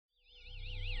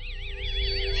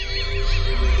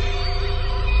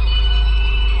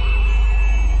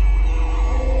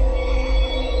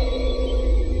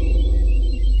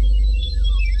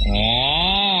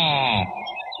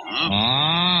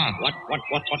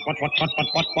Look.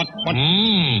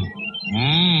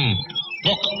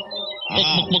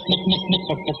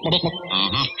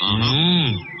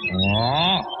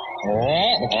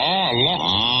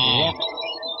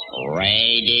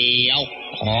 Radio.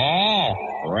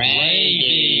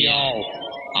 Radio.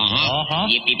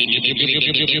 Yip, yip, yip, yip, yip, yip, yip,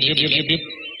 yip, yip, yip, yip.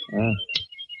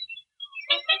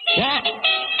 What?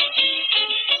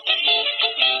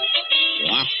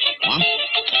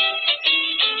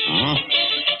 Nope.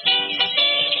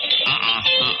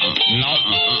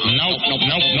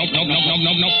 Lunatic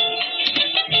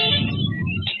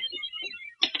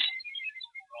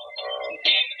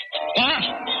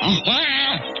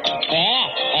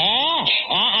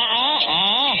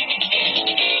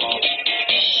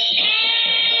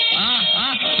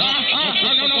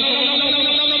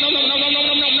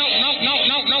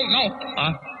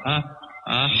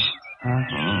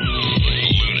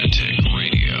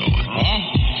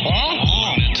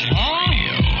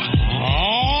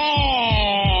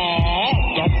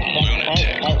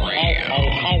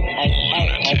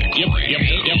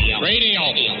Radio.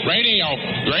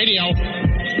 Lunatic Radio.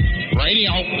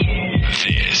 Radio.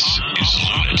 This is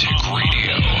Lunatic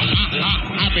Radio.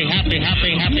 Happy.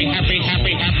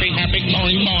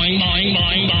 Boing.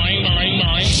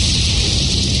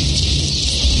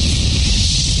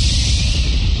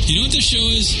 You know what this show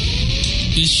is?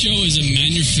 This show is a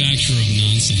manufacturer of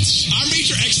nonsense. Our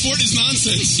major export is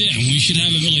nonsense. Yeah, and we should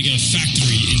have a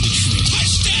factory in Detroit.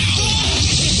 Touchdown!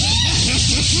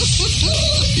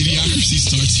 Idiocracy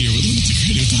starts here with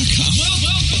lunaticradio.com.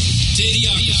 Welcome to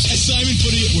Idiocracy. As Simon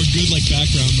put it, we're good like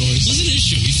background noise. Listen to this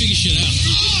show. We figure shit out.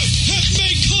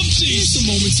 There's some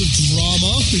moments of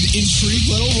drama and intrigue,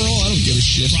 but overall, I don't give a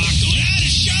shit. Rock going out of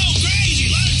the show. Crazy.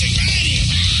 Lunatic Radio.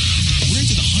 We're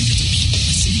into the hundreds of people in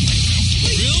the city right now.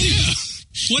 Really? Yeah.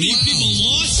 What are you people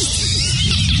lost?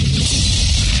 This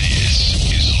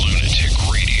is Lunatic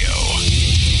Radio.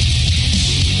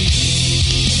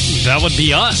 That would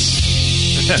be us.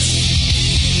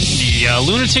 The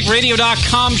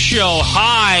lunaticradio.com show.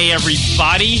 Hi,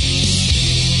 everybody.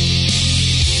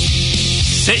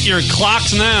 Set your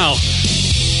clocks now.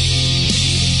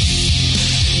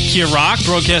 Kia Rock,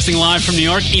 broadcasting live from New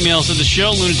York. Emails to the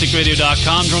show,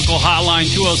 lunaticradio.com. Drunkle hotline,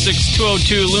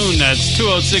 206-202-LUN. That's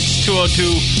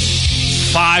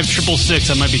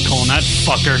 206-202-5666. I might be calling that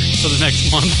fucker for the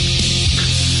next month.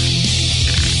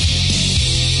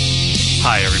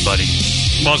 Hi, everybody.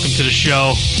 Welcome to the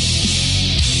show.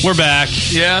 We're back.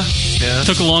 Yeah.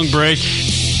 Took a long break.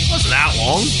 Wasn't that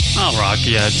long. Oh,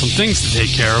 Rocky had some things to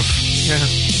take care of. Yeah.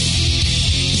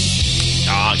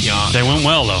 They went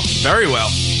well, though. Very well.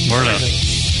 Word up.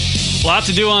 A lot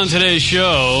to do on today's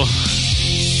show.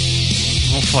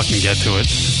 We'll fucking get to it.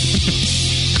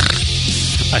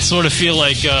 I sort of feel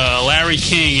like Larry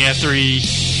King after he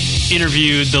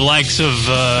interviewed the likes of...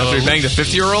 after he banged a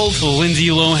 50-year-old? Lindsay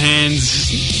Lohan's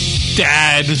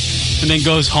dad, and then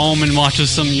goes home and watches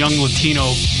some young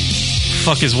Latino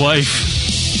fuck his wife.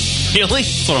 Really?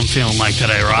 That's what I'm feeling like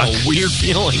today, Rock. A weird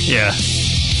feeling. Yeah.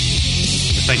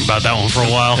 Think about that one for a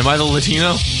while. Am I the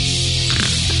Latino?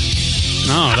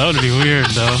 No, that would be weird,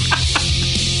 though.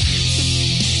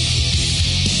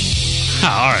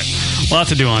 All right. A lot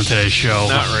to do on today's show.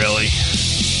 Not really.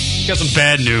 Got some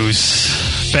bad news.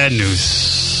 Bad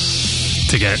news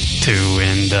to get to.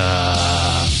 And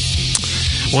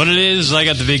what it is, I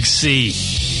got the big C.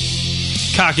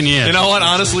 Cock in the ass. You know what?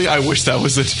 Honestly, I wish that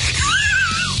was it.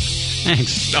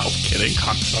 Thanks. No, I'm kidding,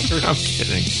 cocksucker. I'm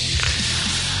kidding.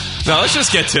 No, let's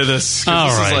just get to this. All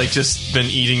this right. has like just been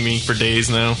eating me for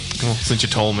days now. Well, since you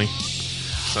told me.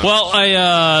 So. Well,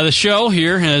 the show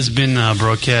here has been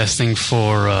broadcasting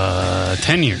for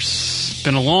 10 years.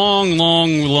 Been a long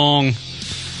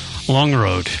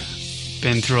road.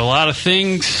 Been through a lot of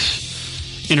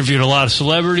things. Interviewed a lot of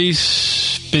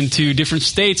celebrities. Been to different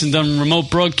states and done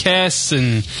remote broadcasts.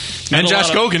 And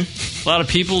Josh Gogan. A lot of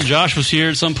people. Josh was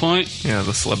here at some point. Yeah,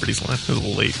 the celebrities line. It was a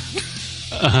little late.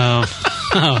 Yeah,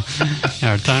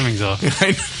 our timing's off.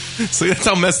 See, that's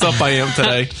how messed up I am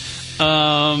today.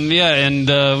 Yeah, and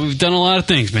we've done a lot of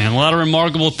things, man. A lot of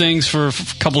remarkable things for a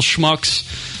couple schmucks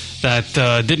that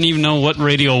didn't even know what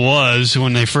radio was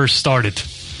when they first started.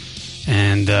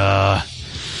 And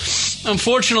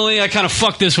unfortunately, I kind of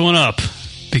fucked this one up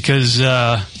because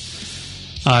I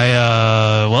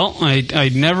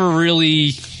never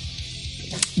really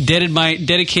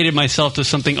dedicated myself to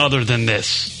something other than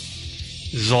this.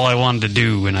 This is all I wanted to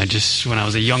do, and when I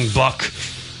was a young buck,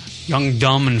 young,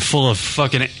 dumb, and full of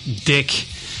fucking dick,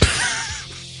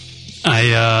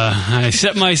 I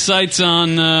set my sights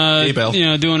on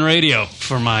doing radio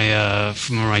for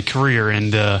my career,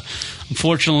 and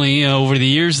unfortunately, over the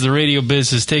years, the radio biz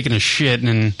has taken a shit,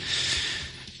 and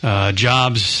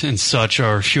jobs and such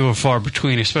are few and far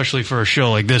between, especially for a show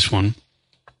like this one.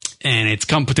 And it's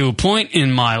come to a point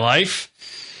in my life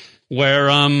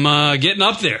where I'm getting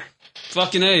up there.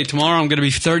 Fucking A, tomorrow I'm going to be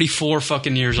 34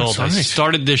 fucking years old. Right. I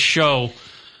started this show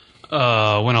when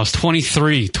I was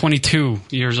 22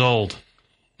 years old.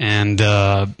 And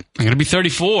I'm going to be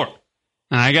 34.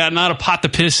 And I got not a pot to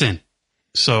piss in.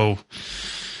 So,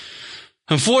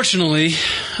 unfortunately,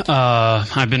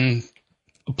 I've been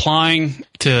applying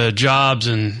to jobs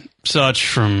and such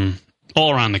from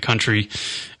all around the country,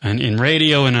 and in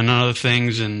radio and in other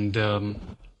things, and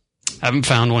haven't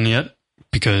found one yet,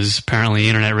 because apparently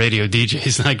internet radio DJ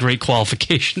is not a great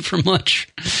qualification for much.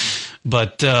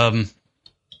 But I'm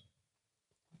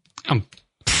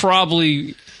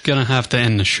probably going to have to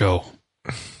end the show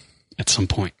at some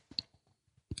point.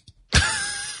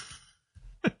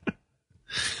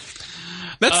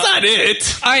 That's not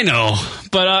it. I know,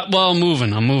 but I'm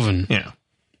moving. Yeah.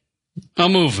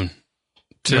 I'm moving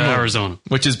to You're moving. Arizona.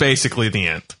 Which is basically the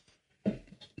end.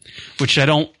 Which I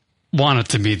don't want it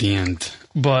to be the end.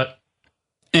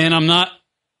 And I'm not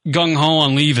gung-ho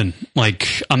on leaving. Like,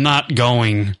 I'm not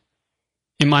going.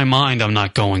 In my mind, I'm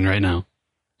not going right now.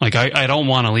 Like, I don't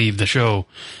want to leave the show.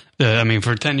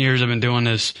 For 10 years I've been doing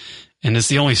this, and it's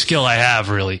the only skill I have,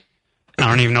 really. I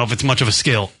don't even know if it's much of a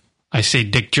skill. I say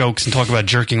dick jokes and talk about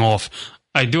jerking off.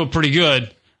 I do it pretty good.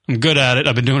 I'm good at it.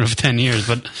 I've been doing it for 10 years,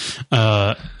 but,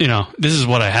 this is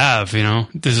what I have,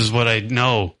 This is what I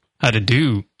know how to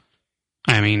do.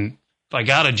 If I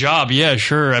got a job, yeah,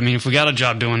 sure. If we got a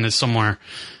job doing this somewhere,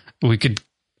 we could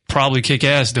probably kick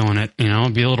ass doing it,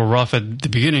 It'd be a little rough at the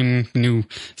beginning.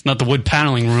 It's not the wood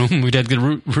paneling room. We'd have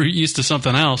to get used to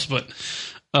something else, but,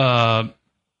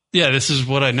 yeah, this is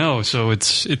what I know. So it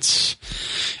sucks.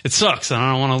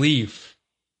 I don't want to leave.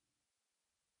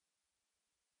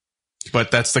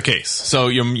 But that's the case. So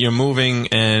you're moving,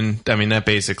 and that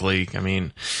basically,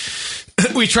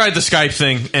 we tried the Skype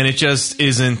thing, and it just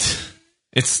isn't.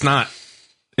 It's not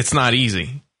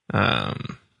easy.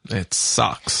 It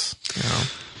sucks.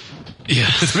 Yeah,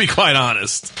 to be quite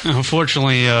honest.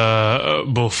 Unfortunately,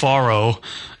 Bofaro,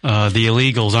 the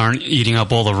illegals aren't eating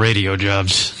up all the radio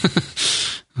jobs.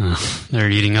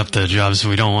 They're eating up the jobs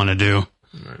we don't want to do.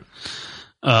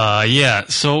 Yeah,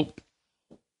 so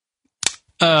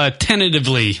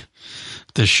tentatively,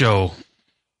 the show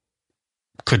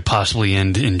could possibly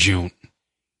end in June.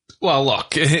 Well,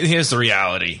 look, here's the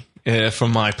reality.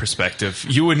 From my perspective,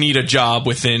 you would need a job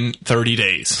within 30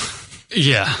 days.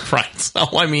 Yeah, right. So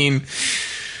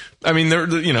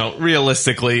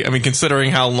realistically,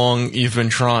 considering how long you've been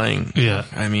trying, yeah,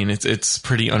 it's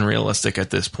pretty unrealistic at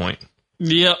this point.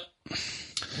 Yep.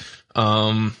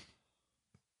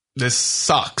 This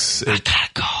sucks. It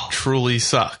truly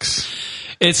sucks.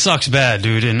 It sucks bad,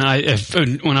 dude. And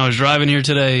when I was driving here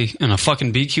today in a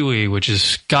fucking BQE, which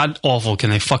is god awful,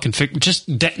 can they fucking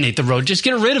just detonate the road? Just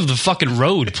get rid of the fucking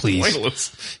road, please.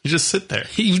 Pointless. You just sit there.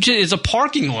 It's a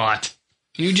parking lot.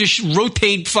 You just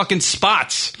rotate fucking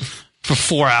spots for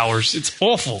 4 hours. It's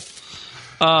awful.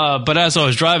 But as I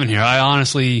was driving here, I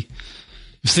honestly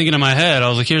was thinking in my head, I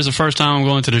was like, here's the first time I'm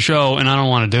going to the show, and I don't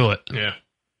want to do it. Yeah.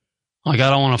 Like, I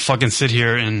don't want to fucking sit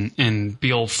here and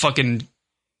be all fucking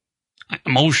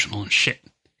emotional and shit.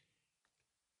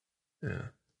 Yeah.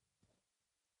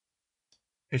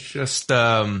 It's just,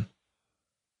 when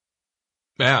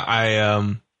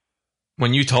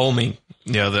you told me,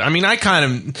 I kind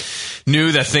of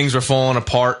knew that things were falling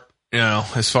apart,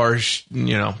 as far as,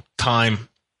 time.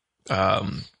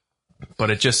 But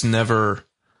it just never,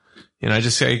 I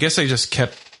guess I just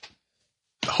kept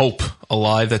hope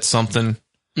alive that something,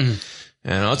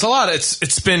 it's a lot.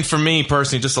 It's been for me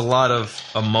personally, just a lot of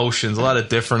emotions, a lot of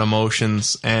different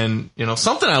emotions. And,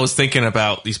 something I was thinking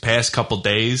about these past couple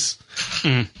days,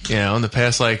 in the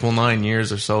past, 9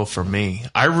 years or so for me,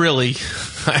 I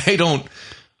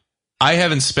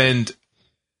don't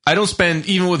spend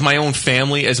even with my own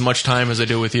family as much time as I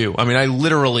do with you. I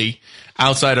literally,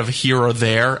 outside of here or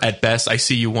there, at best, I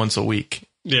see you once a week.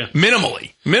 Yeah.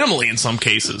 Minimally in some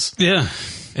cases. Yeah.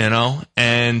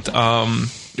 And,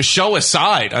 show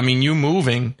aside, you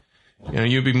moving,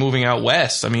 you'd be moving out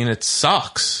west. It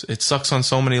sucks. It sucks on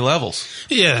so many levels.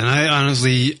 Yeah. And I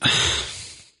honestly,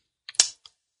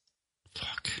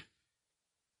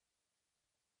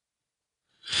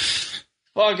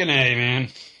 fucking A, man.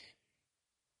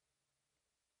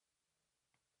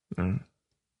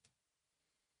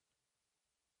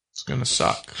 It's gonna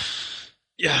suck.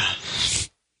 Yeah.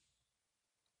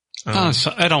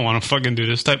 I don't want to fucking do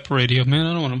this type of radio, man.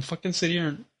 I don't want to fucking sit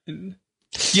here and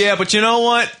Yeah, but you know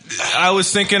what? I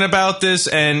was thinking about this,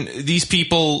 and these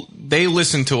people, they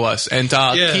listen to us, and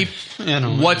to keep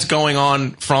what's going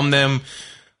on from them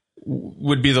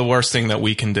would be the worst thing that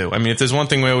we can do. I mean, if there's one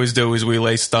thing we always do is we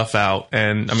lay stuff out,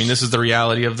 and I mean, this is the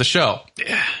reality of the show.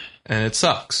 Yeah. And it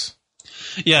sucks.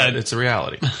 Yeah. But it's a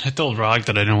reality. I told Rock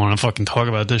that I didn't want to fucking talk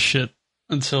about this shit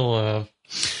until...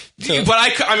 but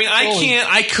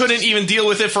I couldn't even deal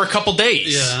with it for a couple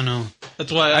days. Yeah, I know.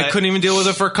 That's why I couldn't even deal with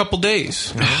it for a couple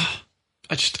days. You know?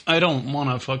 I don't want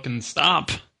to fucking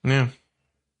stop. Yeah.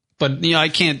 But, I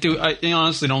can't I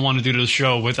honestly don't want to do this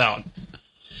show without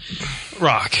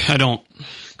Rock. I don't.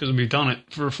 Because we've done it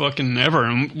for fucking ever.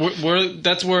 And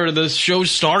that's where the show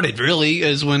started, really,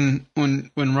 is when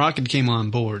Rocket came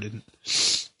on board and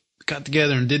got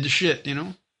together and did the shit, you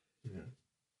know?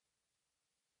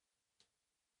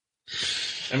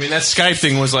 I mean, that Skype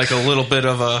thing was like a little bit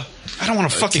of a... I don't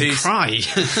want to fucking cry.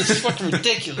 It's fucking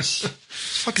ridiculous.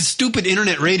 It's fucking stupid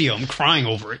internet radio. I'm crying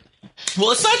over it.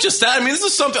 Well, it's not just that. I mean, this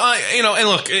is something, and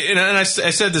look, and I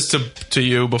said this to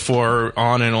you before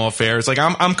on and off air. It's like,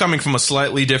 I'm coming from a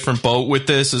slightly different boat with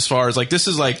this as far as like, this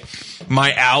is like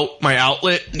my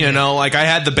outlet, you know, like I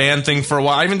had the band thing for a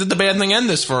while. I even did the band thing and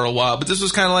this for a while, but this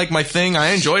was kind of like my thing.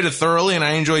 I enjoyed it thoroughly and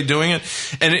I enjoyed doing it.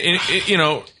 And it you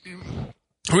know,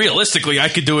 realistically, I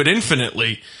could do it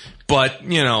infinitely, but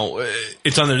you know,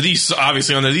 it's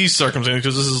obviously under these circumstances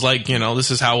because this is like, you know, this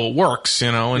is how it works,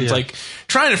 you know, and it's like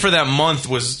trying it for that month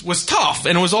was tough,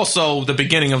 and it was also the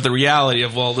beginning of the reality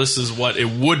of, well, this is what it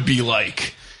would be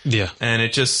like. Yeah, and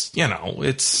it just, you know,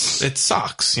 it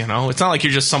sucks. You know, it's not like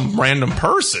you're just some random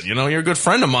person. You know, you're a good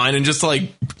friend of mine, and just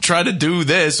like try to do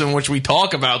this in which we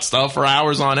talk about stuff for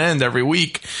hours on end every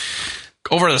week.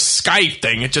 Over the Skype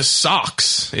thing, it just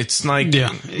sucks. It's like,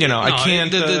 you know, I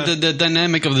can't... The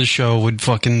dynamic of the show would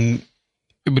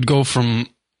go from,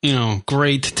 you know,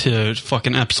 great to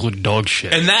fucking absolute dog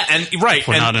shit. Right.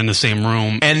 We're not in the same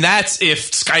room. And that's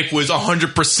if Skype was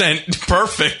 100%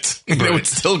 perfect. Right. It would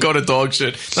still go to dog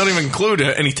shit. Not even include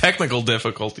any technical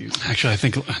difficulties. Actually, I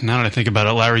think, now that I think about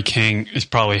it, Larry King is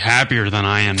probably happier than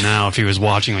I am now if he was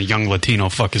watching a young Latino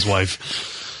fuck his wife.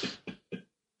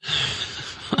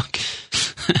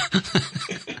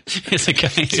 He's a guy.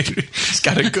 He's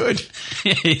got it good.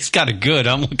 Yeah, he's got it good.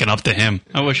 I'm looking up to him.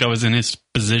 I wish I was in his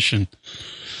position.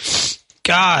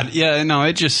 God, yeah, no,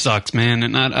 it just sucks, man.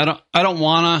 And I don't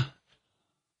want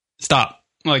to stop.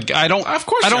 Like, I don't. Of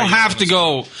course, I don't have to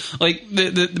go. Like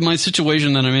my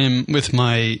situation that I'm in with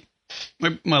my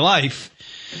life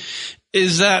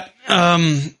is that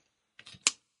I'm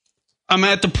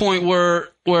at the point where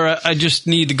I just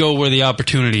need to go where the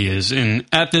opportunity is. And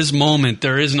at this moment,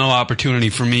 there is no opportunity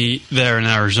for me there in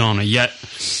Arizona yet.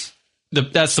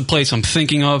 That's the place I'm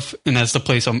thinking of, and that's the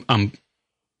place I'm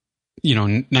you know,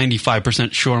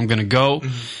 95% sure I'm going to go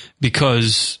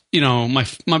because, you know, my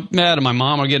dad and my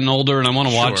mom are getting older, and I want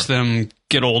to watch them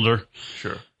get older.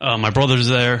 Sure. My brother's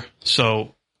there.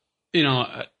 So, you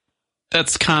know,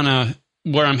 that's kind of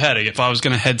where I'm heading. If I was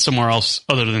going to head somewhere else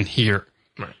other than here,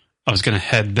 I was going to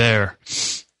head there.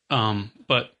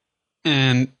 But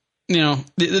you know,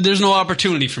 there's no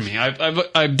opportunity for me.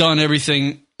 I've done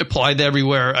everything, applied to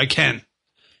everywhere I can.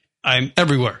 I'm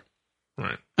everywhere.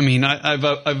 Right. I mean,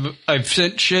 I've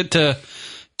sent shit to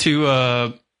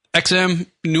XM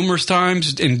numerous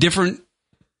times in different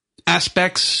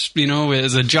aspects, you know,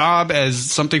 as a job,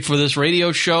 as something for this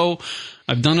radio show.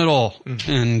 I've done it all.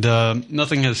 And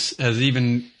nothing has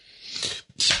even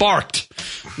sparked.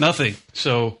 Nothing.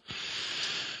 So,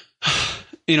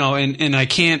 you know, and I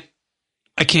can't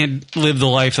live the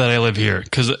life that I live here,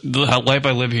 because the life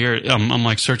I live here, I'm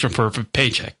like searching for a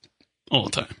paycheck all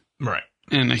the time. Right.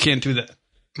 And I can't do that.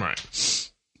 Right.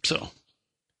 So,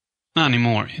 not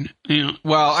anymore. You know.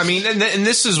 Well, I mean, and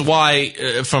this is why,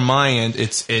 from my end,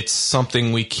 it's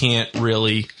something we can't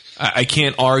really. I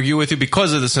can't argue with you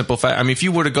because of the simple fact. I mean, if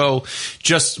you were to go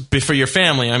just for your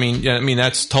family, I mean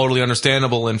that's totally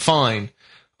understandable and fine.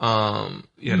 You know.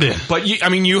 Yeah. But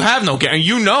you have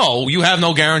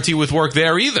no guarantee with work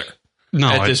there either. No,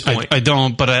 at this point, I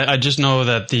don't. But I just know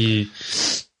that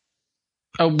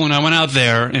when I went out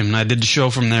there and I did the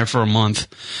show from there for a month,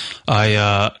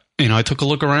 I took a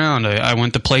look around. I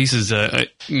went to places.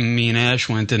 Me and Ash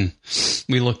went, and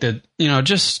we looked at,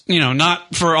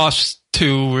 not for us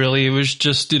to really. It was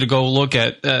just to go look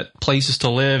at places to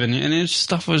live, and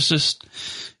stuff was just,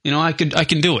 I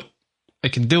can do it. I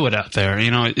can do it out there.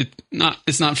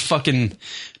 It's not fucking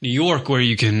New York where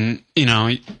you can,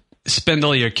 spend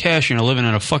all your cash, living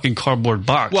in a fucking cardboard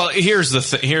box. Well, here's the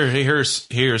thing.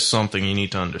 Here's something you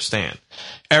need to understand.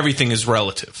 Everything is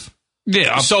relative.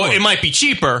 Yeah. So it might be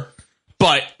cheaper,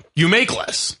 but you make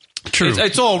less. True.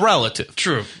 It's all relative.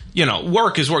 True. You know,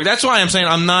 work is work. That's why I'm saying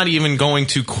I'm not even going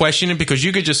to question it, because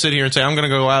you could just sit here and say, I'm going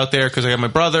to go out there because I got my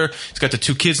brother. He's got the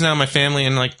 2 kids now, my family,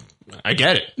 and like, I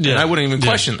get it. Yeah. And I wouldn't even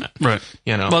question that. Right.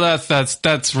 You know. Well,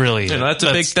 that's really You it. know,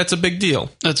 that's a big deal.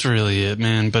 That's really it,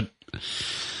 man. But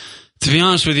to be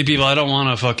honest with you, people, I don't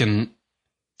want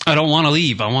to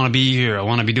leave. I want to be here. I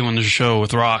want to be doing this show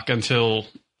with Rock until,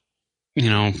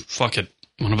 fuck it,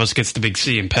 one of us gets the big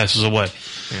C and passes away.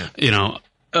 Yeah.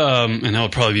 And that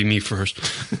would probably be me first.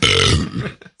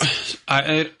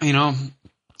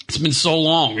 It's been so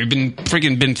long. We've been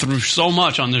through so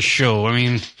much on this show. I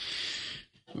mean,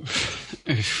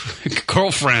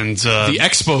 girlfriends, the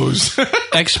expos,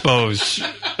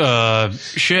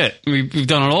 shit. We've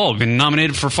done it all. We've been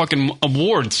nominated for fucking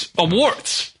awards.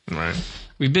 Right.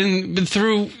 We've been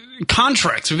through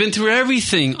contracts. We've been through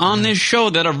everything on this show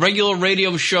that a regular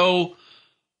radio show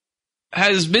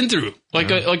has been through.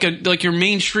 Like your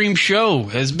mainstream show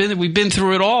has been. We've been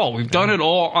through it all. We've done it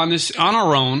all on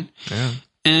our own. Yeah.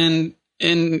 And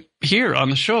here on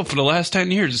the show for the last 10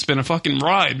 years, it's been a fucking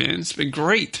ride, man. It's been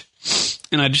great.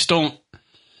 And I don't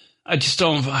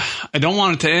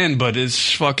want it to end, but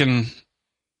it's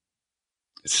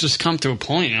just come to a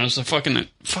point. It's a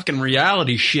fucking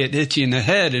reality shit hits you in the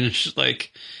head, and it's just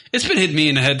like, it's been hitting me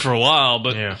in the head for a while,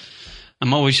 but yeah.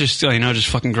 I'm always just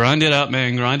fucking grind it out,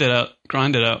 man. Grind it out.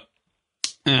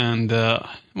 And,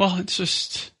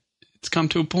 it's come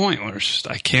to a point where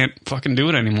I can't fucking do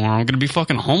it anymore. I'm going to be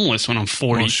fucking homeless when I'm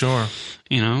 40. Well, sure.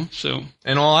 So.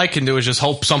 And all I can do is just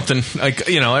hope something,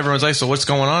 everyone's like, so what's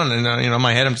going on? And, in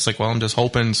my head, I'm just like, well, I'm just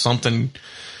hoping something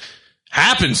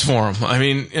happens for him. I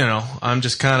mean, I'm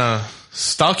just kind of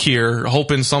stuck here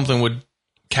hoping something would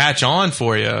catch on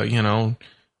for you,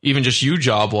 even just you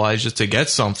job-wise, just to get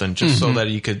something, just so that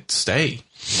he could stay.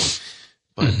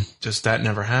 But just that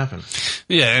never happened.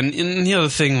 Yeah, and the other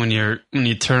thing when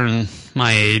you turn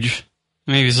my age,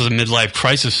 maybe this is a midlife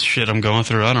crisis shit I'm going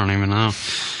through. I don't even know,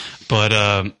 but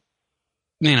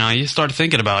you start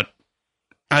thinking about.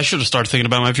 I should have started thinking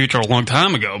about my future a long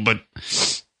time ago, but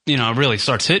it really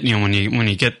starts hitting you when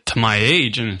you get to my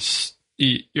age, and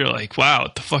you're like, wow,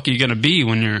 what the fuck are you gonna be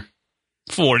when you're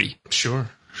 40? Sure.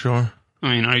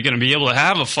 I mean, are you gonna be able to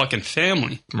have a fucking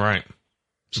family? Right.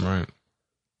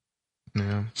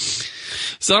 Yeah.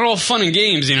 It's not all fun and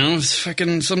games, It's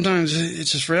fucking, sometimes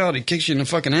it's just reality kicks you in the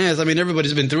fucking ass. I mean,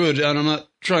 everybody's been through it, and I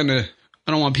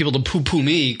don't want people to poo-poo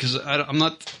me, because I'm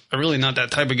really not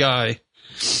that type of guy.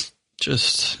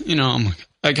 Just,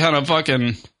 I kind of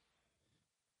fucking...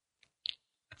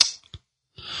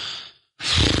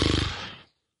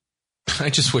 I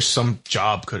just wish some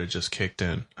job could have just kicked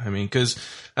in. I mean, because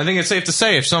I think it's safe to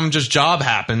say if some just job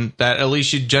happened, that at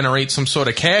least you'd generate some sort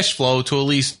of cash flow to at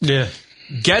least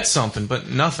get something, but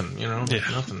nothing,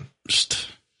 nothing.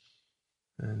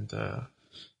 And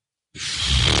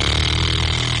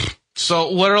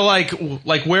so what are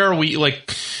where are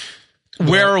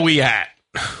we at?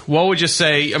 What would you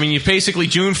say? I mean, you basically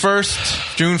June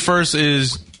 1st. June 1st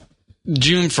is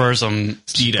June 1st. I'm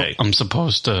D-Day. I'm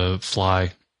supposed to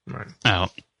fly.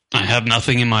 Out. I have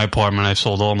nothing in my apartment. I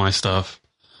sold all my stuff.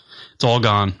 It's all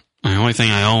gone. The only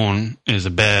thing I own is a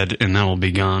bed, and that will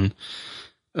be gone.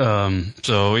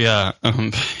 So yeah,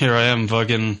 here I am,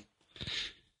 fucking,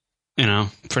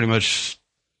 pretty much.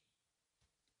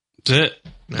 That's it.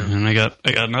 Yeah. And I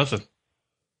got nothing.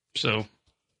 So,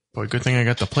 boy, good thing I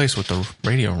got the place with the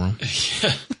radio room.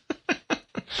 Yeah.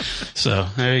 So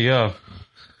there you go.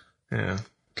 Yeah.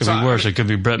 Could be worse. It could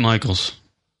be Bret Michaels.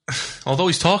 Although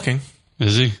he's talking.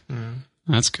 Is he?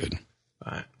 That's good.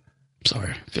 Right.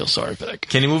 Sorry. Feel sorry for that guy.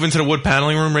 Can he move into the wood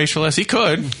paneling room racialist? He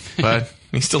could, but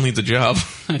he still needs a job.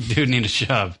 I do need a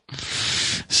job.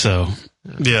 So,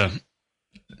 yeah.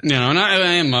 And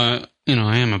I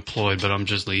am employed, but I'm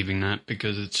just leaving that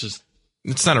because it's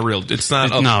not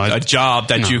a job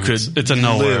that you could it's a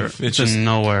nowhere. Live. It's just a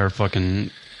nowhere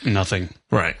fucking nothing.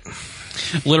 Right.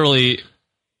 Literally,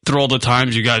 through all the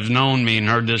times you guys known me and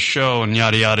heard this show and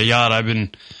yada, yada, yada, I've been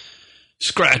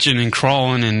scratching and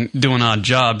crawling and doing odd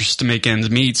jobs just to make ends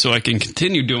meet so I can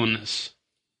continue doing this.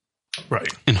 Right.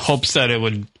 In hopes that it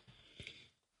would,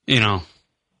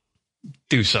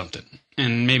 do something.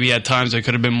 And maybe at times I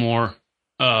could have been more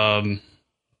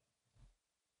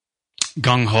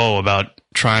gung-ho about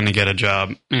trying to get a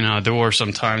job. There were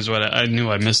some times when I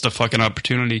knew I missed a fucking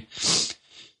opportunity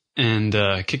and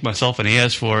kicked myself in the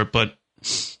ass for it, but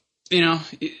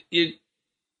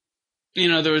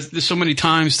there's so many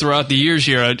times throughout the years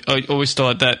here, I always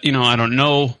thought that, I don't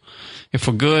know if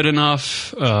we're good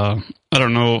enough. I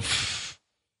don't know if,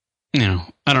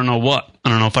 I don't know what. I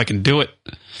don't know if I can do it.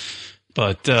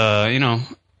 But,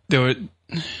 there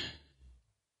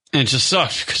it just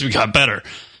sucked because we got better.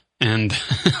 And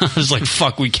I was like,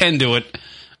 fuck, we can do it.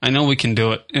 I know we can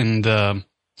do it. And,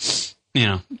 you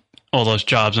know, all those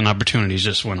jobs and opportunities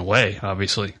just went away,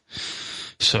 obviously.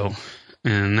 So,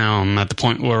 and now I'm at the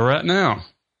point where we're at now.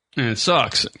 And it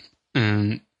sucks.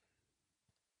 And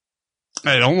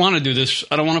I don't want to do this.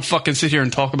 I don't want to fucking sit here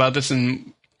and talk about this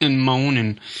and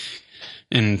moan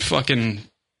and fucking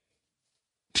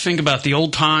think about the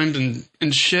old times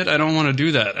and shit. I don't want to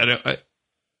do that.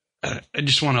 I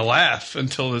just want to laugh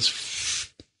until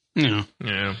this, you know,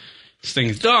 this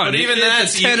thing's done. But even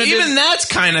that's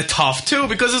kind of tough too,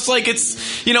 because it's like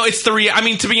it's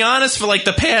to be honest, for like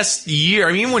the past year,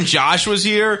 I mean, when Josh was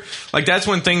here, like that's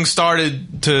when things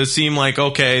started to seem like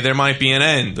okay, there might be an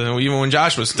end. Even when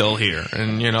Josh was still here,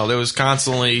 and you know, there was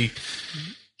constantly,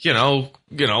 you know,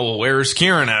 where's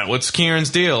Kieran at? What's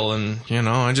Kieran's deal? And you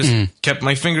know, I just kept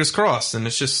my fingers crossed, and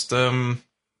it's just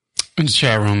in the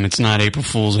chat room, it's not April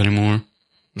Fool's anymore.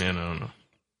 Yeah,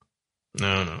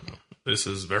 no. This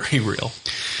is very real.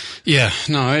 Yeah,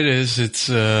 no, it is. It's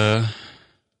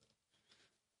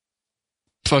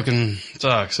fucking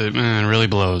sucks. It really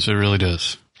blows. It really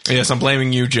does. Yes, I'm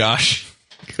blaming you, Josh,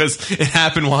 because it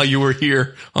happened while you were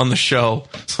here on the show,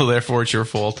 so therefore it's your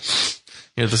fault.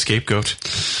 You're the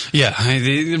scapegoat. Yeah,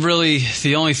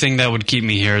 the only thing that would keep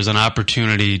me here is an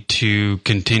opportunity to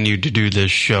continue to do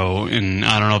this show, and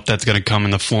I don't know if that's going to come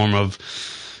in the form of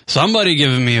somebody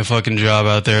giving me a fucking job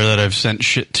out there that I've sent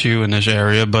shit to in this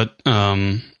area, but,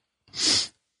 you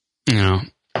know,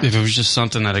 if it was just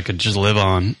something that I could just live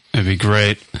on, it'd be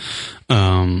great.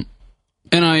 And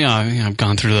I've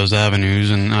gone through those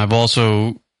avenues, and I've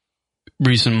also,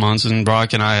 recent months, and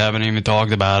Brock and I haven't even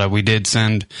talked about it, we did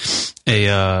send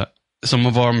some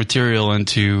of our material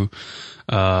into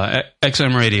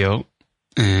XM Radio,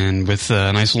 and with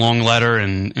a nice long letter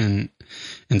and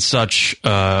such,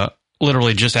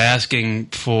 literally just asking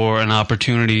for an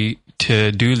opportunity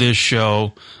to do this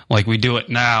show like we do it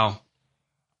now,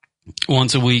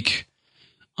 once a week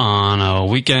on a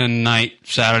weekend night,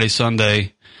 Saturday,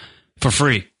 Sunday, for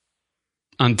free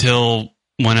until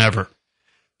whenever,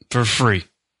 for free.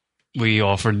 We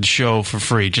offered the show for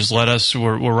free. Just let us,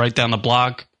 we're right down the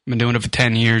block. Been doing it for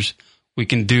 10 years. We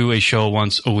can do a show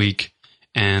once a week,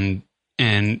 and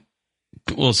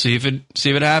we'll see if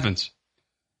it happens.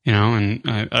 You know, and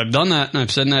I've done that, and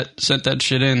I've sent that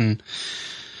shit in.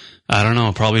 I don't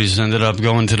know, probably just ended up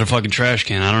going to the fucking trash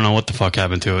can. I don't know what the fuck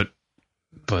happened to it.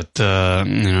 But,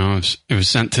 you know, it was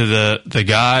sent to the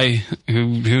guy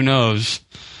who knows.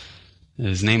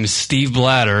 His name is Steve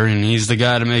Blatter, and he's the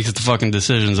guy that makes the fucking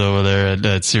decisions over there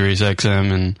at Sirius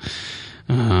XM,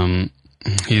 and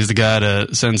he's the guy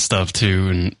to send stuff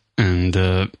to, and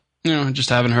you know, just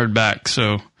haven't heard back.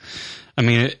 So, I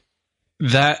mean,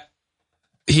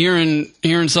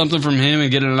 hearing something from him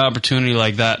and getting an opportunity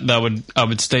like that, I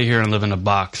would stay here and live in a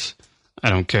box. I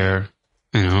don't care,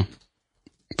 you know.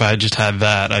 If I just had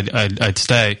that, I'd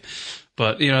stay.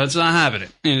 But, you know, it's not happening.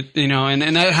 You know, and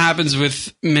that happens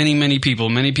with many people.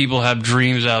 Many people have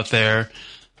dreams out there.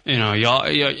 You know,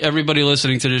 everybody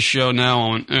listening to this show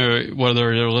now,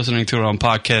 whether they're listening to it on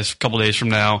podcast a couple days from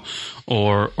now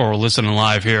or listening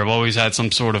live here, have always had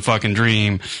some sort of fucking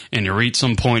dream, and you reach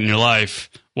some point in your life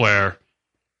where,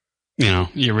 you know,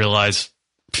 you realize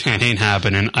it ain't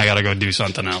happening. I got to go do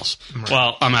something else. Right.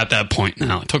 Well, I'm at that point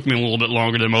now. It took me a little bit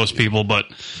longer than most people, but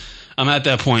I'm at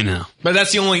that point now. But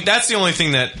that's the only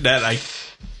thing that I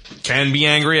can be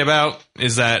angry about,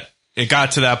 is that it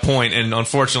got to that point, and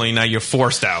unfortunately now you're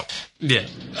forced out. Yeah,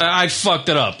 I fucked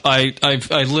it up. I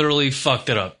literally fucked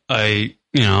it up. I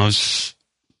always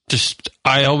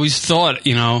thought,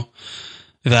 you know,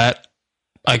 that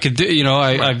I could do, you know,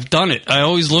 I've done it. I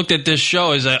always looked at this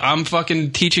show as I'm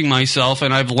fucking teaching myself,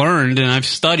 and I've learned, and I've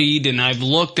studied, and I've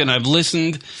looked, and I've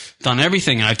listened, done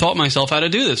everything, and I taught myself how to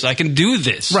do this. I can do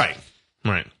this. Right.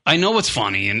 I know what's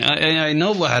funny, and I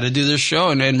know how to do this show,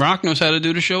 and Rock knows how to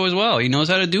do the show as well. He knows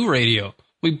how to do radio.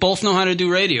 We both know how to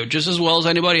do radio just as well as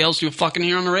anybody else you fucking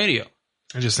hear on the radio.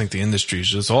 I just think the industry is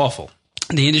just awful.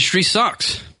 The industry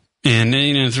sucks. And,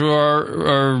 you know, through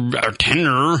our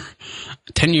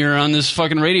tenure on this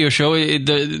fucking radio show,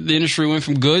 the industry went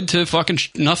from good to fucking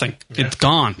nothing. Yeah. It's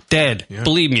gone. Dead. Yeah.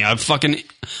 Believe me, I've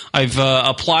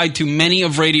applied to many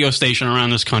of radio stations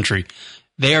around this country.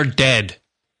 They are dead.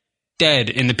 Dead.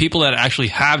 And the people that actually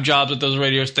have jobs at those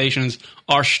radio stations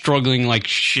are struggling like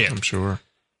shit. I'm sure.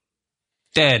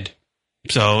 Dead.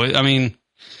 So, I mean,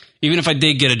 even if I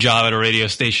did get a job at a radio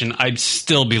station, I'd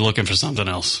still be looking for something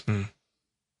else.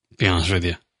 Be honest with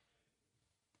you.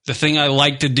 The thing I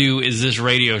like to do is this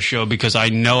radio show because I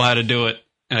know how to do it,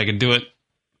 and I can do it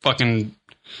fucking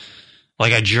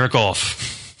Like I jerk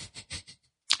off.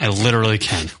 I literally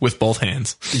can. With both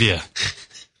hands. Yeah.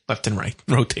 Left and right.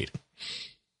 Rotating.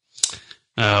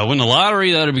 Win the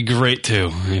lottery, that'd be great too,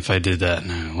 if I did that.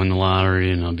 Win the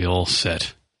lottery and I'll be all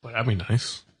set. Well, that'd be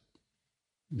nice.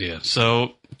 Yeah,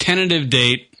 so tentative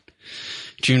date,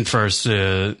 June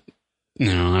 1st,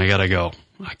 I gotta go.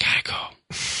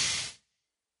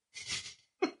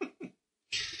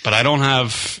 But I don't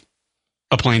have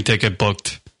a plane ticket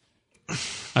booked.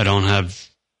 I don't have...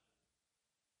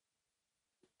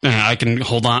 I can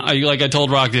hold on. Like I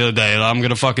told Rock the other day, I'm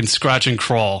going to fucking scratch and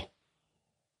crawl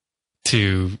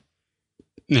to,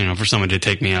 for someone to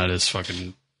take me out of this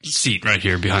fucking seat right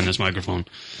here behind this microphone.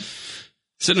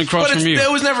 Sitting across from you.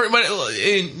 It was never.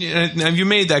 But you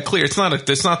made that clear. It's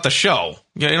not the show.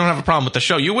 You don't have a problem with the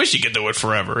show. You wish you could do it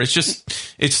forever. It's just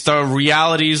the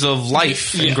realities of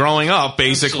life and growing up,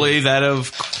 basically, that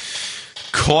have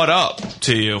caught up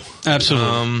to you.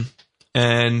 Absolutely.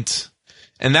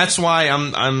 And that's why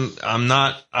I'm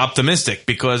not optimistic,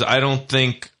 because I don't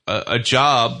think a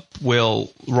job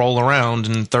will roll around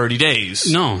in 30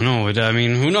 days. No. I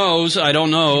mean, who knows? I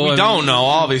don't know. We don't know,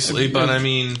 obviously, but I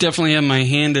mean... Definitely have my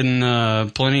hand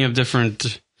in plenty of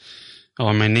different...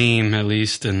 Or my name, at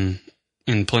least, in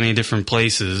plenty of different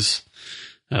places.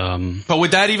 But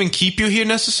would that even keep you here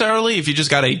necessarily, if you just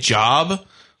got a job?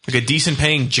 Like a decent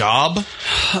paying job?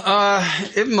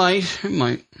 It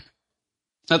might.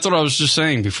 That's what I was just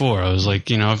saying before. I was like,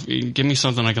 if you give me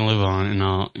something I can live on, and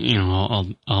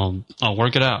I'll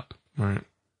work it out. Right.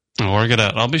 I'll work it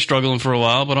out. I'll be struggling for a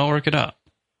while, but I'll work it out.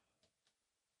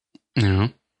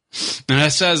 And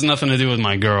that has nothing to do with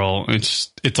my girl.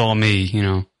 It's all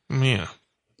me. Yeah.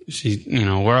 She,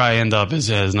 where I end up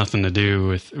has nothing to do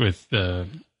with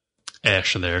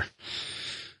Ash there.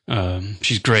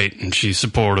 She's great and she's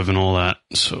supportive and all that.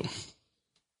 So,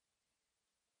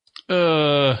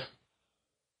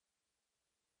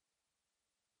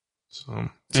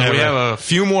 we have a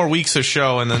few more weeks of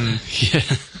show, and then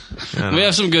we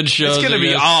have some good shows. It's going to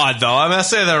be odd, though. I'm going to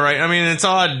say that right. I mean, it's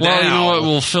odd. Well, now. you know what?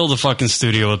 We'll fill the fucking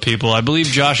studio with people. I believe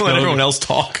Josh. Let everyone else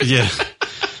talk. Yeah,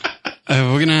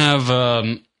 we're gonna have.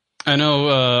 I know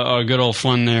our good old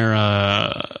friend there,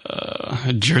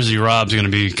 Jersey Rob's going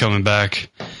to be coming back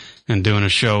and doing a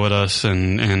show with us,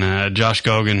 and Josh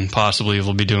Gogan possibly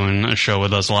will be doing a show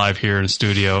with us live here in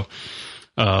studio,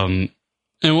 and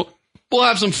we'll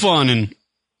have some fun. And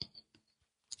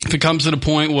if it comes to the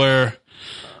point where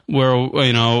we are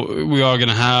going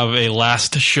to have a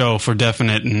last show for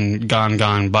definite and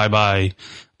gone bye,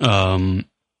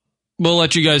 we'll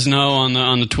let you guys know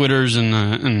on the Twitters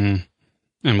and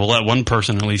we'll let one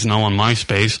person at least know on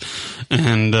MySpace.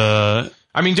 And I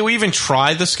mean, do we even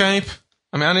try the Skype?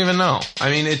 I mean, I don't even know. I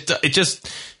mean, it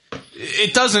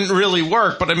doesn't really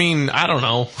work, but I mean, I don't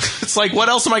know. It's like, what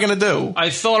else am I going to do? I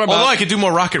thought about... Although I could do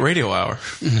more Rocket Radio Hour.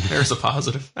 There's a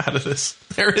positive out of this.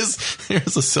 There's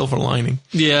a silver lining.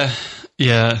 Yeah.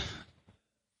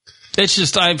 It's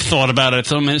just, I've thought about it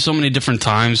so many different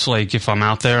times. Like, if I'm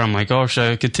out there, I'm like, oh,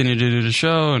 should I continue to do the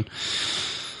show? And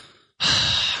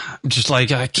just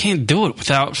like, I can't do it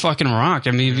without fucking Rock.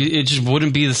 I mean, it just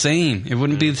wouldn't be the same. It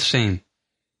wouldn't be the same.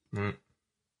 Mm.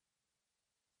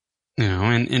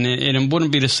 And it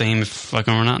wouldn't be the same if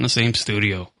fucking we're not in the same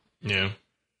studio. Yeah.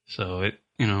 So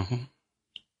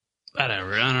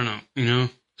whatever. I don't know. I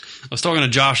was talking to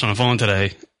Josh on the phone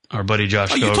today, our buddy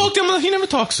Josh. Oh, you talked to him? He never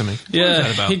talks to me. What is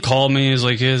that about? He called me. He's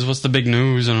like, what's the big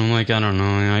news? And I'm like, I don't know.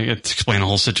 And I had to explain the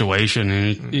whole situation.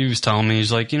 And he was telling me,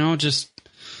 he's like, just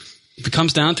if it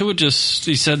comes down to it,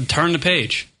 he said, turn the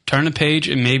page. Turn the page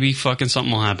and maybe fucking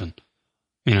something will happen.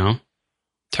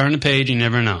 Turn the page, you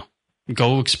never know.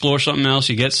 Go explore something else,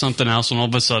 you get something else, and all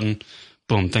of a sudden,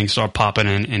 boom, things start popping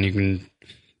in, and you can,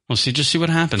 see what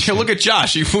happens. Yeah, look at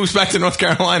Josh. He moves back to North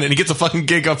Carolina, and he gets a fucking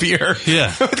gig up here.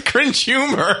 Yeah. With cringe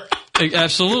humor.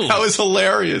 Absolutely. That was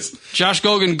hilarious. Josh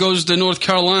Gogan goes to North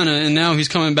Carolina, and now he's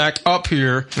coming back up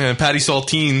here. Yeah, Patty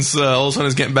Saltines all of a sudden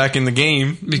is getting back in the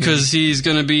game. Because he's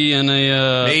going to be in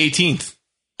a... May 18th.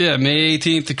 Yeah, May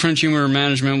 18th, the Cringe Humor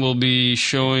Management will be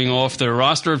showing off their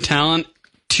roster of talent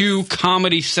to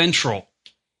Comedy Central.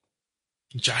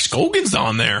 Josh Gogan's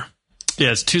on there.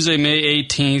 Yeah, it's Tuesday, May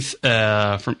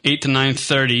 18th from 8 to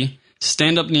 9:30.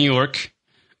 Stand Up New York,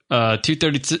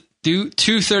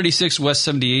 236 West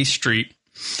 78th Street.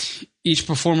 Each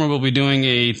performer will be doing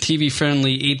a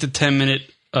TV-friendly 8 to 10 minute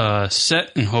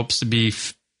set in hopes of being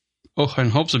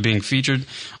featured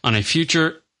on a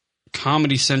future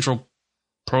Comedy Central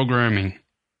programming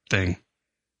thing.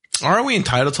 Aren't we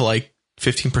entitled to like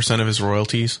 15% of his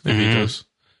royalties if he goes?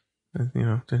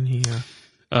 Didn't he?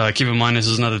 Keep in mind, this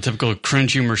is not a typical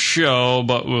Cringe Humor show,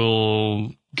 but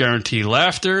we'll Guarantee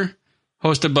Laughter,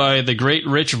 hosted by the great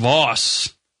Rich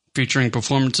Voss, featuring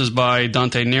performances by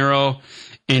Dante Nero,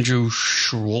 Andrew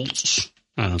Schultz.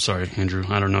 I'm sorry, Andrew.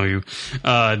 I don't know you.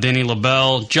 Danny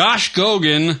LaBelle, Josh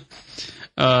Gogan,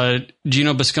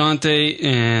 Gino Bisconte,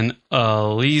 and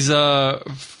Eliza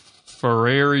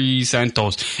Ferrari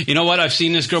Santos. You know what? I've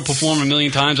seen this girl perform a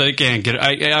million times. I can't get it.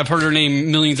 I've heard her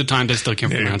name millions of times. I still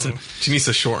can't pronounce it. She needs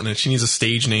to shorten it. She needs a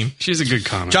stage name. She's a good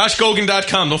comic.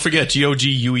 JoshGogan.com. Don't forget,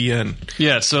 Gogun.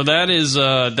 Yeah, so that is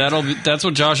that's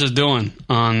what Josh is doing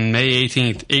on May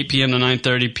 18th, 8 p.m. to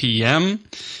 9:30 p.m.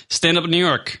 Stand Up in New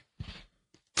York.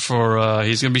 For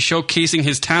he's going to be showcasing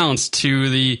his talents to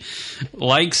the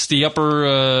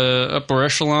upper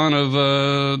echelon of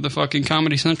the fucking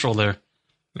Comedy Central there.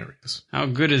 There he is. How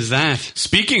good is that?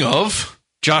 Speaking of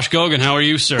Josh Gogan, how are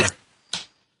you, sir?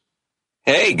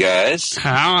 Hey, guys.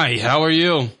 Hi, how are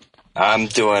you? I'm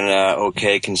doing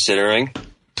okay, considering.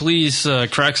 Please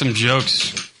crack some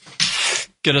jokes.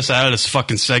 Get us out of this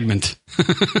fucking segment.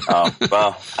 Oh,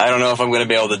 well, I don't know if I'm going to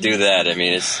be able to do that. I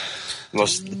mean, it's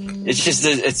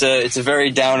a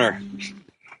very downer.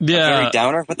 Yeah. A very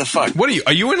downer? What the fuck? What are you?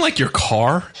 Are you in like your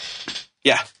car?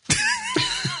 Yeah.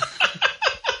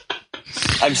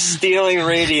 I'm stealing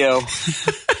radio.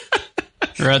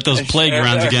 You're at those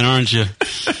playgrounds again, aren't you?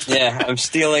 Yeah, I'm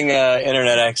stealing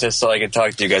internet access so I can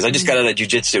talk to you guys. I just got out of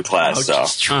jiu-jitsu class, so.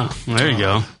 Oh, there you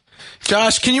go.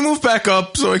 Josh, can you move back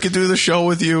up so I can do the show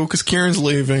with you? Because Kieran's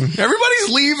leaving. Everybody's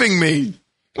leaving me.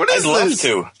 What is I'd love this?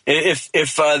 to. If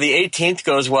the 18th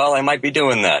goes well, I might be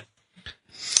doing that.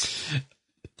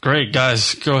 Great,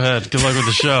 guys. Go ahead. Good luck with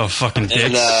the show, fucking dicks.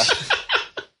 And,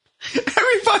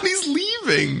 everybody's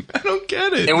leaving. I don't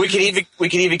get it. and we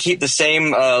could even keep the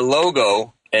same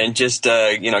logo and just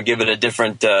give it a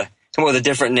different come up with a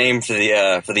different name for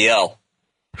the L.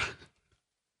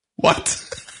 What?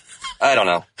 I don't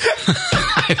know.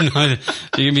 I have no idea.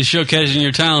 You're going to be showcasing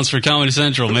your talents for Comedy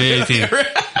Central May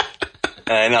 18th.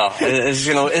 I know.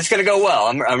 It's gonna go well.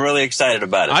 I'm really excited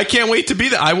about it. I can't wait to be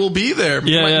there. I will be there.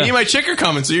 Yeah, Me and my chick are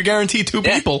coming, so you're guaranteed two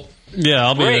people. Yeah,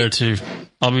 I'll be Great. there too.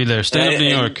 I'll be there. Stand Up New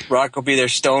York. Rock will be there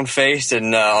stone faced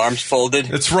and arms folded.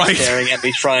 That's right. Staring at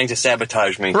me, trying to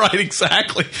sabotage me. Right,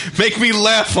 exactly. Make me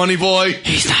laugh, funny boy.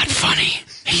 He's not funny.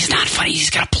 He's not funny. He's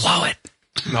going to blow it.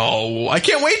 No, I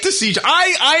can't wait to see.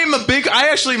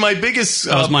 My biggest.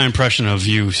 That was my impression of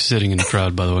you sitting in the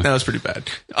crowd, by the way. That was pretty bad.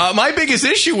 My biggest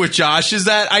issue with Josh is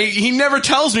that he never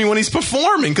tells me when he's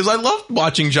performing, because I love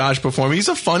watching Josh perform. He's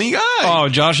a funny guy. Oh,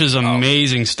 Josh is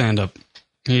amazing stand-up.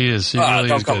 He is. He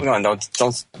really is good.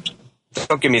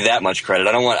 Don't give me that much credit.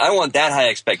 I don't want that high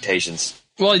expectations.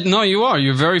 Well, no, you are.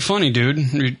 You're very funny, dude.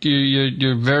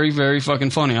 You're very, very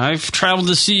fucking funny. I've traveled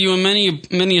to see you in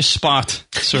many a spot,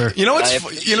 sir. You know what's I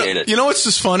appreciate it. You know what's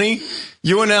just funny?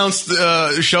 You announced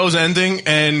the show's ending,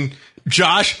 and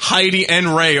Josh, Heidi,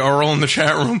 and Ray are all in the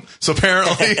chat room. So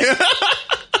apparently,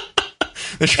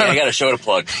 I got a show to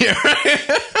plug. Yeah, right.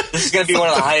 This is going to be one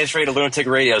of the highest rated lunatic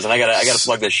radios, and I got to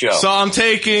plug this show. So I'm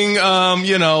taking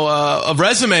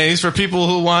resumes for people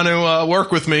who want to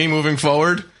work with me moving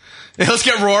forward. Hey, let's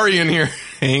get Rory in here.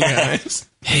 Hey guys.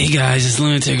 Hey guys, it's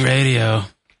Lunatic Radio.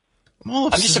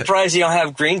 I'm just surprised you don't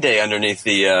have Green Day underneath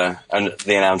the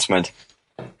announcement.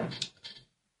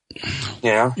 You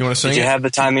know? You want to sing Did you it? have the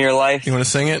time of your life? You want to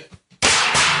sing it?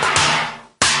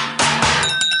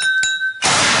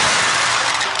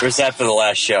 Where's that for the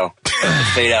last show?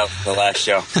 Fade out for the last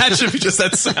show. That should be just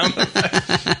that sound.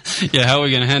 Yeah, how are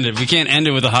we going to end it? We can't end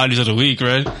it with the hotties of the week,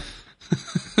 right?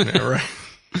 Yeah, right.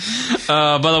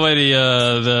 By the way,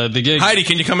 the gig. Heidi,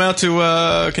 can you come out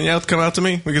to come out to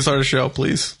me? We can start a show,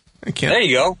 please. I can't. There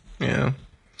you go. Yeah.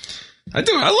 I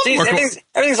do. I love See, working.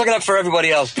 everything's looking up for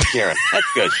everybody else but Kieran.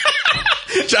 That's good.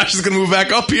 Josh is going to move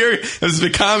back up here. This is a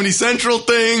Comedy Central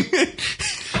thing.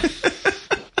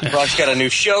 Brock's got a new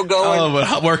show going. Oh,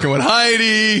 but working with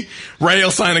Heidi. Ray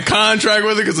will sign a contract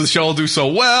with her because the show will do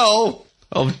so well.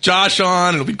 I'll have Josh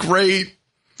on. It'll be great.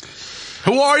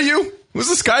 Who are you? Who's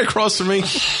this guy across from me?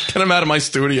 Get him out of my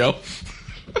studio.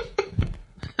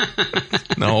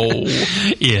 No.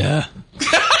 Yeah.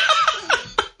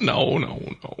 No.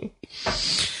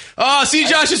 See,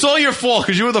 Josh, it's all your fault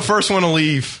because you were the first one to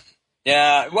leave.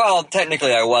 Yeah, well,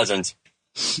 technically I wasn't.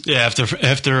 Yeah, after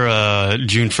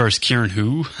June 1st, Kieran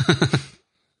who?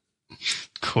 Of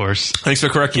course. Thanks for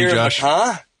correcting me, Josh.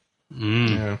 Huh?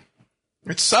 Yeah.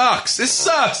 It sucks. This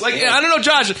sucks. Like, I don't know,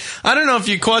 Josh. I don't know if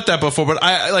you caught that before, but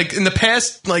I like in the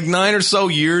past 9 or so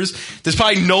years, there's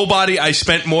probably nobody I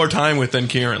spent more time with than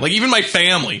Kieran. Like even my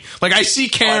family. Like I see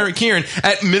Kieran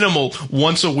at minimal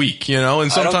once a week,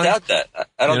 and sometimes I don't doubt that.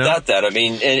 I don't doubt that. I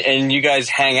mean, and you guys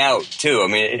hang out too. I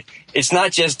mean, it's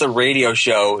not just the radio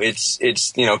show. It's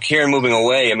Kieran moving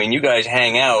away. I mean, you guys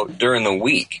hang out during the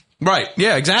week. Right.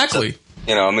 Yeah, exactly.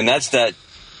 So, I mean, that's that.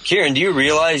 Kieran, do you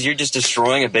realize you're just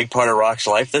destroying a big part of Rock's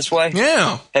life this way?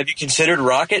 Yeah. Have you considered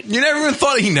Rocket? You never even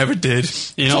thought he never did.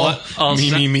 You know what?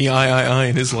 I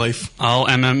in his life. I'll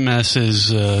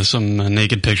MMS some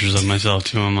naked pictures of myself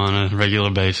to him on a regular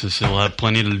basis. He'll have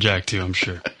plenty to jack to, I'm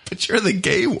sure. But you're the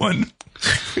gay one.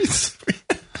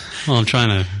 Well, I'm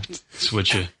trying to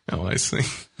switch you. Oh, I see.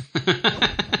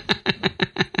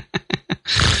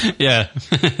 Yeah.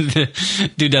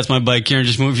 Dude, that's my bike. Kieran,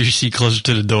 just move your seat closer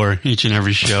to the door each and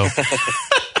every show. You should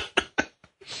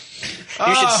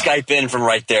Skype in from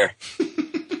right there.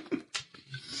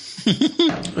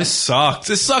 This sucks.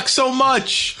 This sucks so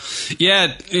much.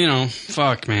 Yeah,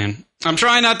 fuck, man. I'm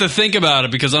trying not to think about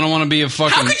it because I don't want to be a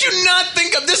fucking... How could you not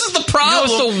think of... This is the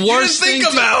problem. It's the worst you didn't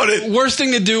think about it. Worst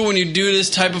thing to do when you do this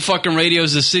type of fucking radio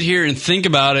is to sit here and think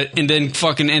about it and then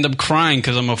fucking end up crying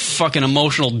because I'm a fucking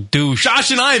emotional douche. Josh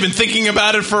and I have been thinking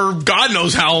about it for God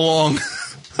knows how long.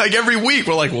 Like every week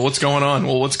we're like, well, what's going on?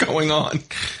 Well, what's going on?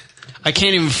 I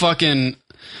can't even fucking...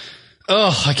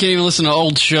 I can't even listen to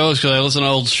old shows because I listen to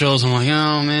old shows. I'm like,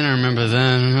 oh man, I remember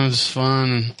then. It was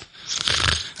fun.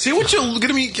 See what you're looking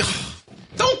at me...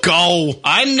 Don't go.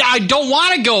 I don't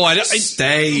want to go. I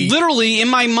stay. Literally in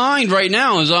my mind right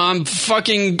now is I'm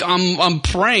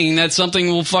praying that something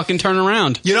will fucking turn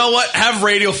around. You know what? Have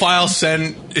Radiophile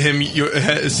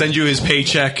send you his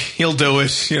paycheck. He'll do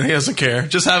it. He doesn't care.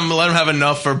 Just let him have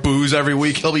enough for booze every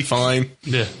week. He'll be fine.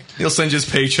 Yeah. He'll send you his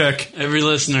paycheck. Every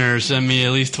listener send me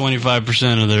at least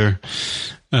 25% of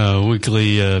their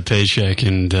weekly paycheck,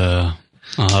 and I'll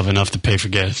have enough to pay for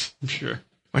gas. I'm sure.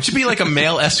 Why don't you be like a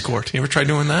male escort? You ever try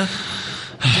doing that?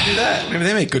 You do that. Maybe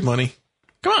they make good money.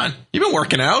 Come on. You've been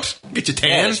working out. Get your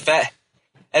tan. Yeah,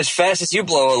 as fast as you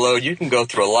blow a load, you can go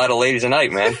through a lot of ladies a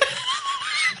night, man.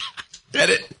 Get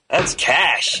it? That's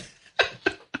cash.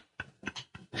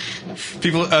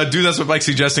 People do that's what Mike's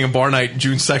suggesting, a bar night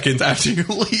June 2nd after you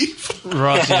leave.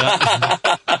 Ross, yeah.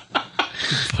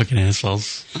 Fucking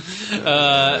assholes.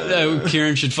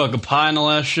 Kieran should fuck a pie in the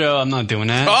last show. I'm not doing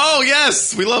that. Oh,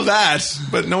 yes. We love that.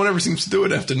 But no one ever seems to do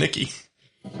it after Nikki.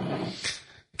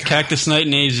 Cactus Night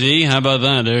in AZ. How about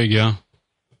that? There you go.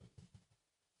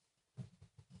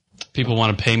 People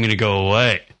want to pay me to go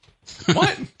away.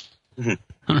 What? I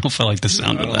don't know if I like the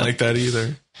sound of that. I don't like that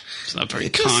either. It's not very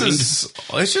kind.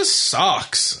 It just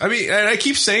sucks. I mean, and I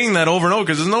keep saying that over and over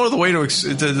because there's no other way to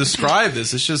describe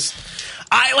this. It's just...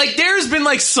 there's been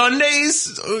Sundays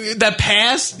that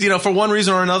passed, for one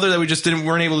reason or another that we just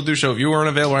weren't able to do show. If you weren't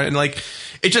available, right? And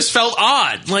it just felt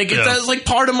odd. It's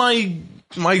part of my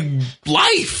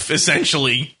life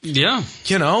essentially. Yeah.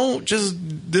 Just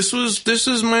this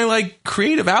is my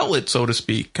creative outlet, so to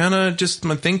speak. Kind of just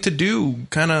my thing to do.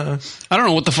 Kind of. I don't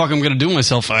know what the fuck I'm gonna do with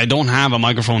myself. I don't have a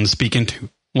microphone to speak into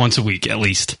once a week at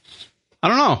least. I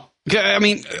don't know. I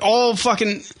mean, all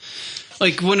fucking.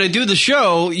 When I do the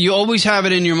show, you always have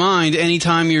it in your mind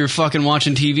anytime you're fucking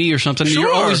watching TV or something. Sure.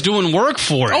 You're always doing work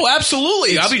for it. Oh,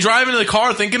 absolutely. I'll be driving in the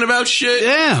car thinking about shit.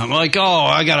 Yeah. I'm like,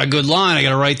 I got a good line. I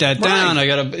got to write that down. I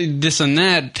got to this and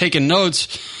that, taking notes,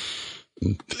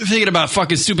 thinking about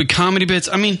fucking stupid comedy bits.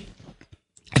 I mean,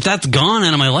 if that's gone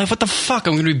out of my life, what the fuck?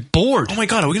 I'm going to be bored. Oh, my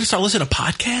God. Are we going to start listening to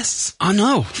podcasts? I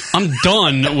know. I'm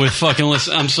done with fucking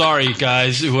listen. I'm sorry,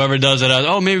 guys. Whoever does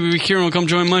it. Maybe Kieran will come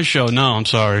join my show. No, I'm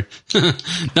sorry.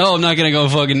 No, I'm not going to go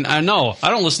fucking... I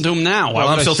don't listen to him now. Well,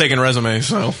 I'm still taking resumes,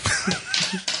 so...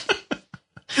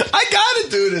 I got to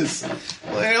do this.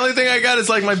 The only thing I got is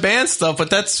my band stuff, but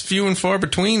that's few and far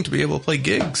between to be able to play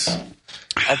gigs.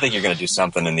 I think you're going to do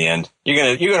something in the end.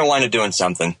 You're going to wind up doing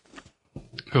something.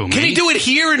 Who, me? Can he do it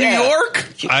here in New York?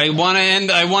 I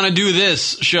want to do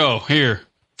this show here.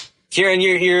 Kieran,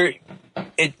 you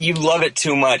love it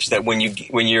too much that when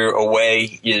you're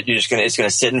away, it's gonna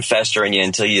sit and fester in you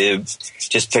until you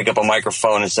just pick up a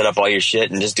microphone and set up all your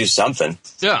shit and just do something.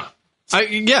 Yeah,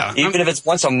 Even if it's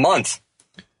once a month.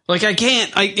 I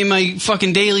can't. In my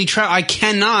fucking daily travel, I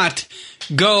cannot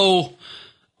go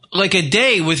a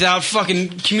day without fucking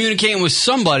communicating with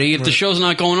somebody if the show's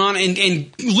not going on and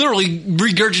literally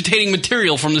regurgitating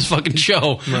material from this fucking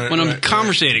show when I'm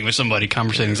conversating with somebody.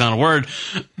 Conversating is not a word,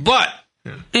 but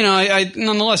I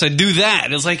nonetheless I do that.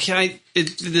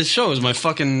 It's this show is my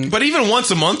fucking. But even once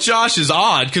a month, Josh, is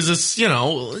odd because it's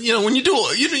when you do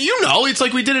it's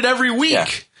like we did it every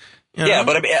week. Yeah,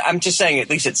 but I'm just saying at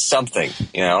least it's something.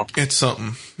 It's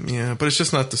something. Yeah, but it's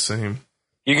just not the same.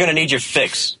 You're gonna need your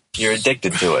fix. You're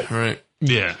addicted to it. Right.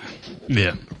 Yeah.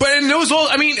 Yeah. But and it was all.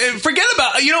 I mean, forget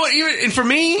about you know what. Even and for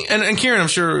me and Kieran, I'm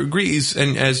sure agrees,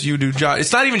 and as you do, Josh.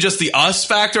 It's not even just the us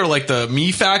factor, like the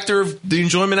me factor of the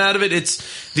enjoyment out of it.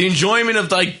 It's the enjoyment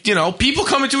of like people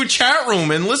coming to a chat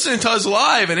room and listening to us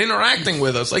live and interacting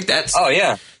with us. Like that's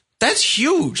that's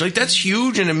huge. Like that's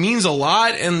huge, and it means a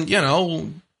lot.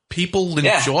 And people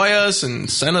enjoy us and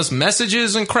send us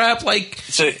messages and crap. Like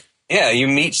so, you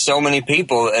meet so many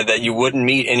people that you wouldn't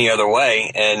meet any other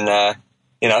way, and.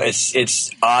 It's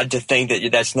odd to think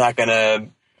that that's not going to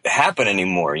happen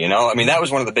anymore. I mean, that was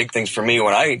one of the big things for me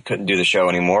when I couldn't do the show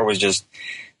anymore was just,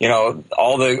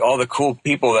 all the cool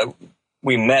people that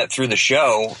we met through the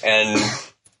show, and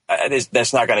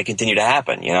that's not going to continue to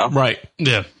happen. Right?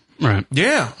 Yeah. Right.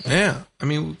 Yeah. Yeah. I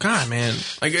mean, God, man,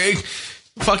 like.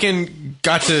 Fucking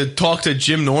got to talk to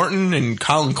Jim Norton and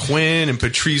Colin Quinn and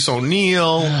Patrice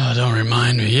O'Neill. Oh, don't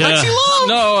remind me. Yeah, that's love.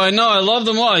 No, I know. I love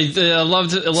them all. I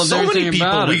loved so everything many people.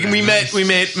 about it. We met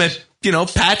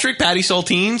Patty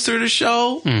Saltines through the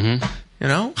show.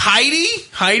 Mm-hmm.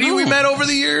 Heidi. We met over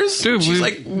the years. Dude, she's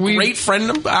a great friend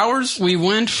of ours. We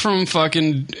went from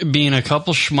fucking being a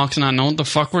couple schmucks not knowing what the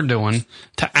fuck we're doing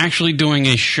to actually doing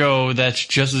a show that's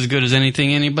just as good as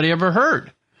anything anybody ever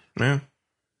heard. Yeah.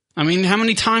 I mean, how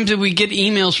many times did we get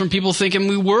emails from people thinking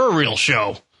we were a real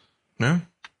show? Yeah.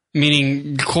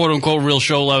 Meaning, quote unquote, real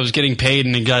show. I was getting paid,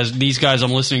 and these guys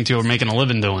I'm listening to are making a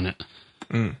living doing it.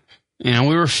 Mm.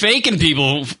 We were faking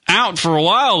people out for a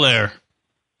while there.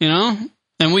 And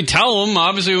we tell them,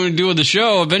 obviously, when we do the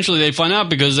show, eventually they find out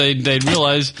because they'd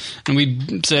realize, and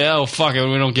we'd say, oh, fuck it,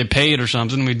 we don't get paid or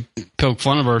something. We'd poke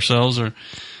fun of ourselves.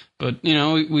 But,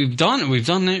 we've done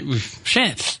it.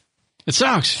 Shit. It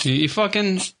sucks. You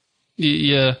fucking...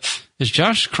 is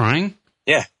Josh crying?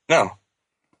 Yeah, no.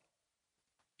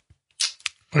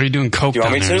 Are you doing coke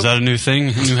down there? Is that a new thing?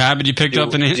 A new habit you picked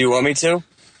up in it? Do you want me to?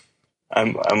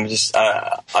 I'm just...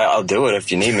 I'll do it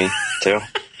if you need me to.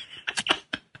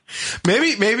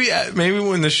 Maybe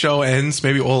when the show ends,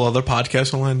 maybe all other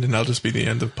podcasts will end, and that'll just be the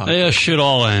end of podcasts. Yeah, shit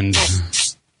all end.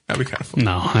 That'd be kind of fun.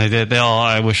 No,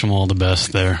 I wish them all the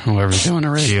best there. Whoever's doing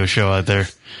a radio show out there.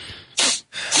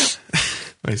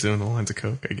 He's doing the lines of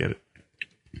coke. I get it.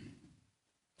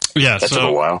 Yeah, that took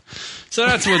a while. So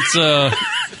that's what's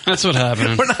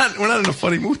happening. We're not in a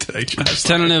funny mood today, Josh.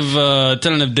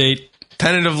 Tentative date.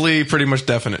 Tentatively, pretty much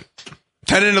definite.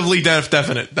 Tentatively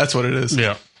definite. That's what it is.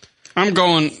 Yeah, I'm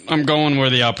going where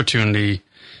the opportunity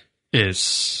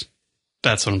is.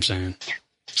 That's what I'm saying.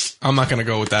 I'm not going to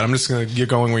go with that. I'm just you're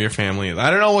going where your family is.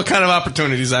 I don't know what kind of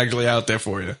opportunities actually out there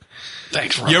for you.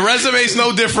 Thanks, Rob. Your resume's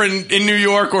no different in New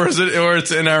York or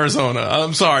it's in Arizona.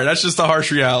 I'm sorry. That's just the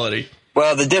harsh reality.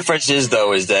 Well, the difference is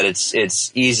that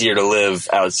it's easier to live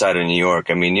outside of New York.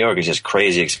 I mean, New York is just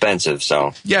crazy expensive,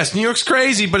 so. Yes, New York's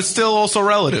crazy, but it's still also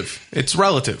relative. It's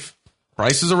relative.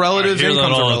 Prices are relative. I hear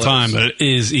that all the time, but it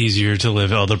is easier to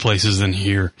live other places than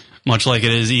here. Much like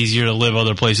it is easier to live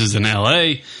other places than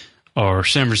L.A., or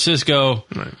San Francisco,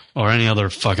 right, or any other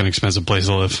fucking expensive place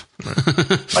to live. Right.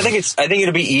 I think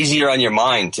it'll be easier on your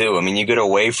mind too. I mean, you get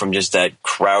away from just that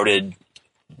crowded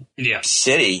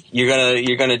city. You're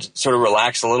gonna sort of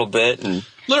relax a little bit and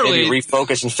maybe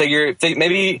refocus and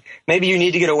maybe you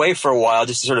need to get away for a while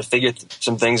just to sort of figure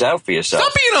some things out for yourself.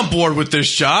 Stop being on board with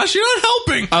this, Josh. You're not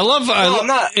helping. I'm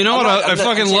not. You know what? I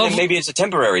fucking love. Maybe it's a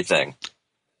temporary thing.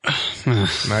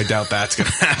 I doubt that's gonna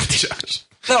happen, Josh.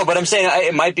 No, but I'm saying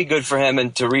it might be good for him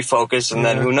and to refocus, and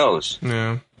then who knows?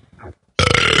 Yeah.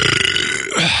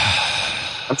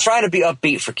 I'm trying to be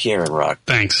upbeat for Kieran, Rock.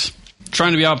 Thanks.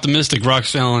 Trying to be optimistic,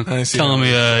 Rock's telling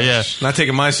me, yeah. Not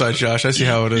taking my side, Josh. I see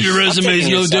how it is. Your resume's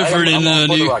no different in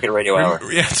the Rocket Radio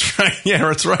Hour. Yeah, that's right. Yeah,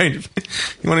 that's right.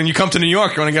 When you come to New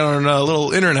York, you want to get on a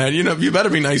little internet, you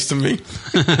better be nice to me.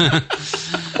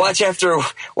 Watch after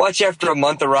a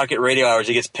month of Rocket Radio Hours,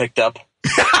 it gets picked up.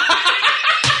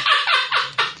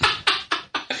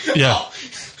 Yeah.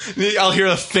 I'll hear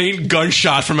a faint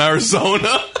gunshot from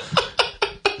Arizona.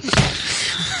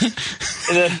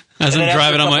 As I'm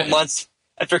driving on my...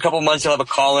 After a couple months, you'll have a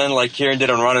call in like Kieran did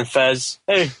on Ron and Fez.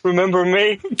 Hey, remember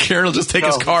me? Kieran will just take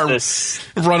his car and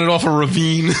run it off a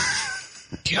ravine.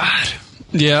 God.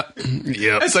 Yeah.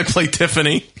 Yep. As I play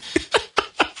Tiffany.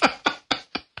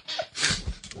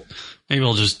 Maybe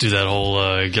we'll just do that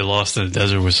whole get lost in the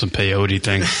desert with some peyote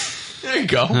thing. There you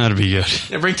go. That'd be good.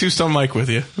 Yeah, bring Two Stone Mike with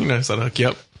you. You know, that'll hook you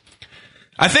up.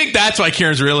 I think that's why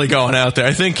Kieran's really going out there.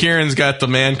 I think Kieran's got the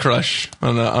man crush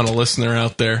on a listener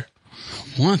out there.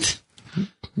 What?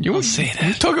 You won't say that.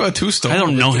 You talk about Two Stone. I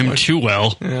don't know him too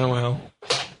well. Yeah, well.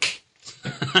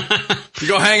 You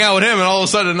go hang out with him, and all of a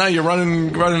sudden now you're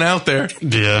running out there.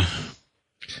 Yeah.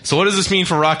 So what does this mean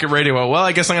for Rocket Radio? Well,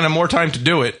 I guess I'm going to have more time to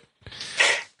do it.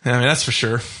 I mean, that's for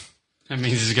sure. That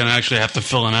means he's going to actually have to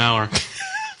fill an hour.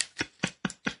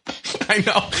 I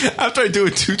know. After I do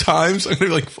it 2 times, I'm going to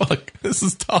be like, fuck, this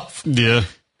is tough. Yeah.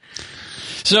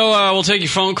 So we'll take your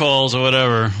phone calls or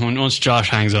whatever once Josh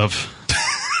hangs up.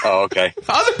 Oh, okay.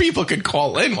 Other people could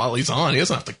call in while he's on. He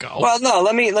doesn't have to go. Well, no.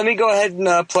 Let me go ahead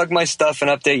and plug my stuff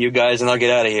and update you guys, and I'll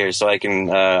get out of here so I can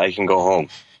go home.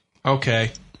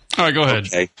 Okay. All right, go ahead.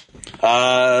 Okay.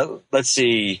 Let's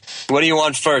see. What do you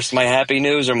want first? My happy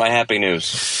news or my happy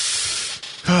news?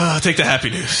 I'll take the happy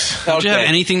news. Okay. Do you have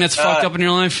anything that's fucked up in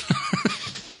your life?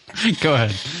 Go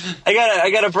ahead.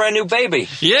 I got a brand new baby.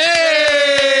 Yay!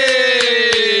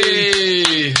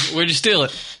 Where'd you steal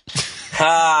it?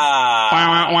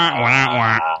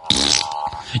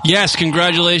 Yes,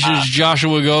 congratulations,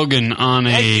 Joshua Gogan, on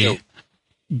a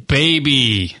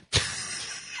baby.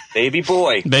 Baby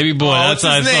boy. Baby boy. That's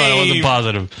what's I his thought I wasn't name?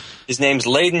 positive. His name's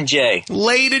Layden J.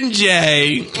 Layden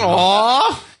J.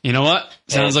 Aww. You know what?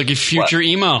 Sounds like a future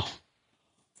emo.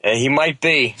 He might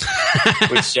be,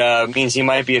 which means he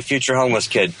might be a future homeless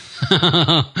kid.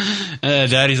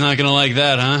 Daddy's not going to like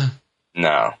that, huh?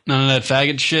 No. None of that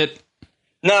faggot shit?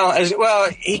 No, well,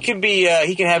 he could be,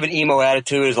 he can have an emo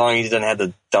attitude as long as he doesn't have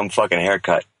the dumb fucking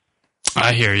haircut.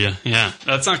 I hear you. Yeah.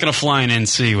 That's not going to fly in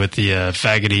NC with the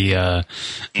faggoty,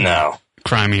 No.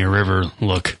 Crimea River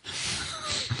look.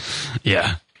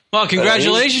 Yeah. Well,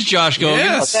 congratulations, Josh Gogan.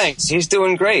 Yes. Oh, thanks. He's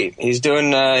doing great. He's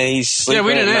doing, he's sleeping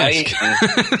we didn't at night.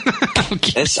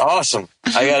 Okay. It's awesome.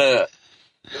 I gotta,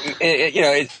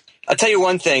 I'll tell you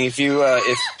one thing. If you,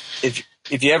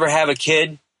 if you ever have a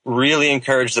kid, really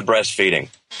encourage the breastfeeding.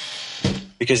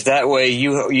 Because that way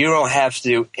you don't have to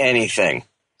do anything.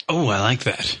 Oh, I like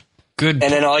that. Good.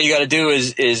 And then all you got to do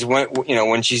is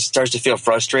when she starts to feel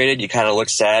frustrated, you kind of look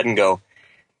sad and go,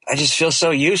 I just feel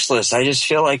so useless. I just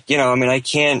feel like, I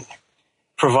can't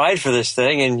provide for this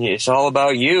thing and it's all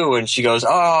about you. And she goes, oh,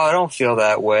 I don't feel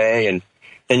that way. And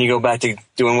then you go back to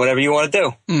doing whatever you want to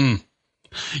do.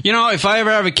 If I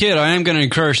ever have a kid, I am going to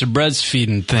encourage the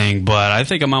breastfeeding thing, but I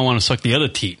think I might want to suck the other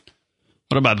teat.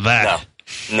 What about that?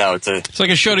 No, it's like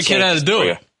I showed a kid how to do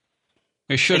it.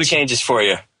 It changes for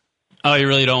you. Oh, you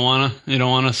really don't want to? You don't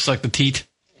want to suck the teat?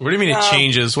 What do you mean it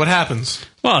changes? What happens?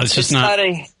 Well, it's just not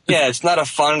it's not a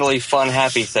fun,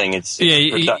 happy thing. It's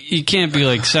you can't be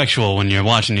like sexual when you're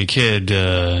watching your kid.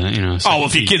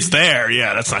 If your kid's there,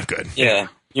 yeah, that's not good. Yeah,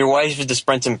 your wife is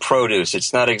dispensing produce.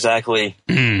 It's not exactly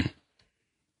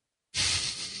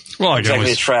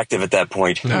attractive at that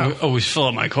point. No. I always fill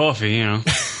up my coffee.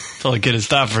 Until I get it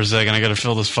stopped for a second. I got to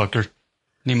fill this fucker.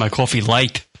 Need my coffee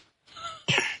light.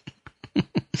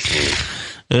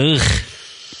 Ugh.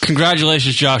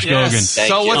 Congratulations, Josh Gogan.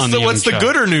 So what's the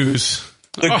gooder news?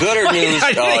 The gooder news.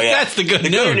 That's the good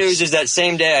news. The gooder news is that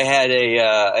same day I had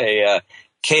a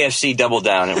KFC Double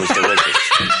Down. It was delicious.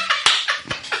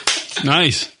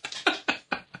 Nice.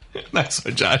 Nice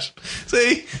one, Josh.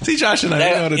 See, Josh and I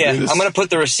know how to do this. I'm going to put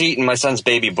the receipt in my son's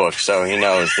baby book so he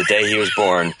knows the day he was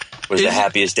born was the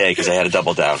happiest day because I had a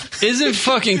Double Down. Isn't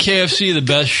fucking KFC the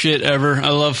best shit ever? I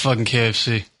love fucking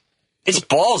KFC. It's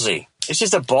ballsy. It's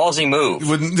just a ballsy move.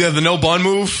 With the no bun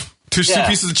move? Two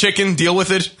pieces of chicken, deal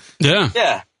with it? Yeah.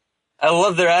 Yeah. I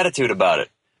love their attitude about it.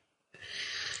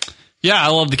 Yeah, I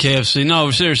love the KFC. No,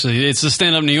 seriously. It's the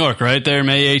Stand Up New York, right there,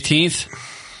 May 18th?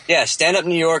 Yeah, Stand Up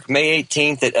New York, May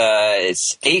 18th.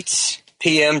 It's 8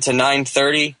 p.m. to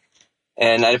 9:30.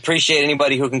 And I'd appreciate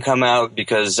anybody who can come out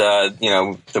because,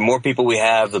 the more people we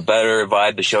have, the better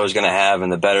vibe the show is going to have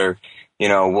and the better...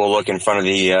 we'll look in front of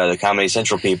the Comedy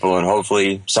Central people, and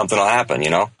hopefully something will happen.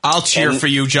 I'll cheer for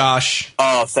you, Josh.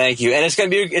 Oh, thank you. And it's gonna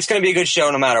be a good show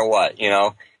no matter what.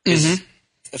 A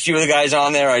few of the guys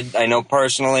on there I know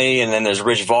personally, and then there's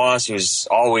Rich Voss, who's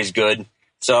always good.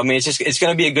 So I mean, it's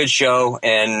gonna be a good show,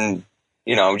 and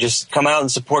just come out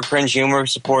and support Cringe Humor,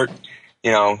 support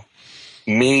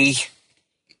me.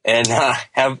 And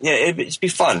it's be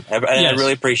fun. I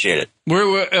really appreciate it.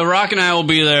 Rock and I will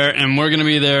be there, and we're going to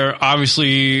be there,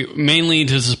 obviously, mainly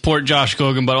to support Josh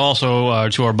Gogan, but also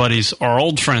to our buddies, our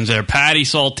old friends there, Patty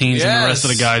Saltines and the rest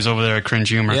of the guys over there at Cringe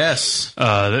Humor. Yes.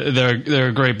 They're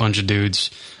a great bunch of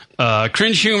dudes.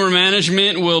 Cringe Humor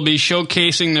Management will be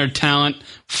showcasing their talent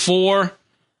for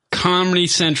Comedy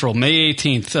Central, May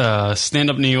 18th,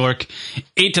 Stand Up New York,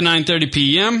 8 to 9:30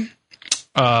 p.m.,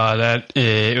 that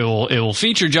it will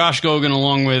feature Josh Gogan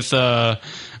along with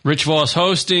Rich Voss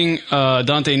hosting,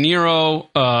 Dante Nero,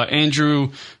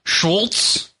 Andrew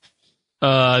Schultz,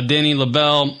 Danny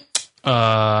LaBelle,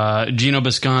 Gino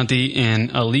Bisconti,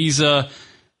 and Eliza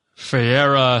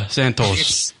Ferreira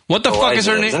Santos. What the fuck is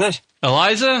her name? Isn't it?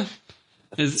 Eliza?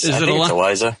 Is I it think it's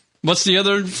Eliza. What's the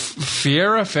other?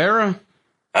 Farrah?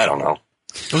 I don't know.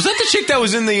 Was that the chick that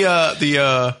was in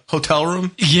the hotel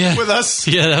room? Yeah. With us?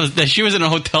 Yeah, she was in a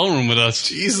hotel room with us.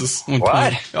 Jesus. One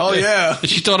What? point. Oh, yeah.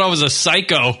 She thought I was a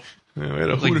psycho. Yeah, we had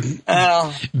a hoot.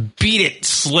 Well, Beat it,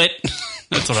 slit.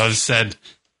 That's what I said.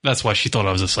 That's why she thought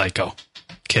I was a psycho.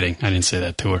 Kidding. I didn't say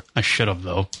that to her. I should have,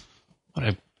 though.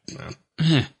 But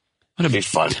it'd be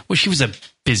fun. Well, she was a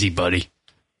busybody.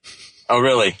 Oh,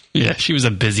 really? Yeah, she was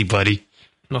a busybody.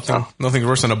 Nothing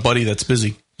worse than a buddy that's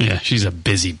busy. Yeah, she's a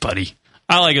busybody.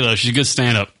 I like her, though. She's a good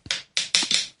stand-up.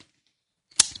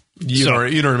 You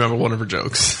don't remember one of her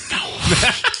jokes.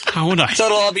 How would I? So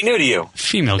it'll all be new to you.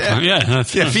 Female.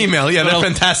 That's female. Yeah, they're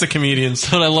fantastic comedians.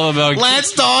 That's what I love about...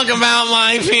 Let's talk about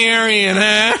my period.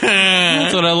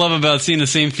 That's what I love about seeing the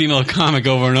same female comic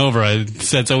over and over.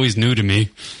 That's always new to me.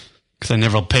 Because I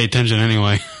never pay attention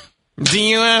anyway. Do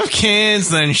you have kids?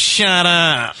 Then shut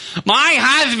up. My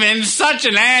husband's such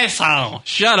an asshole.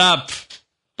 Shut up.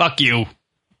 Fuck you.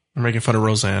 I'm making fun of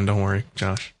Roseanne. Don't worry,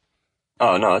 Josh.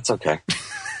 Oh, no, it's okay.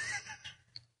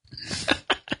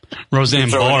 Roseanne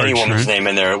Throw Barr. any woman's name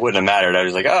in there, it wouldn't have mattered. I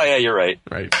was like, oh, yeah, you're right.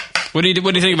 Right. What do you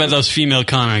think about those female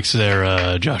comics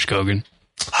there, Josh Kogan?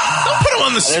 Don't put them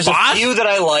on the There's spot. a few that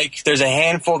I like. There's a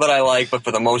handful that I like, but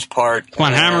for the most part... Come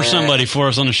on, hammer somebody for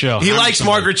us on the show. He likes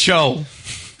Margaret Cho.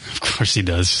 Of course he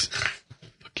does.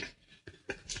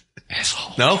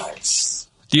 Asshole. No?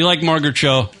 Do you like Margaret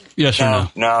Cho? Yes or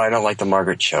no? No, I don't like the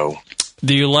Margaret Cho.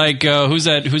 Do you like, who's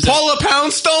that? Paula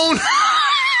Poundstone?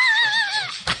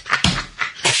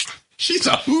 She's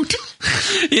a hoot.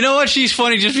 You know what? She's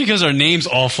funny just because her name's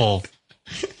awful.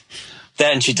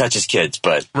 Then she touches kids,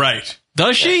 but... Right.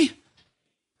 Does she?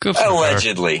 Good for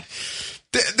Allegedly. her.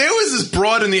 There was this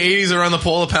broad in the 80s around the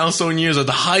Paula Poundstone years with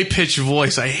the high-pitched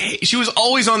voice. She was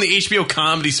always on the HBO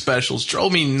comedy specials.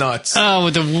 Drove me nuts. Oh,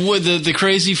 with the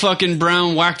crazy fucking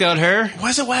brown whacked out hair? Why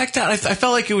is it whacked out? I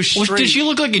felt like it was straight. Did she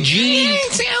look like a genie?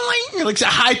 Like a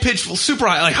high-pitched, super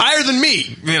high, like higher than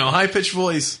me. High-pitched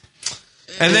voice.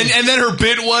 And then her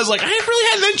bit was like, I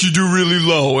really had then you do really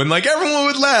low. And like everyone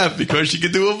would laugh because she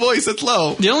could do a voice that's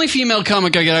low. The only female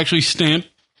comic I could actually stand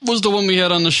was the one we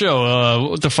had on the show.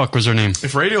 What the fuck was her name?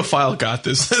 If Radiophile got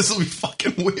this will be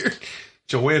fucking weird.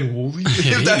 Joanne Woolley?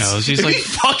 Yeah, he knows. He's like, he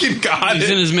fucking got he's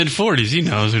it. in his mid-40s. He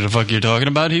knows who the fuck you're talking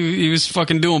about. He was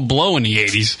fucking doing blow in the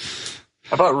 80s.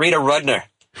 How about Rita Rudner?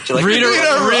 Like Rita,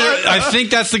 I think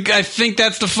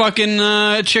that's the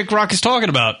fucking chick Rock is talking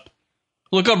about.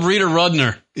 Look up Rita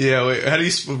Rudner. Yeah, wait, how do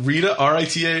you spell Rita?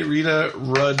 R-I-T-A? Rita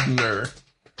Rudner.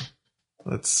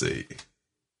 Let's see.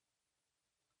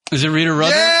 Is it Rita Rudner?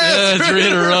 Yeah, it's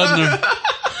Rita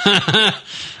Rudner.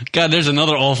 God, there's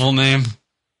another awful name.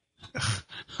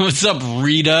 What's up,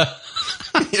 Rita?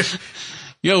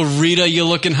 Yo, Rita, you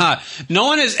looking hot. No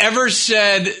one has ever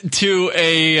said to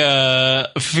a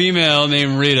female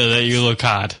named Rita that you look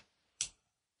hot.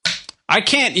 I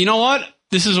can't. You know what?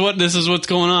 This is what's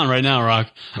going on right now,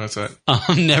 Rock. What's that?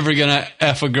 I'm never gonna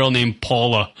F a girl named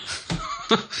Paula.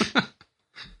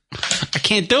 I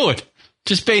can't do it.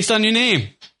 Just based on your name.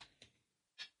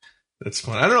 That's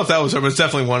fun. I don't know if that was her, but it's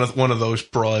definitely one of those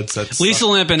broads. That's Lisa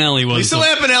Lampanelli was. Lisa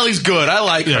Lampanelli's good. I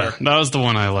like Yeah, her. that was the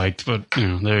one I liked. But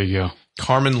there you go.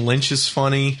 Carmen Lynch is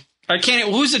funny. I can't.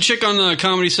 Who's the chick on the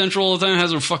Comedy Central all the time?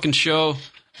 Has her fucking show.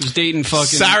 Who's dating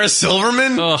fucking Sarah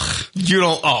Silverman? Ugh. You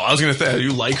don't. Oh, I was gonna say,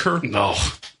 you like her? No.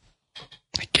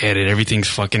 I get it. Everything's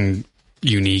fucking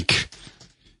unique.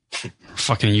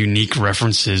 Fucking unique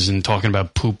references and talking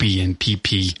about poopy and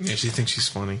pee-pee. Yeah, she thinks she's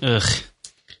funny. Ugh.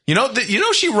 You know,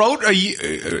 she wrote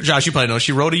Josh, you probably know.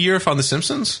 She wrote a year on The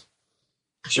Simpsons.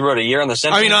 She wrote a year on The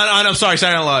Simpsons? I mean, I'm sorry,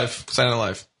 Saturday Night Live. Saturday Night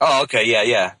Live. Oh, okay,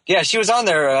 yeah. Yeah, she was on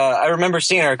there. I remember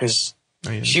seeing her because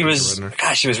she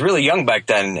was really young back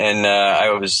then. And I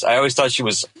always thought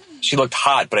she looked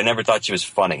hot, but I never thought she was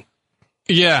funny.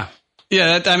 Yeah.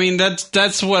 Yeah,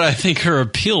 that's what I think her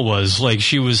appeal was. Like,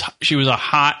 she was a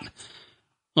hot,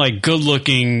 like,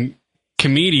 good-looking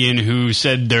comedian who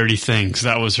said dirty things.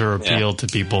 That was her appeal to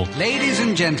people. Ladies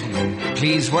and gentlemen,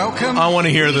 please welcome. I want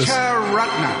to hear this. Rita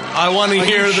Rudner. I want to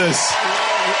hear this.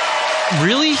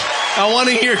 Really? I want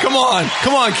to hear. Come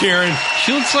on, Karen.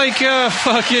 She looks like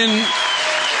fucking.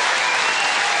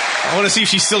 I want to see if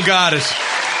she still got it.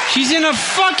 She's in a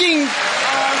fucking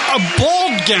a ball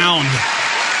gown.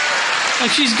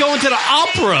 Like she's going to the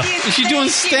opera. And she's doing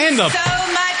stand-up. So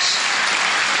much.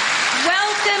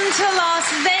 Welcome to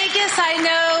Las Vegas. I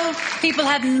know people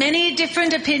have many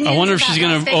different opinions. I wonder if she's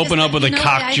going to open up with a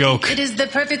cock joke. It is the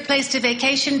perfect place to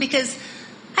vacation because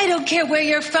I don't care where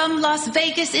you're from. Las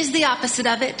Vegas is the opposite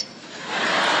of it.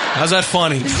 How's that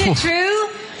funny? Is it true?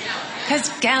 because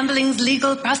gambling's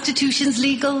legal, prostitution's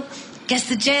legal. Guess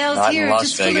the jails Not in here are Las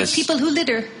just full of Vegas. people who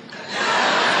litter.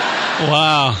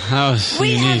 Wow, that was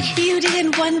We unique. have beauty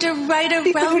and wonder right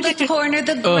around the corner,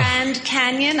 the Grand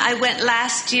Canyon. I went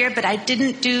last year, but I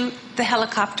didn't do the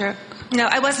helicopter. No,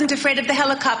 I wasn't afraid of the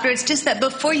helicopter. It's just that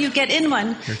before you get in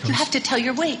one, you have to tell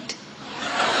your weight.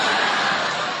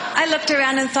 I looked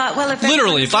around and thought, well, if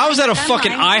Literally, if I was at a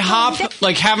fucking I'm IHOP,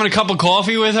 like having a cup of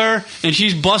coffee with her, and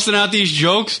she's busting out these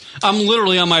jokes, I'm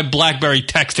literally on my BlackBerry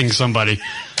texting somebody.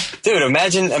 Dude,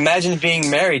 imagine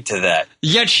being married to that.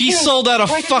 Yet she sold out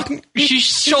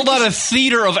a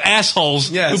theater of assholes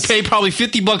who pay probably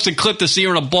 $50 a clip to see her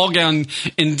in a ball gown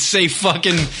and say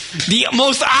fucking the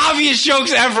most obvious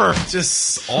jokes ever.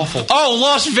 Just awful. Oh,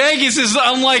 Las Vegas is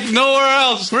unlike nowhere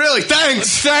else. Really?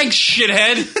 Thanks. Thanks,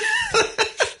 shithead.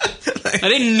 I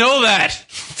didn't know that.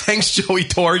 Thanks, Joey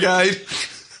Tour Guide.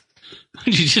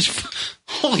 You just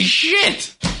holy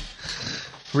shit.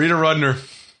 Rita Rudner.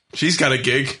 She's got a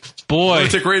gig. Boy.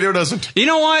 Lunatic Radio doesn't. You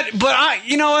know what? But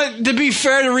you know what? To be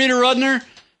fair to Rita Rudner,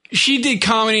 she did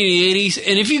comedy in the 80s.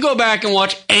 And if you go back and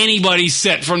watch anybody's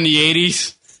set from the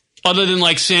 80s, other than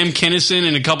like Sam Kinison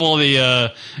and a couple of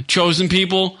the chosen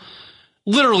people,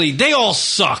 literally, they all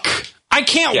suck. I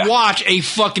can't watch a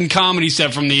fucking comedy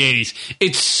set from the 80s.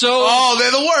 It's so... Oh, they're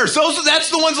the worst. That's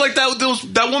the ones like that.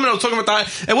 That woman I was talking about.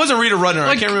 It wasn't Rita Rudner.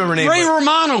 Like I can't remember her name. Ray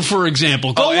Romano, for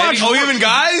example. Go watch. Even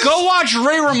guys? Go watch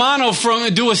Ray Romano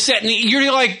do a set. And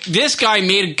you're like, this guy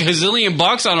made a gazillion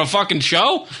bucks on a fucking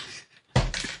show?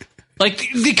 Like,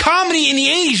 the comedy in the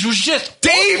 80s was just...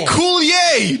 Dave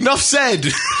Coulier! Enough said.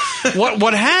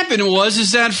 What happened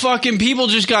is that fucking people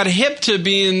just got hip to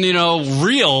being,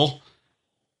 real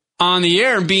on the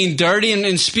air and being dirty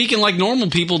and speaking like normal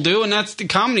people do, and that's the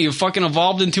comedy fucking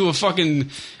evolved into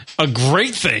a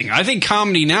great thing. I think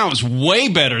comedy now is way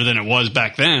better than it was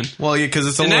back then. Well, yeah, because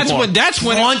it's a and little more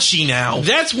raunchy now.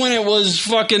 That's when it was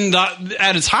fucking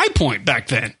at its high point back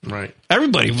then. Right.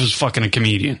 Everybody was fucking a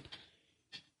comedian.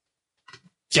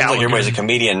 Seems like everybody's a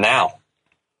comedian now.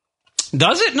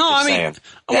 Does it? No, Just I mean... saying.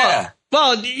 Yeah.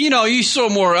 Well, you saw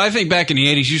more... I think back in the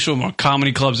 80s, you saw more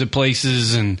comedy clubs at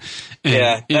places and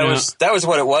that was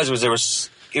what it was.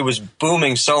 It was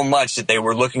booming so much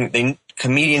that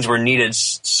comedians were needed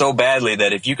so badly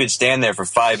that if you could stand there for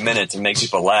 5 minutes and make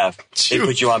people laugh, they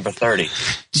put you on for 30.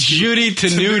 Judy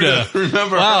Tenuta.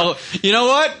 Remember? Wow. You know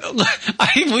what?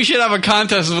 We should have a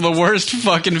contest for the worst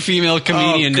fucking female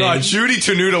comedian God, name. Judy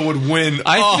Tenuta would win.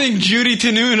 I think Judy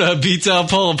Tenuta beats out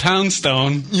Paula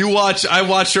Poundstone. I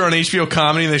watched her on HBO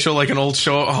Comedy and they show like an old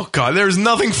show. Oh God, there's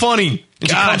nothing funny. And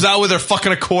she comes out with her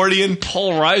fucking accordion.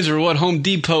 Paul Reiser, what Home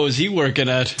Depot is he working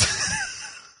at?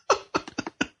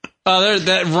 There's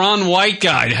that Ron White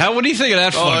guy. What do you think of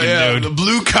that fucking dude? The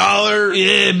blue collar.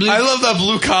 Yeah, I love that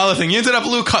blue collar thing. You into that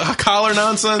blue collar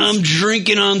nonsense? I'm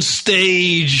drinking on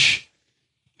stage.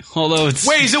 Although it's...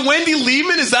 Wait, is it Wendy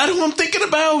Liebman? Is that who I'm thinking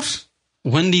about?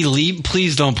 Wendy Liebman?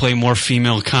 Please don't play more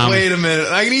female comedy. Wait a minute.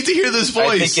 I need to hear this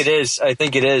voice. I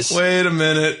think it is. Wait a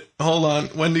minute. Hold on.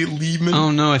 Wendy Liebman? Oh,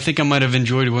 no. I think I might have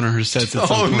enjoyed one of her sets at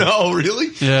some point. No. Really?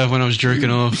 Yeah, when I was jerking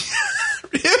off.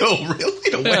 Ew,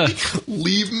 really? Wendy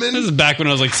Liebman? This is back when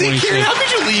I was like 26. How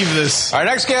could you leave this? Our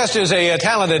next guest is a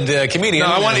talented comedian.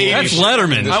 No, I want 80s. That's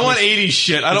Letterman. I want 80s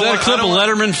shit. Is that a clip of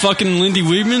Letterman fucking Lindy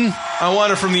Weidman? I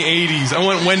want her from the 80s. I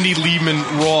want Wendy Liebman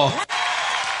raw.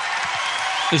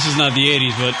 This is not the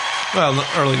 80s, but... Well,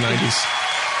 early 90s.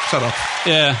 Shut up.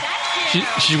 Yeah.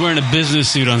 She's wearing a business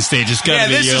suit on stage. It's got to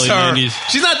be the early 90s.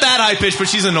 She's not that high-pitched, but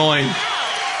she's annoying.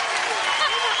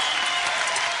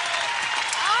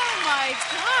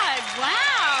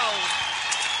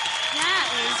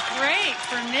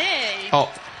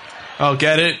 Oh,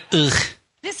 get it? Ugh.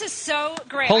 This is so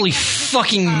great. Holy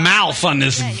fucking mouth on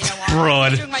this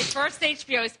broad. I'm doing my first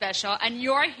HBO special, and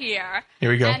you're here.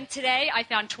 Here we go. And today I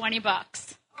found $20.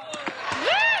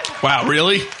 Woo! Wow,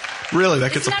 really? Really?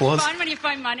 That gets Isn't applause? that fun when you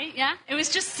find money? Yeah? It was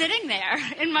just sitting there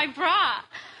in my bra.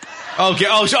 Okay.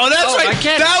 Oh, that's right.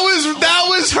 That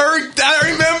was her.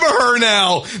 I remember her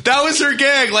now. That was her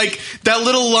gag. Like that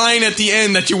little line at the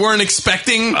end that you weren't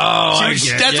expecting. Oh,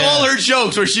 that's all her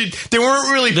jokes. Where they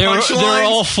weren't really punchlines. They were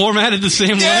all formatted the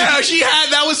same way. Yeah,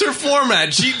 that was her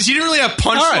format. She didn't really have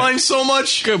punchlines so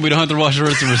much. Good. We don't have to watch the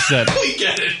rest of her set. We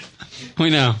get it. We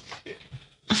know.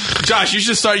 Josh, you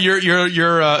should start your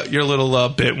little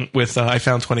bit with I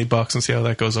found $20 and see how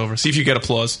that goes over. See if you get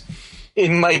applause.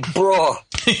 In my bra.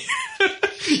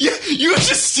 Yeah, you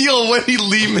should steal Wendy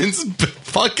Liebman's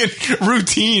fucking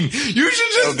routine. You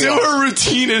should just do her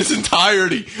routine in its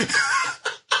entirety.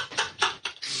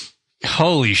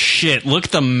 Holy shit! Look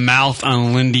at the mouth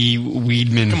on Lindy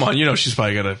Weidman. Come on, you know she's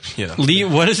probably got to,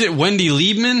 what is it? Wendy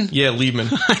Liebman? Yeah,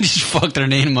 Liebman. I just fucked her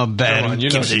name up bad. Come on, you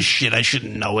know gives a shit. I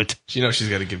shouldn't know it. You know she's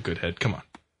got to give good head. Come on.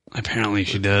 Apparently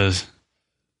she does.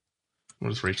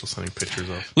 What is Rachel sending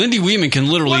pictures of? Lindy Weidman can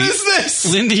literally... What is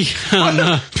this? Lindy...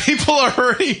 People are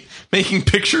already making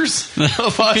pictures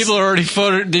of us. People are already...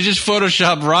 They just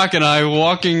photoshopped Rock and I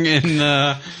walking in...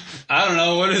 I don't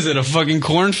know, what is it, a fucking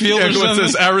cornfield or something?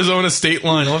 What's this, Arizona state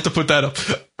line? I'll have to put that up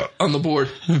on the board.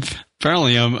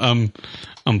 Apparently I'm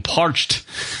parched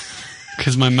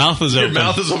because my mouth is open. Your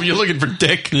mouth is open. You're looking for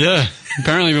dick. Yeah.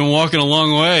 Apparently I've been walking a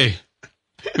long way.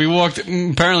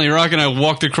 Apparently Rock and I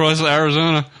walked across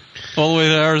Arizona, all the way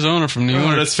to Arizona from New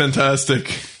York. Oh, that's fantastic.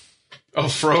 Oh,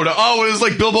 Frodo. Oh, it was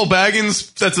like Bilbo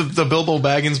Baggins. That's the Bilbo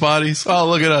Baggins bodies. Oh,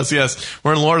 look at us. Yes.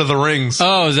 We're in Lord of the Rings.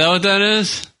 Oh, is that what that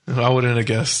is? I wouldn't have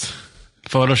guessed.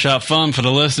 Photoshop fun for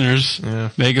the listeners. Yeah.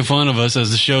 Making fun of us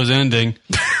as the show's ending.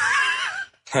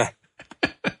 Well,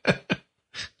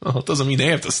 it doesn't mean they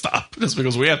have to stop. Just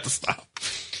because we have to stop.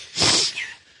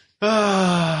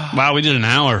 Wow, we did an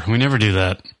hour. We never do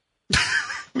that.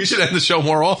 We should end the show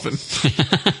more often.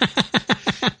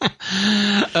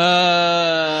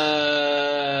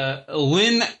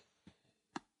 Lynn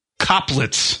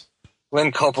Koplitz.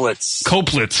 Lynn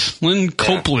Koplitz. Lynn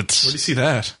Koplitz. Where do you see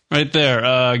that? Right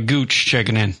there. Gooch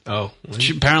checking in. Oh.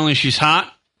 Apparently she's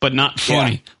hot, but not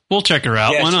funny. Yeah. We'll check her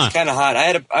out. Yeah, why not? She's kind of hot.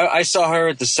 I saw her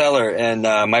at the Cellar, and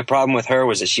my problem with her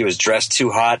was that she was dressed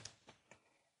too hot.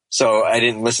 So I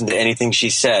didn't listen to anything she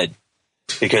said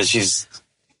because she's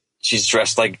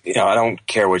dressed like, I don't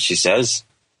care what she says.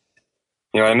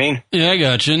 You know what I mean? Yeah, I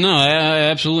got you. No, I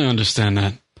absolutely understand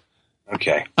that.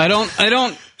 Okay. I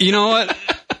don't, you know what?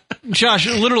 Josh,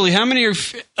 literally, how many are,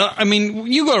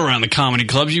 you go around the comedy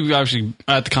clubs. You actually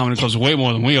at the comedy clubs way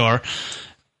more than we are.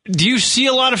 Do you see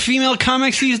a lot of female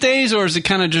comics these days, or is it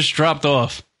kind of just dropped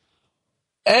off?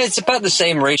 It's about the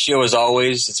same ratio as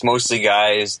always. It's mostly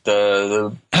guys.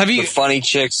 The funny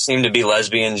chicks seem to be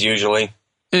lesbians usually.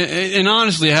 And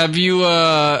honestly, have you,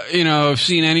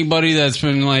 seen anybody that's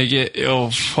been like,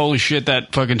 oh, holy shit,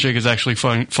 that fucking chick is actually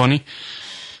funny?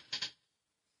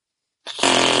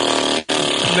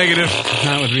 Negative.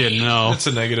 That would be a no. That's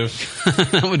a negative.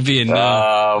 That would be a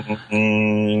no.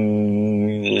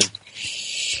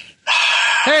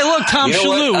 Hey, look, Tom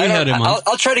Shalhoub. We had him on.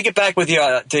 I'll try to get back with you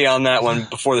on that one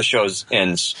before the show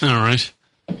ends. All right.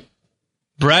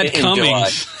 Brad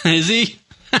Cummings. Is he?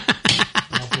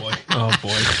 Oh, boy.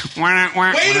 Wait a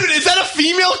minute. Is that a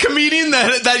female comedian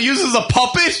that uses a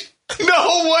puppet?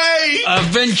 No way. A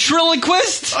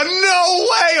ventriloquist? No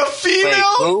way. A female? Wait,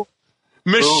 who?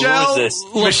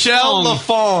 Michelle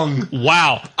Lafong.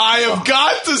 Wow. I have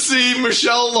got to see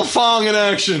Michelle Lafong in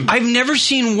action. I've never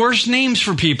seen worse names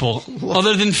for people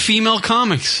other than female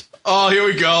comics. Oh, here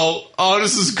we go. Oh,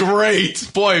 this is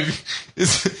great. Boy,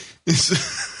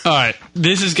 all right,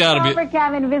 this has got to be... Robert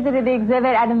Cavin visited the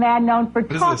exhibit and a man known for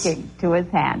talking to his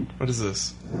hand. What is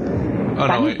this? Oh,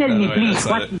 no, wait, that's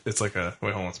not it. It's like a...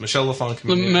 Wait, hold on. It's Michelle Lafong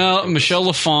comedian. Michelle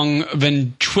Lafong,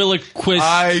 ventriloquist...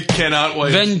 I cannot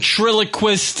wait.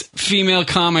 Ventriloquist female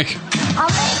comic. I'll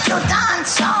make you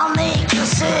dance, I'll make you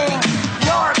sing.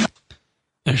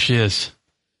 There she is.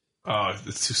 Oh,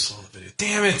 it's too slow, the video.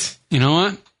 Damn it. You know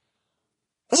what?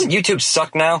 Doesn't YouTube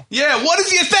suck now? Yeah, what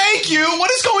is it? Thank you.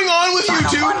 What is going on with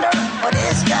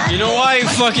YouTube? You know why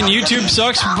fucking YouTube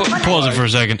sucks? Pause it for a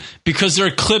second. Because there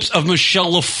are clips of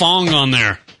Michelle Lafong on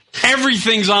there.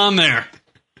 Everything's on there.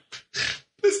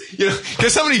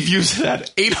 Guess how many views it had?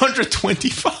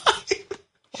 825.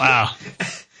 Wow.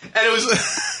 And it was...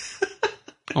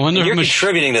 I wonder You're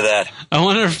contributing to that. I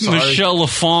wonder if Michelle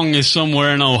Lafong is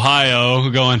somewhere in Ohio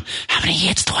going, how many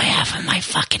hits do I have on my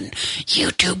fucking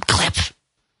YouTube clip?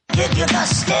 Give you the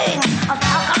sting of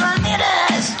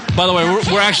Alcaraminez. By the way,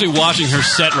 we're actually watching her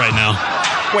set right now.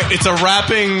 Wait, it's a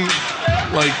rapping,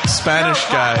 like, Spanish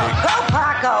guy. Go,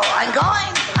 Paco. I'm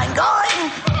going.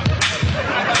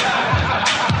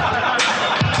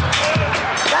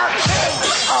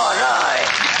 All right.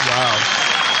 Wow.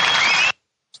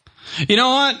 You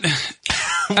know what?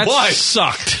 That What?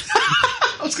 sucked.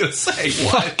 I was going to say,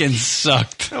 what? Fucking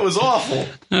sucked. That was awful.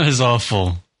 That was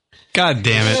awful. God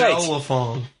damn it. Michelle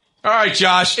Lafong. All right,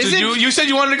 Josh. You said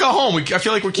you wanted to go home. I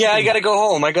feel like we're keeping... Yeah, I got to go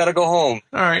home.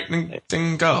 All right,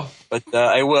 then go. But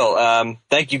I will.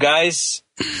 Thank you, guys.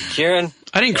 Kieran,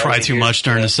 I didn't cry too much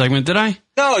during the segment, did I?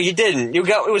 No, you didn't. It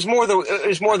was more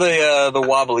the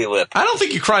wobbly lip. I don't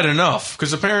think you cried enough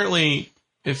because apparently,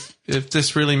 if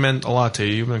this really meant a lot to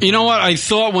you, you know what? I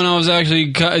thought when I was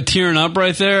actually tearing up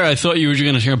right there, I thought you were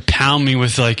going to pound me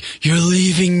with like, "You're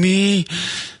leaving me."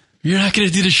 You're not going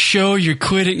to do the show. You're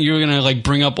quitting. You're going to like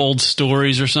bring up old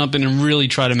stories or something and really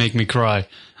try to make me cry. I'm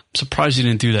surprised you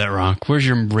didn't do that, Rock. Where's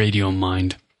your radio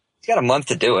mind? He's got a month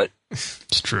to do it.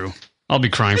 It's true. I'll be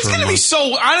crying for a month. Be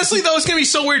so honestly though, it's gonna be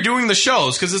so weird doing the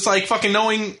shows because it's like fucking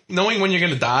knowing when you're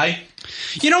gonna die.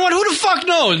 You know what? Who the fuck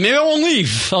knows? Maybe I won't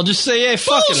leave. I'll just say, hey,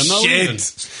 fuck it. I'm not leaving.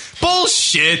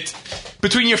 Bullshit.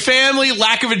 Between your family,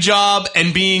 lack of a job,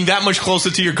 and being that much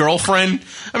closer to your girlfriend,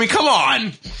 I mean, come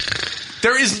on.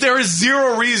 There is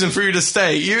zero reason for you to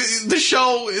stay. The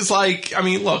show is like, I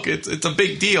mean, look, it's a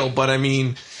big deal, but I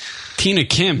mean, Tina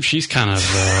Kim, she's kind of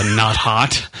not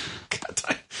hot. God,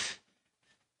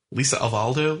 Lisa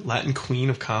Alvaldo, Latin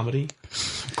queen of comedy.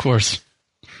 Of course.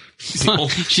 She's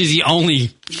the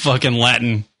only fucking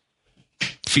Latin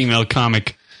female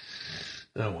comic.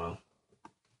 Oh, wow.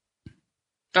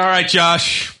 All right,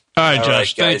 Josh. All right,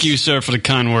 Josh. Thank you, sir, for the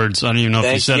kind words. I don't even know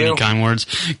if you said any kind words.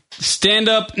 Stand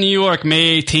Up New York,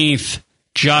 May 18th.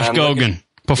 Josh Gogan,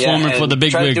 performing for the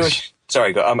Big Wigs.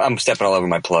 Sorry, I'm stepping all over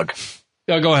my plug.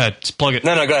 Go ahead. Just plug it.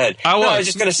 No, go ahead. I was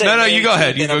just going to say. No, you go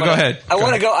ahead. Go ahead. I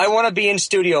want to be in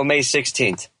studio May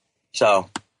 16th. So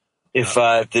if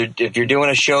you're doing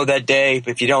a show that day,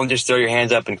 if you don't, just throw your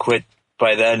hands up and quit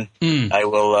by then. I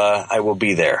will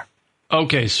be there.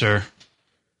 Okay, sir.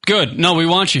 Good. No, we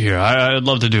want you here. I'd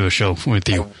love to do a show with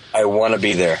you. I want to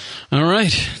be there. All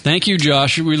right. Thank you,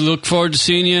 Josh. We look forward to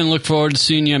seeing you and look forward to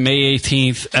seeing you May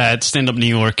 18th at Stand Up New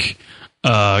York.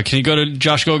 Can you go to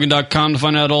joshgogan.com to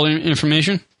find out all the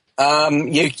information?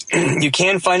 You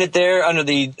can find it there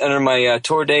under my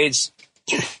tour dates.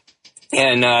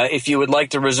 And if you would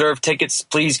like to reserve tickets,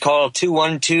 please call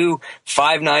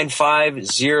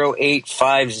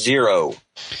 212-595-0850.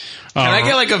 Can I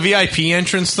get like a VIP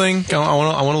entrance thing? I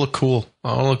want to look cool.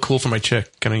 I want to look cool for my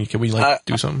chick. Can we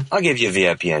do something? I'll give you a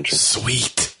VIP entrance.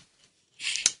 Sweet.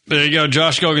 There you go,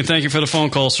 Josh Gogan. Thank you for the phone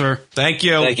call, sir. Thank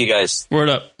you. Thank you, guys. Word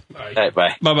up. All right,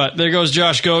 bye. Bye-bye. There goes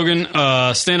Josh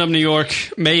Gogan. Stand Up New York,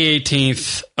 May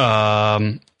 18th,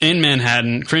 in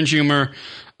Manhattan. Cringe Humor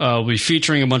will be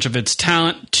featuring a bunch of its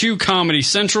talent to Comedy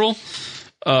Central.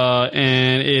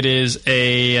 And it is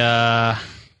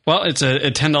it's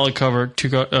a $10 cover, two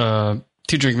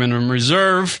drink minimum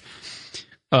reserve.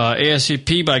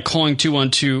 ASAP by calling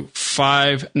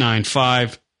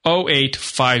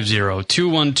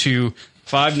 212-595-0850.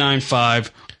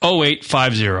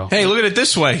 212-595-0850. Hey, look at it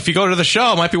this way. If you go to the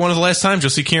show, it might be one of the last times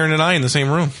you'll see Kieran and I in the same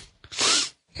room.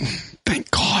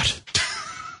 Thank God.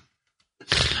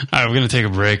 All right, we're going to take a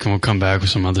break and we'll come back with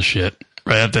some other shit.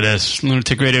 Right after this,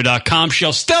 lunaticradio.com show.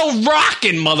 Still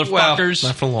rocking, motherfuckers. Well,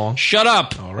 not for long. Shut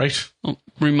up. All right. Don't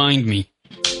remind me.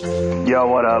 Yo,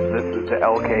 what up? This is the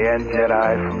LKN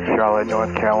Jedi from Charlotte,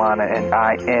 North Carolina, and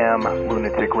I am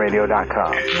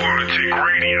lunaticradio.com. Lunatic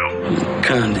Radio.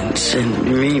 Condescend to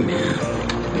me, man.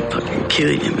 Fucking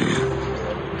kill you, man.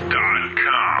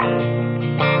 .com.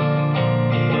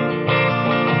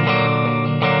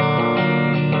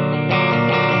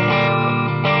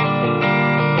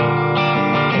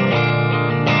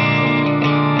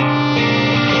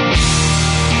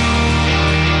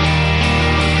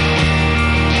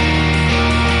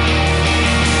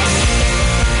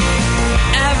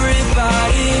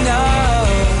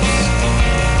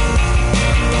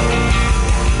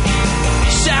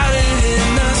 Shouted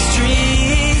in the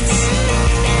streets.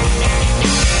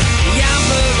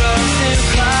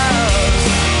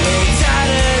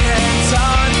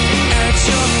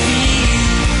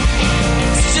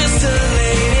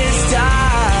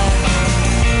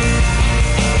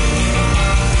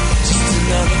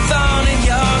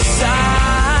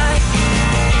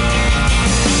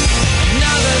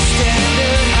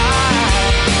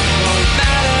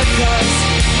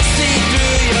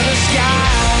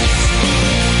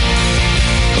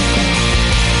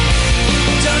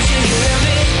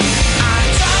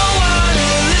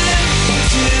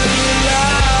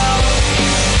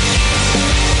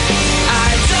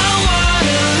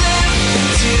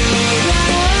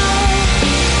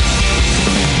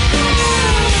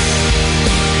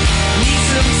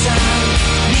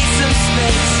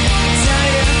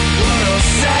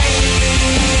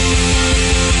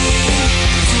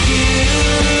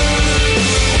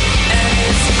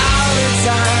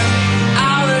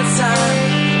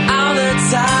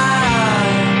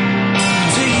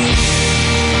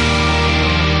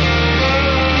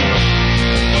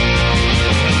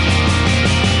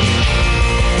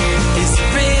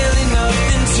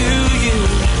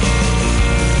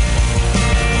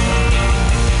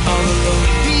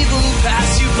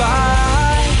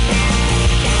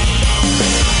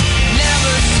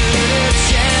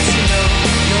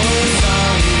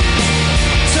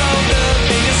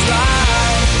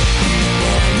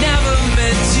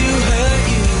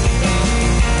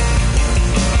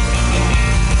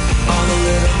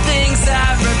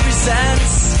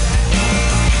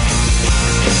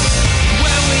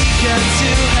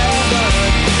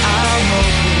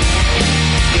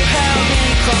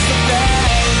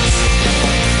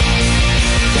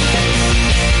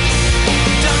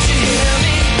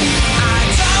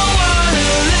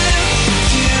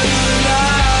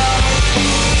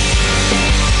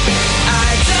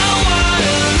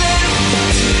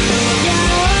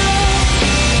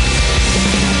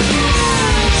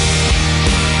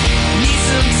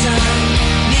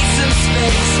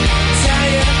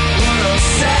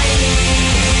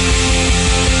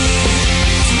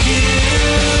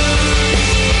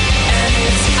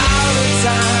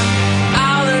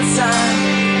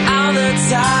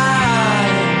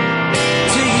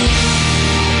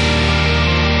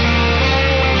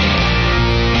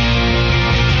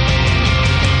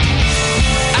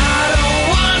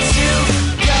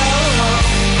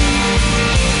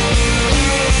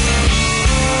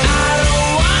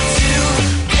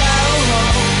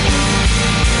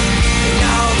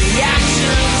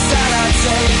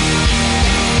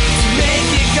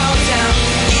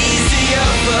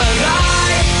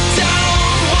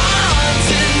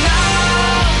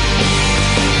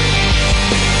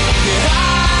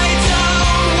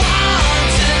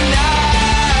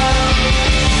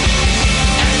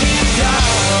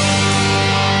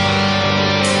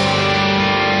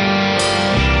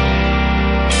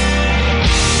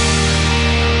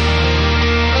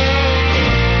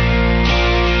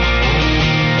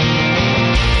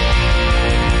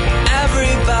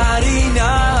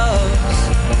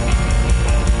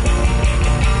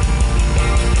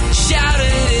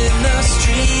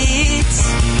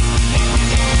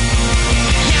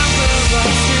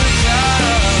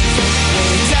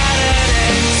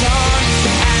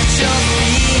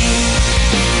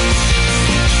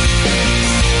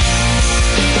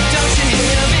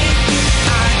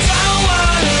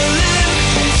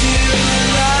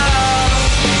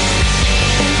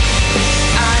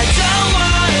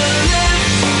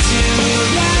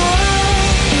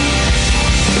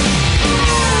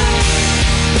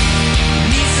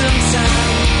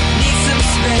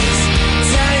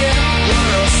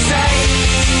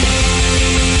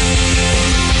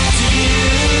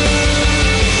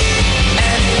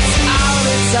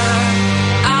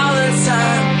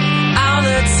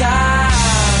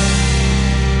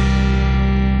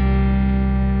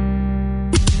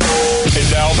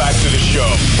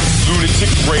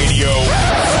 Lunatic Radio.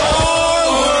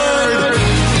 Forward!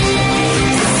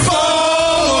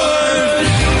 Forward!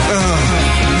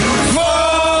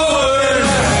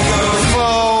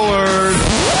 Forward!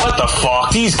 What the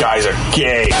fuck? These guys are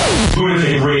gay.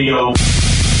 LunaticRadio.com.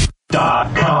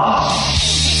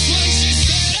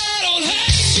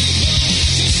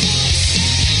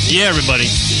 Yeah, everybody.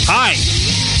 Hi.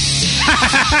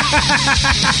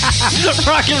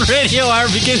 Rocket Radio Hour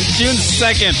begins June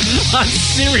 2nd on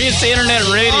Sirius Internet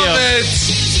Radio. I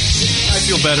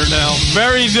feel better now.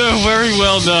 Very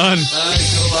well done.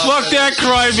 Fuck that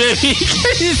crybaby.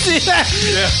 Can you see that?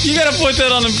 Yeah. You gotta put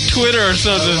that on the Twitter or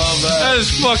something. I love that. That is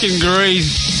fucking great.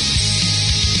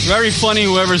 Very funny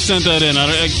whoever sent that in.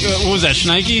 What was that,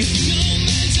 Schneike?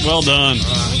 Well done.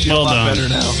 Well done. Better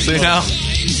now. See now?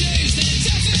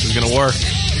 This is gonna work.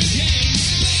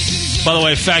 By the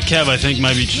way, Fat Kev, I think,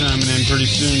 might be chiming in pretty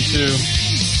soon, too.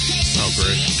 Oh,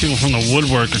 great. People from the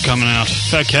woodwork are coming out.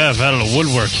 Fat Kev out of the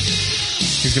woodwork.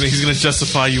 He's gonna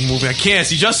justify you moving. I can't.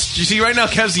 You see, right now,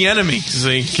 Kev's the enemy.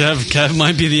 See? Kev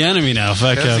might be the enemy now,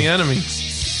 Fat Kev. Kev's the enemy.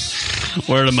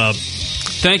 Word him up.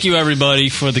 Thank you, everybody,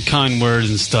 for the kind words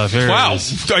and stuff. Here Wow. it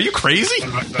is. Are you crazy?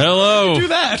 Hello. Do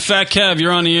that. Fat Kev,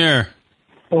 you're on the air.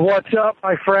 What's up,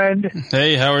 my friend?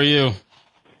 Hey, how are you?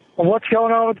 What's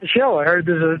going on with the show? I heard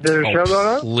there's a show going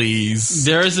on. Please.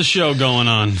 There is a show going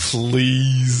on.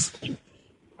 Please.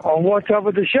 Oh, what's up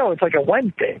with the show? It's like a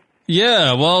Wednesday.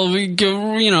 Yeah, well, we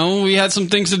had some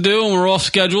things to do, and we're off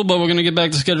schedule, but we're going to get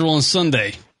back to schedule on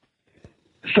Sunday.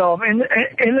 So I'm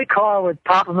in the car with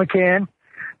Papa McCann,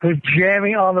 who's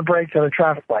jamming on the brakes at a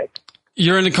traffic light.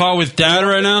 You're in the car with Dad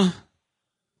right now?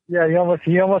 Yeah, he almost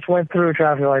went through a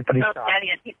traffic light, but he stopped.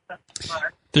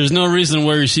 There's no reason to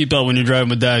wear your seatbelt when you're driving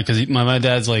with Dad, because my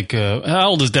dad's like, how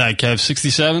old is Dad, Kev?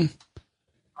 67?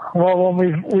 Well,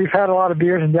 when we've had a lot of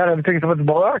beers and Dad had to pick us up at the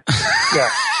bar. Yeah.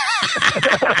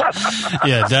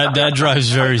 Yeah, Dad drives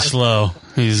very slow.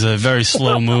 He's a very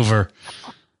slow mover.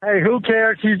 Hey, who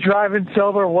cares? He's driving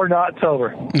sober. We're not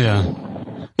sober. Yeah.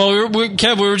 Well,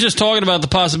 Kev, we were just talking about the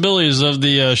possibilities of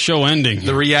the show ending.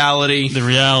 The reality.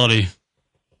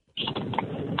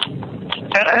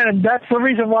 And that's the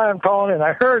reason why I'm calling in.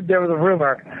 I heard there was a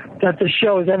rumor that the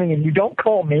show is ending, and you don't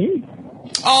call me?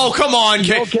 Oh, come on,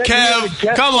 Kev.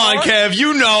 Come on, Kev.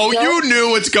 You knew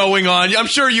what's going on. I'm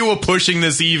sure you were pushing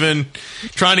this even,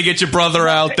 trying to get your brother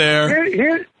out there.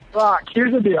 Here's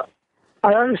the deal.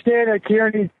 I understand that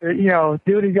Kieran needs to, do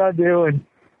what he's got to do and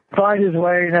find his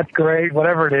way, and that's great,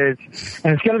 whatever it is.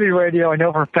 And it's going to be radio. I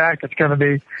know for a fact it's going to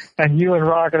be. And you and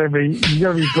Rock are going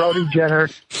to be Brody Jenner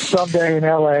someday in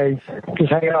L.A.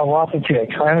 just hanging out with lots of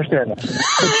chicks. I understand that.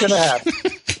 It's going to happen.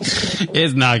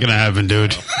 It's not going to happen,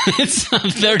 dude.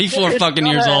 I'm 34 fucking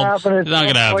years old. It's not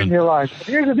going to happen. In your life.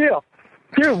 Here's the deal.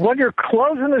 Dude, when you're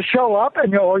closing the show up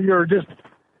and you're just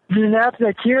announcing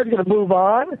that Kieran's going to move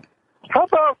on, how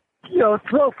about,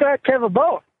 throw Fat Kev a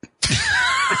bone?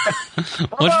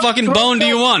 What fucking bone do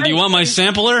you want? Do you want my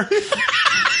sampler?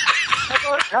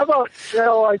 How about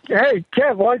hey,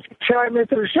 Kev, why don't you chime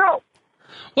into the show?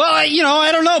 Well, I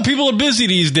don't know. People are busy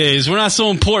these days. We're not so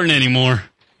important anymore.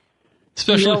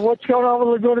 Especially, what's going on with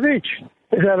Laguna Beach?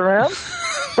 Is that around?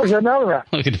 Or is that not around?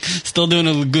 Still doing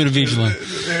a Laguna Beach one.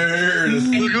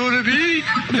 Laguna Beach.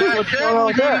 What's going on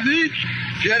with that?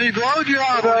 Jenny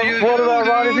blowjob. What about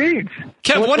Ronnie Beach?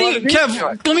 Kev,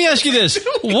 let me ask you this.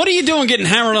 What are you doing getting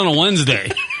hammered on a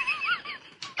Wednesday?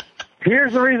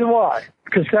 Here's the reason why.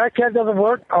 Because Fat Kev doesn't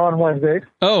work on Wednesdays.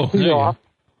 Oh, he's off.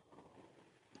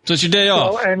 So it's your day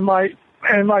off. And my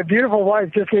beautiful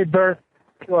wife just gave birth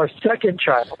to our second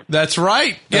child. That's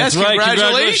right. That's yes, right.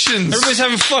 Congratulations. Everybody's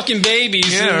having fucking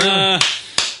babies. Yeah, and,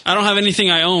 I don't have anything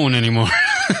I own anymore.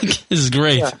 This is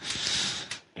great. Yeah.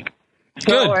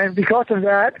 So, and because of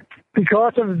that,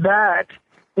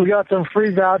 we got some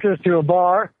free vouchers to a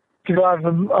bar to go have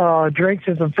some drinks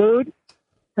and some food.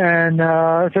 And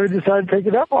so we decided to take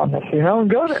it up on this,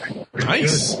 and go there.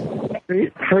 Nice.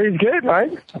 Free's good,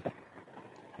 right?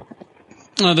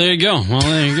 Oh, there you go. Well,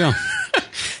 there you go.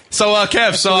 So,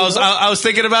 Kev, I was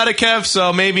thinking about it, Kev.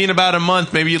 So maybe in about a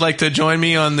month, maybe you'd like to join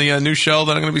me on the new show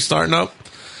that I'm going to be starting up.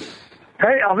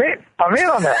 Hey, I'm in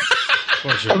on that.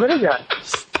 I'm in that.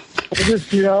 We'll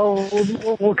just,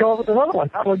 we'll call it another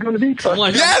one. We're going to be fun.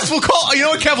 Yes, we'll call. You know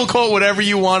what, Kev? We'll call it whatever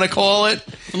you want to call it.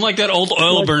 I'm like that old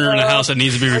oil burner in the house that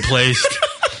needs to be replaced.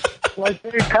 Like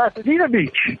maybe Pasadena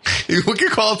Beach. We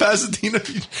could call it Pasadena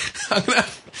Beach.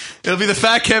 It'll be the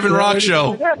Fat Kevin Rock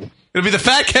Show. It'll be the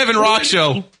Fat Kevin Rock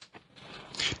Show.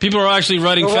 People are actually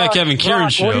writing Fat Kevin Kieran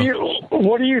show.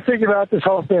 What do you think about this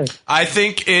whole thing? I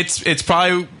think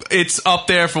it's up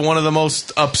there for one of the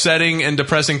most upsetting and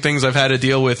depressing things I've had to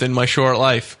deal with in my short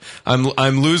life.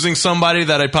 I'm losing somebody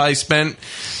that I probably spent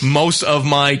most of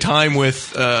my time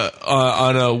with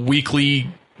on a weekly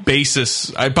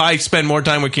basis. I probably spend more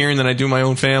time with Kieran than I do my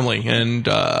own family, and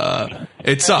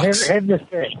it sucks. Him the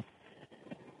same.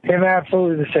 Him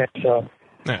absolutely the same. So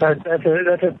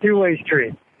that's a two-way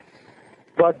street.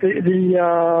 But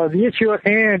the issue at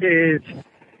hand is,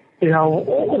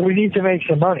 we need to make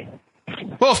some money.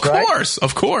 Well, of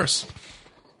course.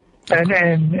 And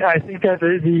I think that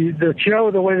the show,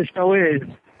 the way the show is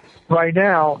right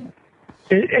now,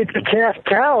 it's a cash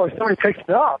cow if somebody picks it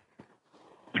up.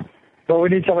 But we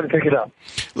need someone to pick it up.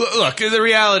 Look, the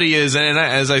reality is, and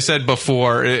as I said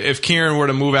before, if Kieran were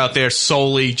to move out there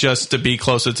solely just to be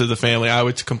closer to the family, I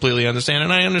would completely understand,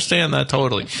 and I understand that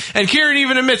totally. And Kieran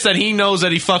even admits that he knows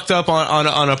that he fucked up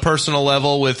on a personal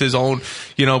level with his own,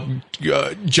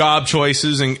 job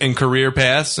choices and career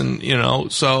paths,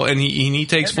 and so and he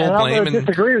takes full blame. I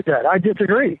disagree with that. I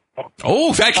disagree.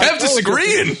 Oh, that kept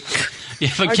disagreeing. Yeah,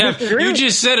 but Kev, you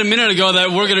just said a minute ago that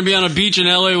we're going to be on a beach in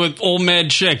L.A. with old mad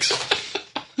chicks.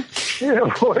 You're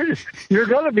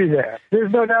going to be there.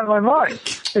 There's no doubt in my mind.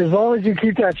 As long as you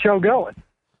keep that show going.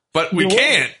 But we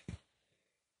can't.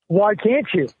 Why can't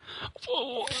you?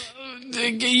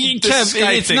 Kev,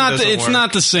 it's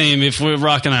not the same if we're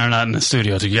Rock and I are not in the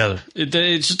studio together. It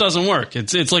just doesn't work.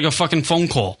 It's like a fucking phone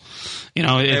call.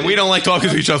 And we don't like talking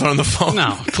to each other on the phone.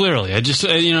 No, clearly. I just,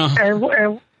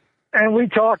 And we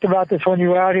talked about this when you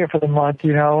were out here for the month,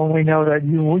 and we know that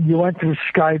you went through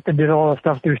Skype and did all the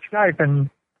stuff through Skype, and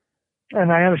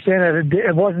I understand that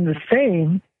it wasn't the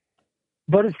same,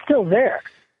 but it's still there.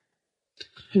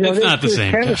 It's not the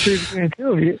same. Chemistry between the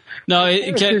two of you. No,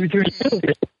 yeah,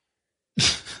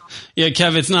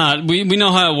 Kev, it's not. We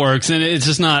know how it works, and it's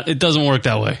just not. It doesn't work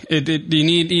that way. You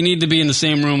need to be in the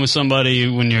same room with somebody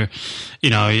when you're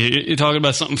talking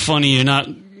about something funny. You're not.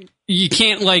 You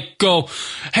can't go,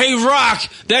 hey, Rock,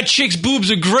 that chick's boobs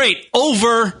are great.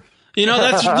 Over.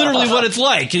 That's literally what it's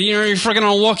like. You're freaking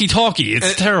on a walkie-talkie.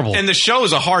 It's terrible. And the show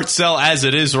is a hard sell as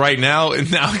it is right now. And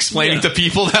now explaining to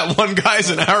people that one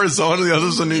guy's in Arizona, the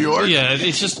other's in New York. Yeah,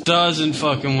 it just doesn't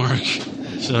fucking work.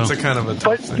 So. It's a kind of a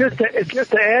tough thing.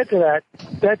 Just to add to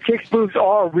that chick's boobs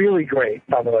are really great,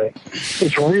 by the way.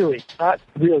 It's really, not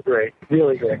real great,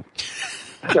 really great.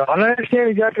 So I understand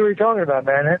exactly what you're talking about,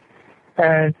 man.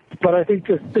 But I think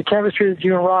the chemistry that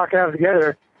you and Rock have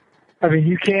together, I mean,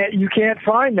 you can't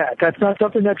find that. That's not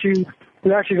something that you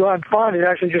actually go out and find. It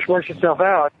actually just works itself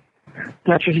out.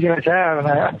 That's what you guys have,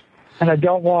 and I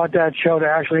don't want that show to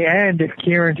actually end if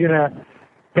Kieran's gonna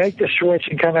make the switch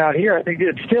and come out here. I think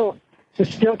it still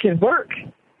can work.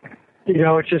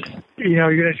 It's just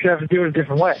you're gonna just have to do it a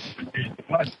different way.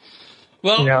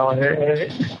 Well,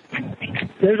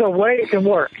 there's a way it can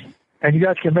work, and you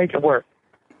guys can make it work.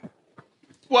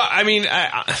 Well, I mean,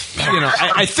 I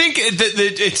think that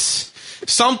it's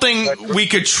something we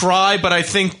could try, but I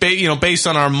think based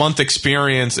on our month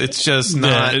experience, it's just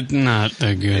not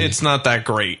that good. It's not that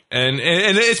great, and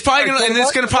it's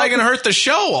probably gonna hurt the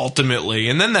show ultimately.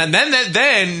 And then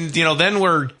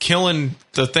we're killing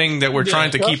the thing that we're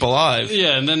trying to keep alive.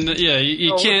 Yeah, and then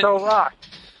you can't. So Rock,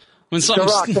 when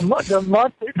something the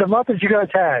month that you guys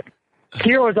had,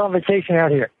 Kieran was on vacation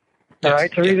out here. All right,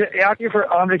 so he's out here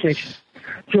on vacation.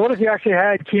 So what if you actually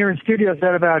had Kieran's studio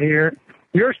set up out here,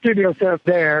 your studio set up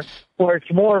there, where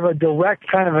it's more of a direct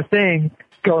kind of a thing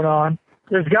going on?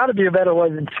 There's got to be a better way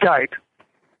than Skype.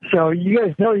 So you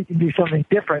guys know you can do something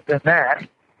different than that.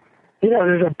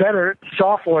 There's a better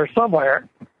software somewhere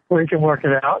where you can work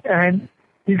it out, and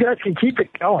you guys can keep it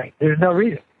going. There's no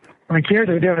reason. I mean, Kieran's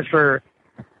been doing this for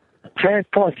 10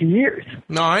 plus years.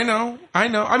 No, I know. I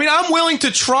mean, I'm willing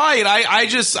to try it. I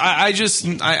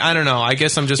don't know. I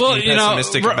guess I'm just being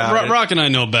pessimistic about it. Rock and I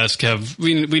know best, Kev.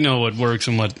 We know what works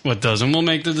and what doesn't. We'll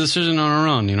make the decision on our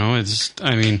own. We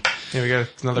got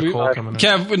another call coming in.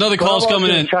 Kev, another call's coming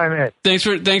in. Thanks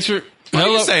for. You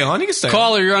can stay on.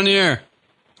 Caller, you're on the air.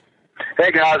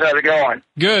 Hey guys, how's it going?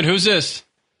 Good. Who's this?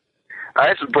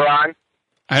 This is Brian.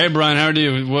 Hey Brian, how are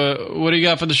you? What do you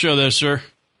got for the show there, sir?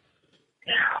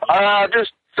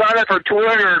 Just signed up for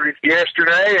Twitter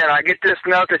yesterday, and I get this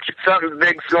note that something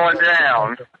big's going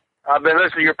down. I've been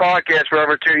listening to your podcast for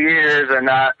over 2 years, and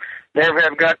I never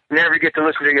get to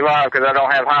listen to you live because I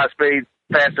don't have high speed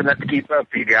fast enough to keep up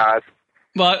with you guys.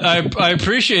 Well, I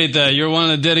appreciate that. You're one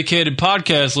of the dedicated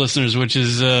podcast listeners, which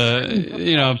is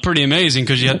pretty amazing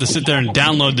because you have to sit there and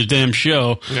download the damn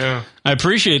show. Yeah, I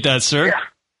appreciate that, sir.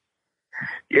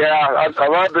 Yeah, I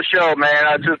love the show, man.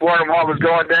 I just wondered what was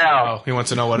going down. Oh, he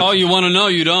wants to know what. Oh, you want to know?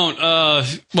 You don't.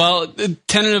 Well,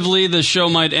 tentatively, the show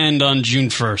might end on June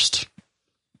 1st.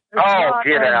 Oh,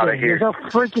 get out of here! There's no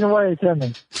freaking way it's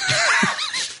ending.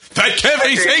 Fat Kev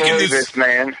ain't taking this,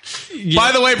 man. Yeah.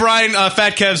 By the way, Brian,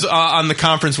 Fat Kev's on the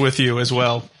conference with you as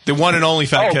well. The one and only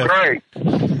Fat Kev. Oh, great.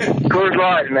 Coors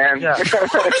Light, man. Yeah.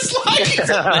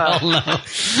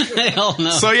 Hell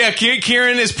no. So yeah,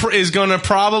 Kieran is going to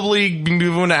probably be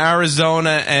moving to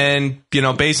Arizona, and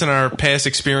based on our past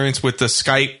experience with the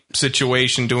Skype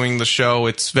situation doing the show,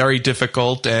 it's very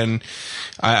difficult, and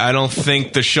I don't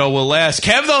think the show will last.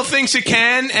 Kev though thinks it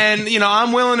can, and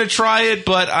I'm willing to try it,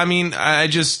 but I mean, I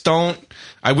just don't.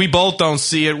 We both don't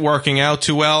see it working out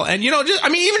too well, and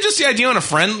even just the idea on a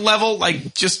friend level, like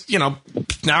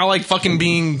now like fucking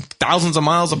being thousands of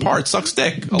miles apart sucks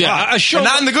dick. A lot. A show, and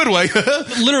not in the good way.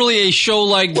 Literally, a show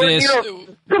like this.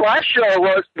 The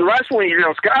last one you did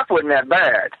on Skype wasn't that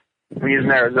bad when you was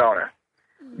in Arizona.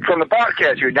 From the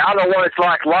podcast, I don't know what it's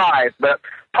like live, but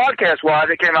podcast wise,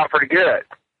 it came out pretty good.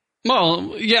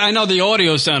 Well, yeah, I know the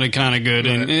audio sounded kind of good,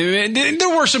 and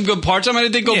there were some good parts. I mean, I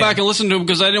did go back and listen to them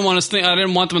because I didn't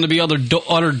want them to be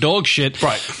utter dog shit.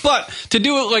 Right. But to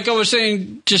do it, like I was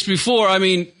saying just before, I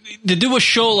mean, to do a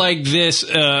show like this,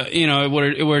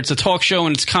 where it's a talk show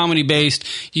and it's comedy based,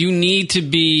 you need to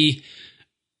be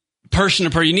person to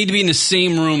person. You need to be in the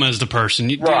same room as the person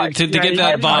to get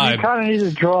that vibe. You kind of need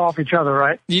to draw off each other,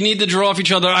 right? You need to draw off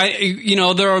each other.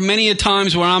 There are many a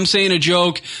times where I'm saying a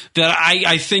joke that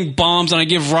I think bombs, and I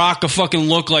give Rock a fucking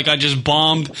look like I just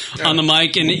bombed on the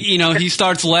mic, and he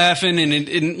starts laughing, and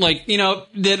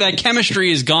that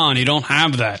chemistry is gone. You don't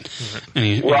have that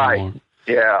anymore.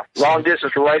 Yeah, long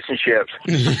distance relationships.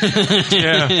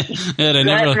 Yeah, they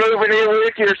never. Ash moving in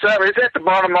with you or something. Is that the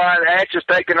bottom line? Ash is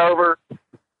taking over.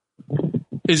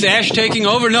 Is Ash taking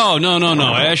over? No.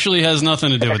 Ashley has nothing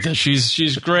to do with this.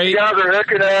 She's great. You guys are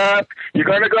hooking up. You're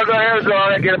going to go to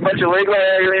Arizona and get a bunch of legal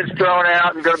aliens thrown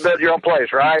out and go to build your own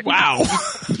place, right? Wow.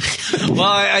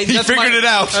 Well, he figured it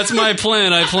out. That's my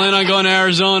plan. I plan on going to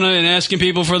Arizona and asking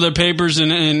people for their papers,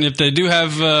 and if they do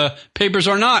have papers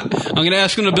or not, I'm going to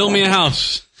ask them to build me a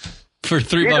house for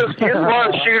 $3. You just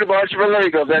want to shoot a bunch of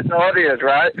illegals. That's all it is,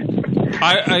 right?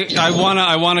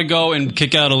 I want to go and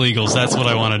kick out illegals. That's what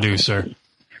I want to do, sir.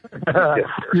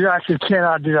 You actually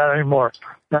cannot do that anymore.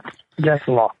 That's against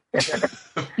the law.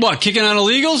 What, kicking out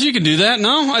illegals? You can do that.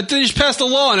 No, they just passed a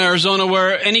law in Arizona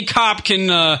where any cop can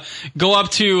go up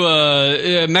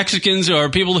to Mexicans or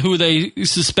people who they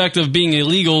suspect of being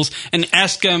illegals and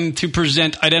ask them to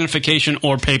present identification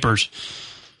or papers.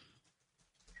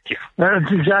 That's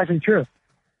exactly true.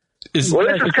 This is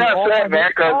kind of sad, man,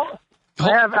 because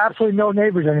I have absolutely no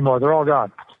neighbors anymore. They're all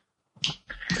gone.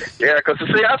 Yeah, because,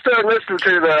 see, I started listening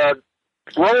to the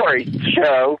Lori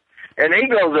show, and he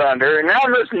goes under, and now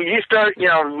I'm listening to you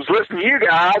was listening to you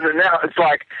guys, and now it's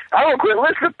like, I don't quit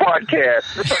listening to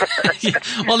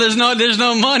podcasts. Well, there's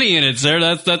no money in it, sir.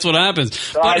 That's what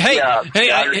happens. But there are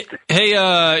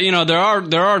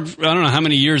I don't know how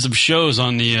many years of shows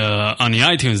on the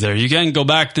iTunes there. You can go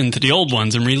back into the old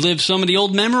ones and relive some of the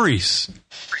old memories.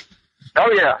 Oh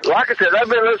yeah, like I said, I've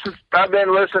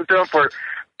been listening to them for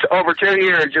over 2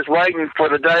 years, just waiting for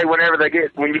the day when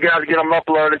you guys get them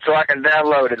uploaded so I can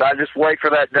download it. I just wait for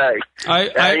that day.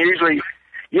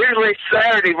 Usually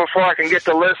Saturday before I can get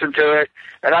to listen to it,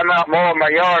 and I'm out mowing my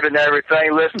yard and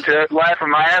everything, listen to it, laughing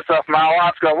my ass off. My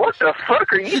wife's going, "What the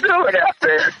fuck are you doing out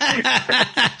there?"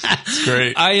 It's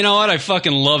great. You know what? I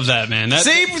fucking love that, man.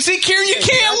 See, Kieran, you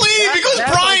can't leave because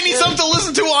Brian needs something to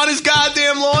listen to on his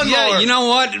goddamn lawnmower. Yeah, you know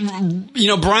what?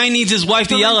 Brian needs his wife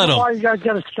to yell at him. Why you guys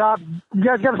got to stop? You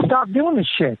guys got to stop doing this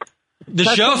shit.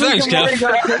 That's show, thanks, Kev.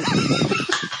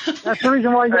 That's the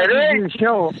reason why you guys do the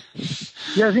show.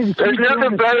 There's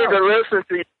nothing better than listen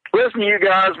to you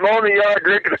guys mowing the yard,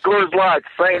 drinking a Coors Light at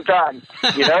the same time.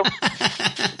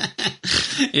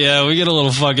 Yeah, we get a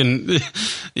little fucking.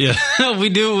 Yeah, we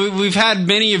do. We've had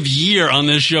many a year on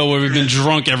this show where we've been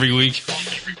drunk every week.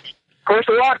 Of course,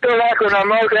 the wife don't like when I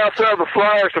mow outside the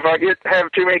flowers if I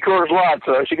have too many Coors Lights,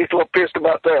 so she gets a little pissed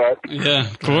about that. Yeah,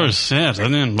 of course. Yeah,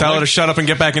 tell her to shut up and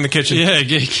get back in the kitchen. Yeah,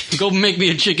 go make me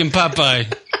a chicken Popeye.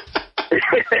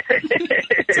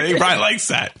 So he probably likes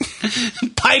that.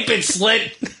 Pipe it,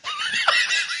 slit.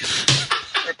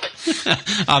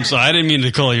 I'm sorry, I didn't mean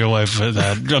to call your wife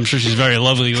that. I'm sure she's a very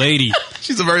lovely lady.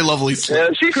 She's a very lovely slit. Yeah,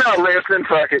 she's not listening,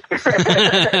 fuck it.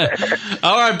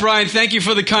 All right, Brian, thank you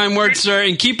for the kind words, sir,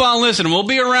 and keep on listening. We'll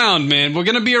be around, man. We're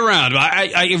going to be around.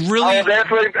 I really...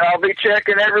 I'll be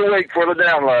checking every week for the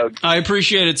download. I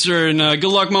appreciate it, sir, and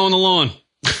good luck mowing the lawn.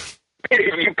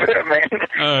 You bet, man.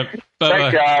 All right, bye-bye.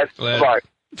 Thanks, guys. Later. Bye.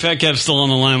 Fat Kev's still on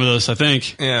the line with us, I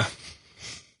think. Yeah.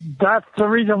 That's the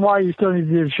reason why you still need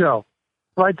to do the show.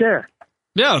 Right there.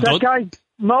 Yeah. That guy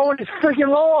mowing his freaking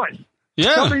lawn.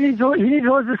 Yeah. Somebody needs to listen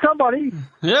to somebody.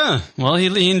 Yeah. Well,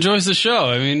 he enjoys the show.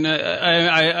 I mean,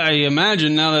 I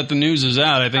imagine now that the news is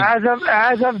out, I think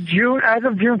As of June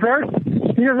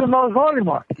 1st, he doesn't mow his lawn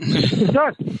anymore. It's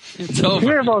done. It's over. He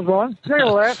doesn't mow his lawn. Take a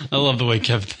laugh. I love the way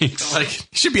Kev thinks. Like, he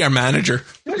should be our manager.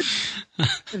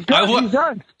 He's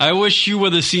done. I wish you were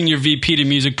the senior VP to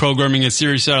music programming at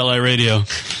Sirius Satellite Radio.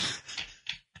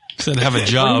 Said have a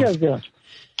job. What are you guys doing?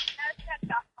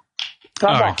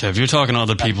 All right, Kev, you're talking to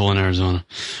other people in Arizona.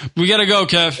 We got to go,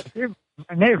 Kev.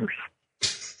 My neighbors.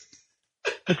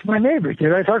 It's my neighbors,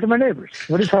 dude. I talk to my neighbors.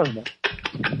 What are you talking about?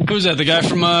 Who's that? The guy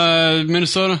from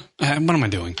Minnesota? What am I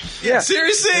doing? Yeah,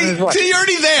 seriously. See, you're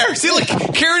already there. See, like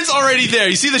Karen's already there.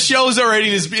 You see, the show's already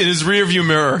in his rearview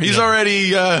mirror. He's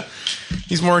already.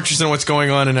 He's more interested in what's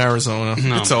going on in Arizona.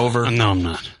 No, it's over. No, I'm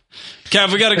not.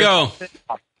 Kev, we got to go.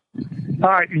 All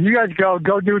right, you guys go.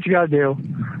 Go do what you got to do.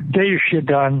 Get your shit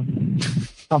done.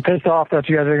 I'm pissed off that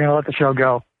you guys are going to let the show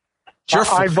go.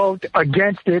 I vote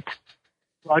against it.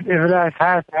 But if that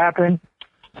has to happen,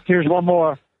 here's one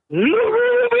more. There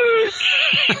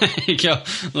you go.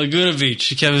 Laguna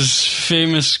Beach. Kev's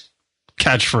famous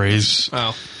catchphrase.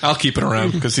 Oh, I'll keep it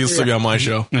around because he'll still be on my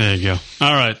show. There you go.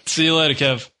 All right. See you later,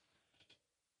 Kev.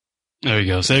 There you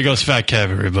go. So there goes Fat Kev,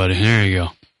 everybody. There you go.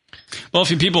 Well,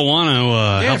 if you people want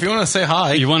to... if you want to say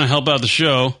hi. You want to help out the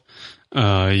show,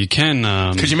 you can...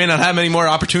 Because you may not have many more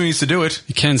opportunities to do it.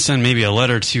 You can send maybe a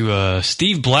letter to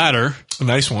Steve Blatter. A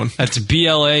nice one. That's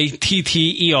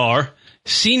Blatter,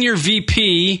 Senior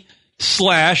VP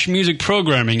 / Music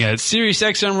Programming at Sirius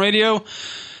XM Radio,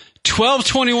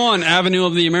 1221 Avenue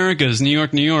of the Americas, New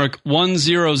York,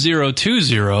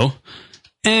 10020.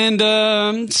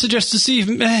 And suggest to see,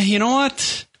 you know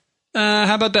what?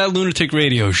 How about that Lunatic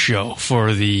Radio show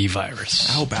for the virus?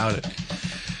 How about it?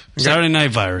 Saturday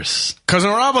Night Virus.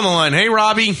 Cousin Rob on the line. Hey,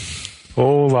 Robbie.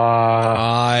 Hola.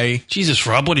 Hi. Jesus,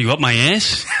 Rob, what are you, up my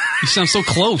ass? You sound so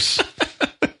close.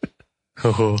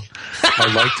 Oh,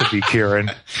 I'd like to be Kieran.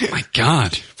 My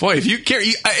God. Boy,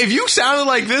 if you sounded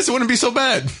like this, it wouldn't be so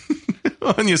bad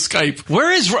on your Skype.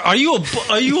 Where is... Are you in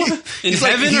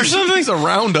heaven or something? He's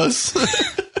around us.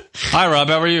 Hi, Rob.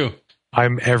 How are you?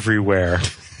 I'm everywhere.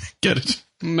 Get it?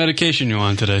 What medication you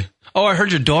on today? Oh, I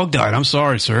heard your dog died. I'm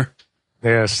sorry, sir.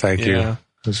 Yes, thank you. It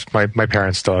was my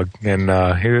parents' dog. And,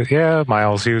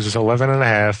 Miles, he was 11 and a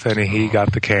half, and he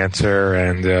got the cancer,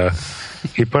 and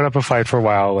he put up a fight for a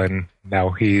while, and now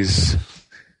he's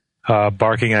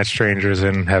barking at strangers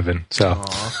in heaven. So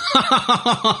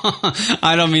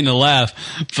I don't mean to laugh,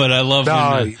 but I love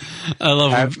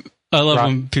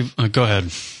when people... go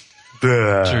ahead.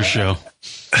 It's your show.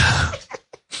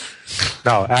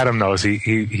 No, Adam knows.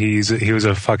 He was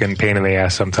a fucking pain in the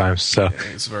ass sometimes. So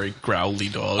he's a very growly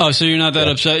dog. Oh, so you're not that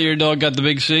upset your dog got the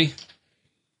big C?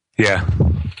 Yeah.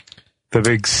 The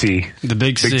big C. The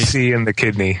big C. Big C in the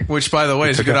kidney. Which, by the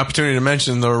way, is a good opportunity to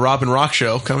mention the Rob and Rock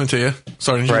show coming to you.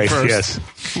 Starting June 1st. Yes.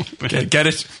 Get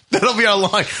it? That'll be our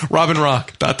line. Rob and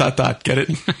Rock. ... Get it?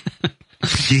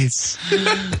 Yes.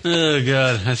 Oh,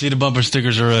 God. I see the bumper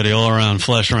stickers already all around.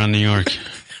 Flash around New York.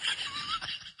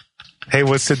 Hey,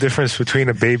 what's the difference between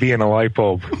a baby and a light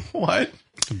bulb? What?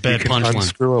 A bad you can punchline.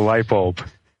 Unscrew a light bulb.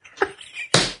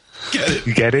 Get it?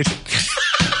 You get it?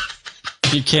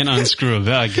 You can't unscrew it.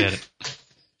 I get it.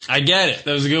 I get it.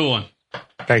 That was a good one.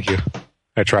 Thank you.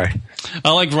 I try.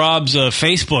 I like Rob's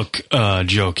Facebook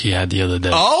joke he had the other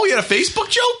day. Oh, he had a Facebook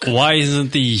joke? Why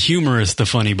isn't the humorist the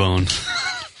funny bone?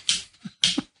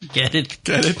 Get it?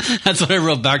 Get it? That's what I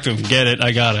wrote back to him. Get it?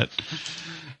 I got it.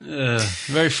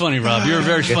 Very funny, Rob. You're a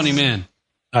very funny man.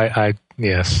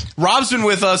 Yes. Rob's been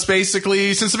with us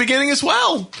basically since the beginning as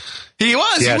well. He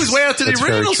was. Yes, he was way out to the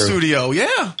original studio.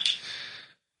 Yeah.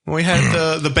 We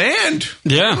had the band.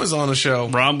 Yeah. He was on the show.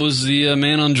 Rob was the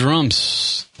man on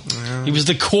drums. Yeah. He was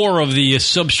the core of the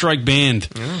Substrike band.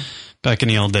 Yeah. Back in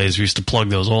the old days, we used to plug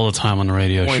those all the time on the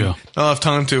radio show. I'll have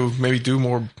time to maybe do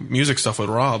more music stuff with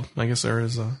Rob. I guess there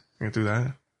is. I can do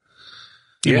that.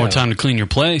 Need more time to clean your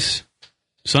place.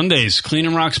 Sundays, Clean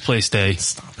and Rock's Place Day.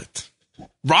 Stop it.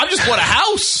 Rob just bought a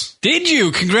house. Did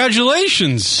you?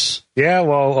 Congratulations. Yeah,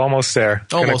 well, almost there.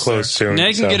 Almost gonna close soon. Now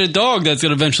you can get a dog that's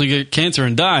going to eventually get cancer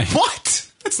and die. What?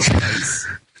 That's not nice.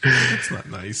 That's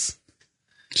not nice.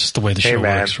 Just the way the show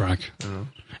works, Rock.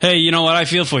 Hey, you know what? I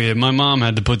feel for you. My mom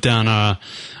had to put down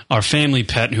our family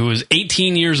pet who was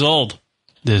 18 years old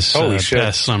this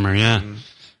past summer. Yeah.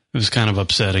 It was kind of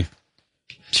upsetting.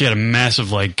 She had a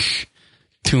massive,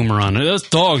 tumor on it. Those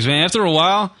dogs, man, after a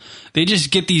while, they just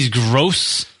get these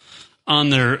gross, on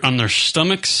their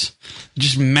stomachs,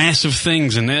 just massive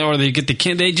things, and they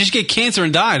just get cancer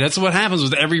and die. That's what happens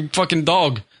with every fucking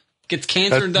dog. Gets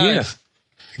cancer and dies. Yeah,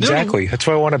 exactly. That's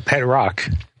why I want to pet Rock.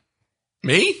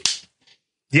 Me?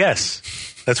 Yes.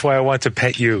 That's why I want to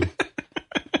pet you.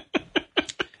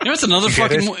 You know what's another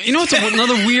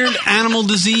another weird animal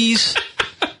disease?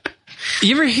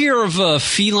 You ever hear of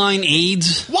feline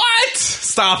AIDS? What?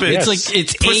 Stop it! It's like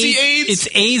it's pussy AIDS. It's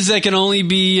AIDS that can only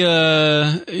be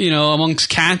amongst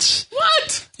cats.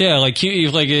 What? Yeah, like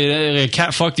if a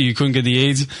cat fucked you couldn't get the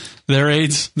AIDS.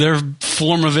 Their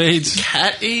form of AIDS.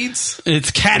 Cat AIDS.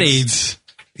 It's cat AIDS.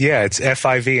 Yeah, it's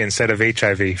FIV instead of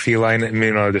HIV, feline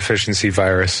immunodeficiency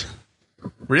virus.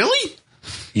 Really?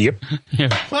 Yep.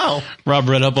 Yeah. Wow. Rob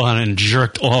read up on it and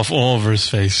jerked off all over his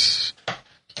face.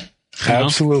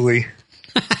 Absolutely.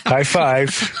 High five.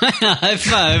 High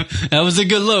five. That was a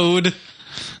good load.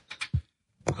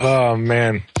 Oh,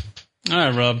 man. All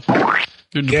right, Rob.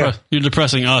 You're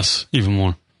depressing us even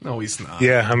more. No, he's not.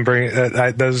 Yeah, I'm bringing.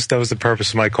 That was the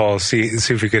purpose of my call. See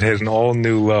if we could hit an all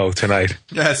new low tonight.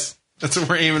 Yes, that's what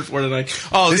we're aiming for tonight.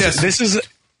 Oh, this is.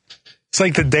 It's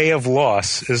like the day of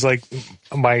loss. It's like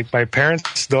my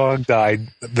parents' dog died.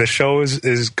 The show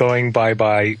is going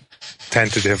bye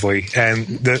tentatively, and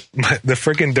the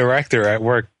freaking director at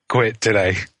work quit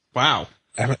today. Wow.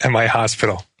 At my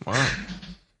hospital. Wow.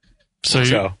 So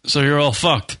you're all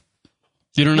fucked.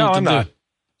 You don't know what to do. Not.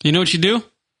 You know what you do?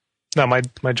 No, my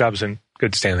job's in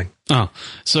good standing. Oh,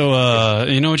 so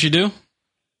you know what you do?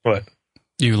 What?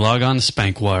 You log on to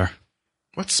Spankwire.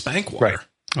 What's Spankwire? Right.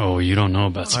 Oh, you don't know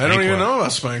about Spankwire. I don't even know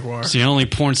about Spankwire. It's the only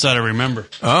porn site I remember.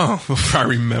 Oh, I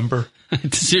remember.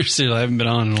 Seriously, I haven't been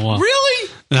on in a while. Really?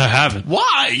 I haven't. Why?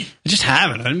 I just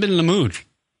haven't. I haven't been in the mood.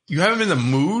 You haven't been in the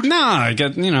mood? No, I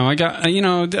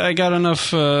got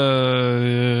enough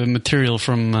material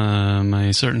from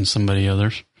my certain somebody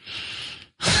others.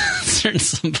 Certain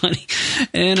somebody.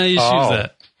 And I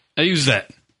use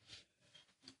that.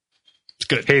 It's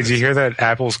good. Hey, did you hear that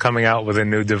Apple's coming out with a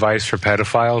new device for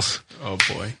pedophiles? Oh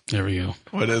boy. There we go.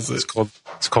 What is it? It's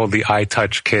called the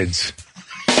iTouch Kids.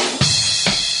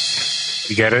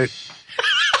 You get it?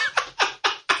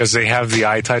 Because they have the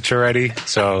iTouch already,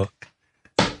 so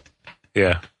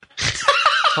yeah.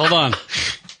 Hold on.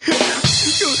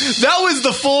 That was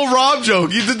the full Rob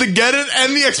joke. You did the get it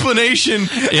and the explanation,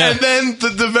 and then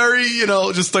the very,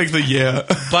 just like the yeah.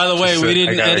 By the way, we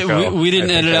didn't edit. We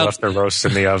didn't edit out. Left the roast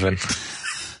in the oven.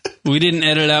 We didn't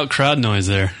edit out crowd noise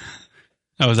there.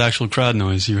 That was actual crowd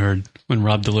noise you heard when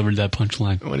Rob delivered that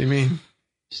punchline. What do you mean?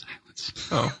 Silence.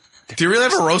 Oh, do you really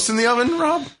have a roast in the oven,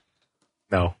 Rob?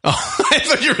 No. Oh, I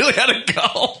thought you really had to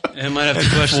go. I might have to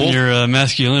question your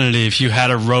masculinity if you had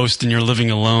a roast and you're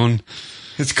living alone.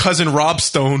 It's cousin Rob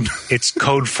Stone. It's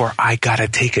code for I gotta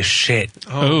take a shit.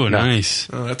 Oh, no. Nice.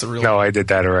 Oh, that's a real. No, I did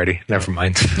that already. Never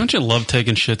mind. Don't you love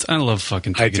taking shits? I love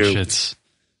fucking taking shits.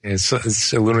 It's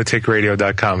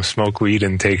lunaticradio.com. Smoke weed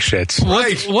and take shits.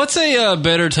 What's a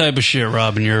better type of shit,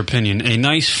 Rob, in your opinion? A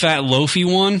nice fat loafy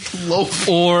one? Loaf.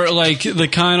 Or like the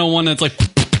kind of one that's like...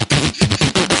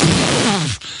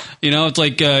 it's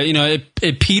like,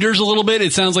 it peters a little bit.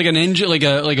 It sounds like an engine, like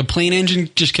a plane engine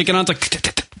just kicking on. It's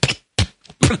like...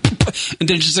 and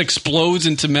then it just explodes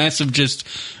into massive just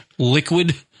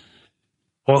liquid.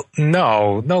 Well,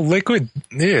 no, liquid.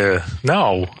 Yeah,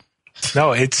 no.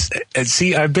 It's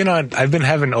see, I've been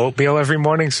having oatmeal every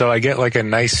morning, so I get like a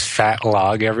nice fat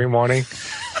log every morning.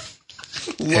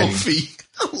 Loafy.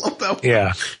 I love that one.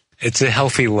 Yeah, it's a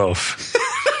healthy loaf.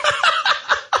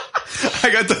 I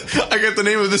got the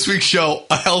name of this week's show,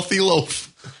 A Healthy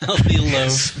Loaf. Healthy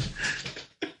loaf.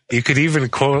 You could even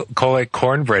call it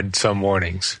cornbread some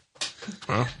mornings.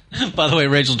 Well. By the way,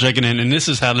 Rachel checking in, and this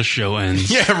is how the show ends.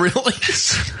 Yeah, really?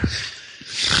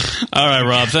 All right,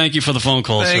 Rob. Thank you for the phone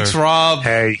call, Thanks, sir. Rob.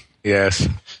 Hey, yes.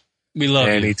 We love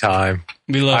you. Anytime.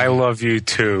 We love you. I love you,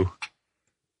 too.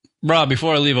 Rob,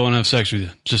 before I leave, I want to have sex with you.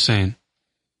 Just saying.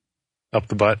 Up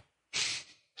the butt?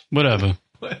 Whatever.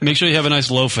 Make sure you have a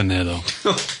nice loaf in there, though.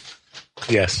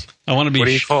 Yes. I want to be. What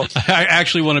do you call? I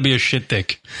actually want to be a shit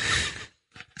dick.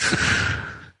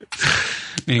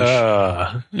 Hey,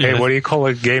 what do you call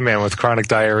a gay man with chronic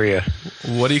diarrhea?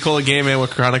 What do you call a gay man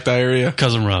with chronic diarrhea?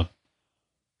 Cousin Rob.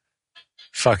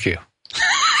 Fuck you.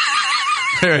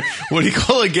 What do you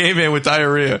call a gay man with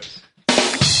diarrhea?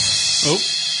 Oh,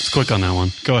 let's click on that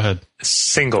one. Go ahead.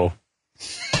 Single.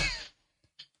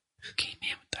 Gay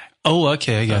man with diarrhea. Oh,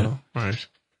 okay, I got it. All right.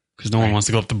 Because no one wants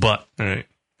to go up the butt. All right.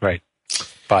 Right.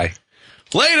 Bye.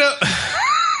 Later.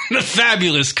 The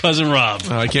fabulous Cousin Rob.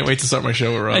 I can't wait to start my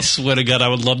show with Rob. I swear to God, I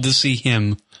would love to see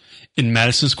him in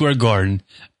Madison Square Garden,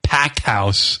 packed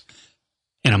house,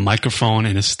 and a microphone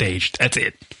and a stage. That's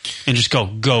it. And just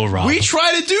go, Rob. We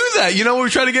try to do that. You know, we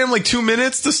try to get him like 2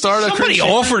 minutes to start. Somebody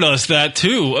offered us that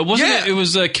too. It wasn't. Yeah. It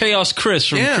was Chaos Chris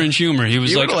from Cringe Humor. He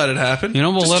was You like, would've let it happen. You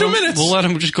know, Just 2 minutes. We'll let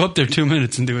him just go up there 2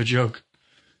 minutes and do a joke.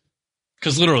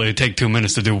 Because literally, it'd take 2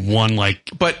 minutes to do one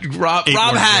But Rob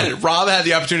had it. Rob had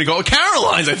the opportunity to go.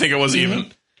 Caroline's, I think it was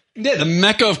even. Yeah, the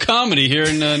mecca of comedy here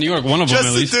in New York. One of them,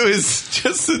 at least.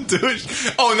 Just to do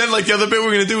it. Oh, and then like the other bit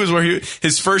we're gonna do is where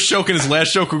his first joke and his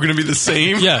last joke were gonna be the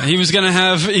same. Yeah, he was gonna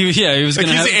have. He was like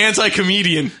gonna. He's have, the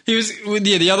anti-comedian. He was.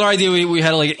 Yeah, the other idea we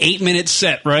had like an 8-minute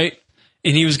set, right?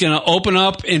 And he was gonna open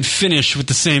up and finish with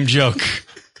the same joke.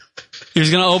 He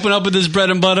was gonna open up with his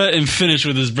bread and butter and finish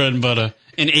with his bread and butter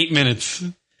in 8 minutes.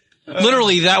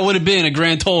 Literally, that would have been a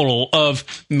grand total of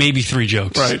maybe 3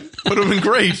 jokes. Right. Would have been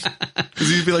great. Because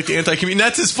he'd be like the anti-comedian.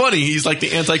 That's his funny. He's like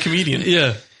the anti-comedian.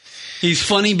 Yeah. He's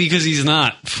funny because he's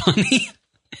not funny.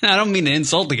 I don't mean to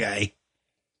insult the guy.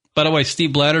 By the way,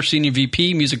 Steve Blatter, Senior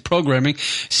VP, Music Programming,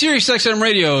 Sirius XM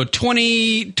Radio,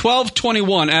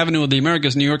 1221 Avenue of the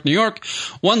Americas, New York, New York,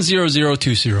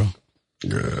 10020.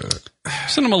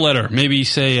 Send him a letter. Maybe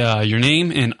say your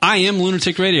name and I am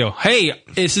Lunatic Radio. Hey,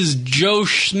 this is Joe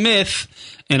Smith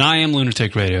and I am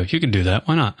Lunatic Radio. You can do that.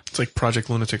 Why not? It's like Project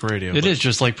Lunatic Radio. It is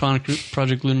just like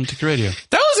Project Lunatic Radio.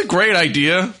 That was a great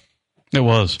idea. It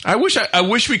was. I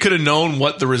wish we could have known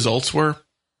what the results were.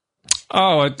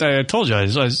 Oh, I told you. I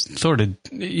thought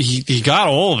he got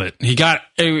all of it. He got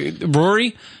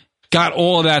Rory got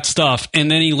all of that stuff, and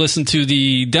then he listened to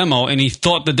the demo, and he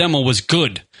thought the demo was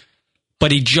good.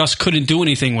 But he just couldn't do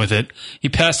anything with it. He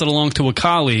passed it along to a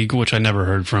colleague, which I never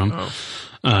heard from. Oh.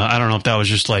 I don't know if that was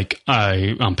just like,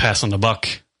 I'm passing the buck.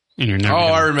 And you're never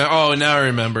I remember. Oh, now I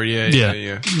remember.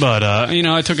 Yeah. But,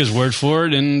 I took his word for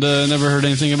it and never heard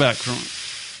anything back from him.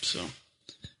 So,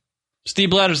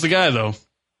 Steve Blatter's the guy, though.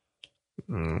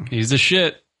 He's the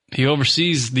shit. He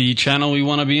oversees the channel we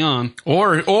want to be on.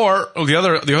 Or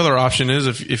the other option is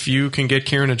if you can get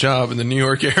Kieran a job in the New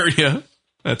York area.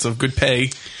 That's a good pay.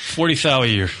 $40,000 a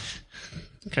year.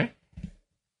 Okay.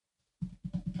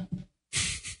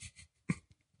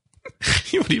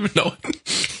 You wouldn't even know it.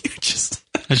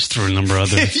 I just threw a number out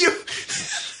there.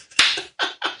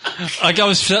 Like I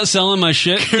was selling my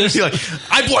shit. Like,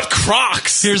 I bought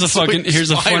Crocs. Here's a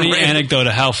funny anecdote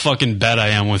of how fucking bad I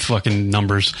am with fucking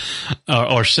numbers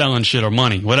or selling shit or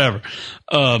money, whatever.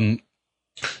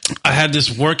 I had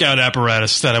this workout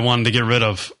apparatus that I wanted to get rid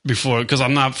of before because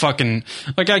I'm not fucking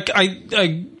like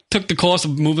I took the cost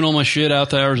of moving all my shit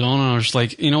out to Arizona and I was just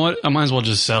like, you know what? I might as well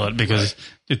just sell it because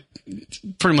it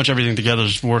pretty much everything together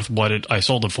is worth what I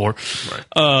sold it for.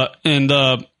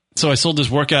 Right. So I sold this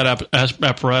workout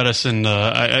apparatus and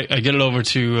I get it over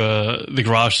to the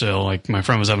garage sale. Like my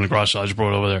friend was having a garage sale. I just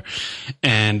brought it over there.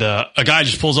 And a guy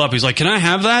just pulls up. He's like, can I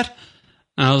have that?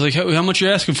 And I was like, how much are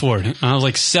you asking for it? And I was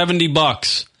like,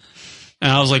 $70.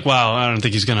 And I was like, wow, I don't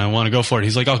think he's going to want to go for it.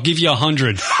 He's like, I'll give you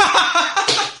 100.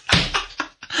 I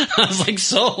was like,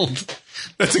 sold.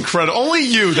 That's incredible. Only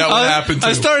you that would happen to.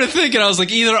 I started thinking, I was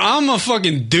like, either I'm a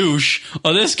fucking douche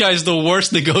or this guy's the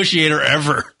worst negotiator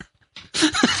ever.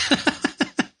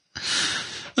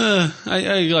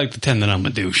 I like to pretend that I'm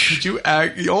a douche.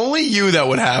 Only you that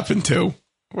would happen to.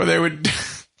 Where they would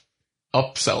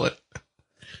upsell it.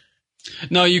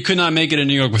 No, you could not make it in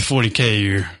New York with $40,000 a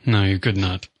year. No, you could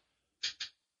not.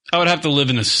 I would have to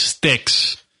live in the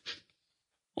sticks.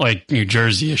 Like New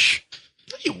Jersey-ish.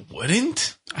 No, you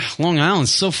wouldn't. Long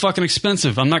Island's so fucking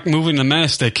expensive. I'm not moving to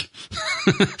Mastic.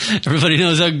 Everybody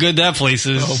knows how good that place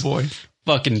is. Oh, boy.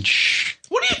 Fucking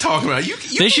What are you talking about?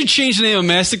 They should change the name of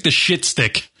Mastic to Shit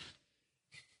Stick.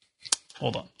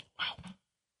 Hold on. Wow.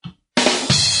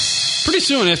 Pretty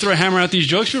soon, after I hammer out these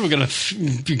jokes, people are going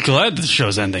to be glad the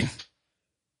show's ending.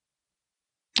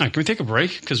 All right, can we take a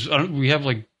break? Because we have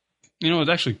it's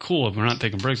actually cool if we're not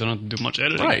taking breaks. I don't have to do much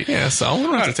editing. Right, yeah, so we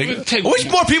don't have to take it. I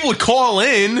wish more people would call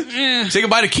in. Yeah. Say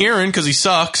goodbye to Kieran because he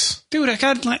sucks. Dude, I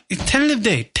got tentative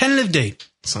date.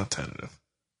 It's not tentative.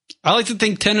 I like to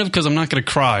think tentative because I'm not going to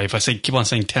cry if I keep on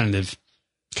saying tentative.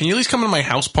 Can you at least come to my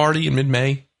house party in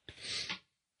mid-May?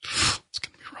 It's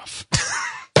going to be rough.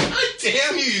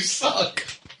 Damn you suck.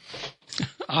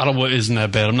 Ottawa isn't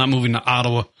that bad. I'm not moving to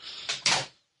Ottawa.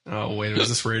 Oh, wait, is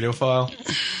this Radio File?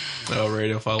 Oh,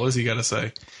 Radio File. What does he got to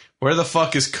say? Where the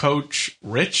fuck is Coach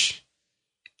Rich?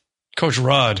 Coach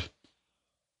Rod.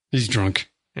 He's drunk.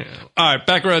 Yeah. All right,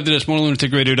 back right after this.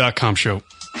 MoreLunaticRadio.com show.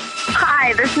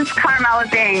 Hi, this is Carmela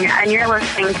Bing, and you're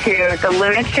listening to the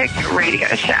Lunatic Radio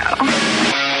Show.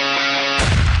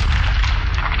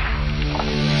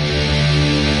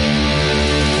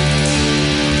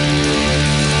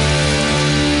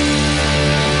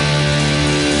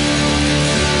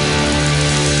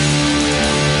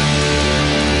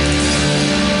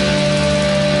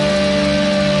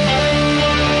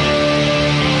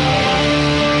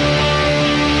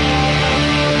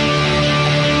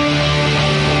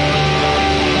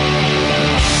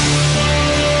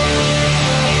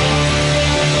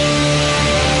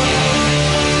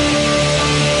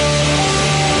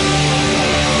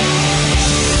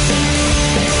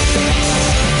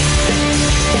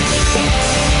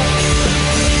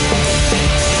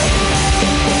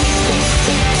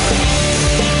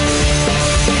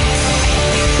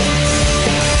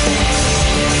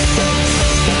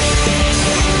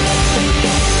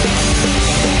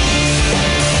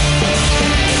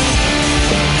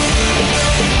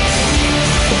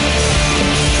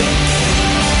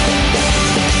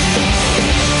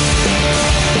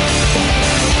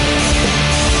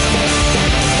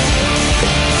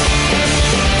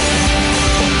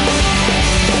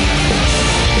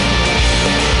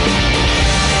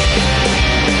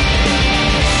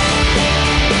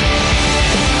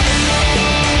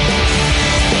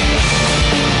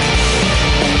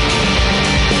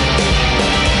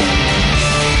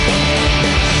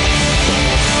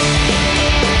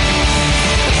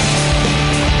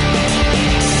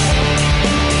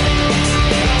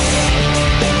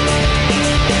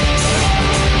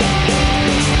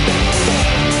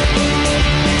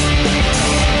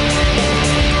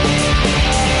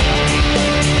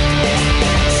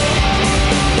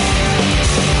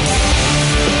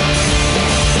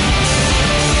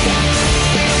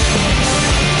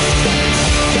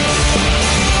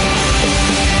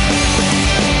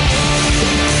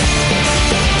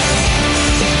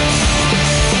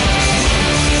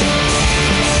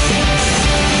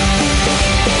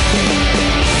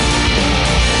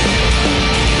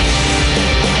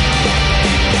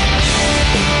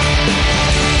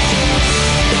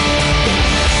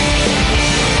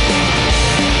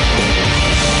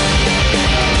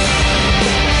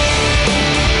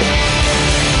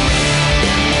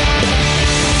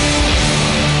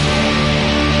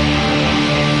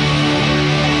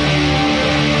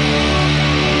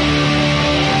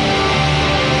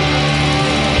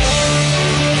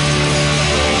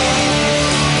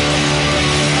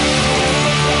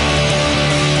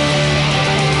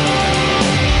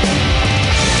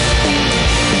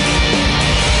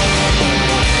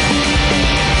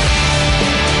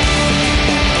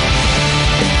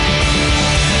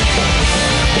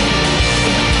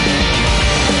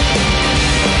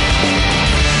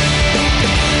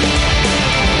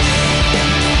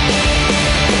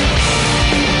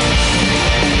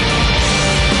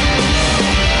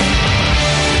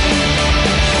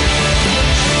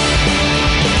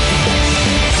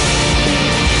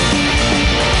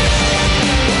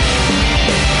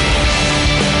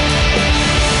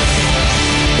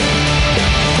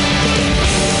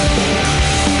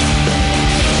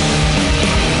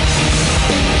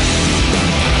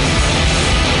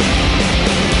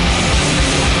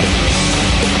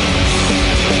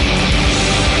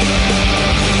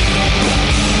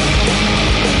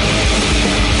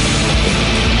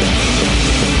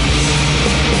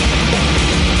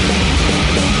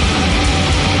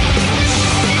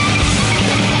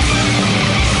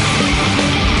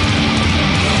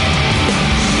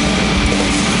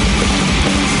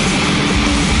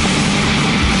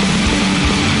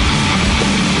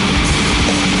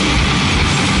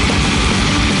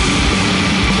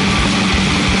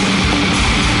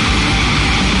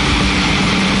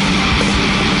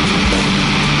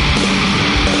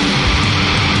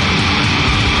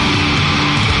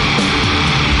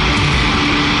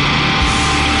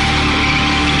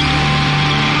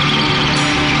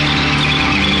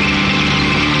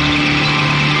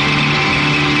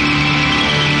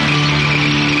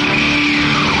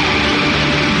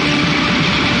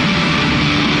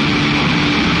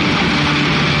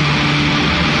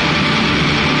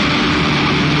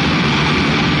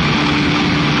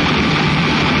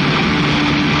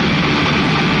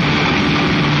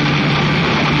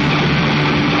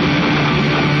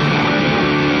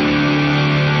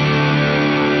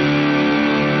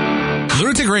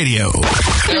 Lunatic Radio.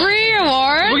 3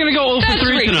 awards? We're gonna go 0 for That's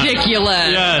 3 tonight. ridiculous.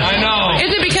 Yes. I know.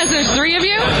 Is it because there's 3 of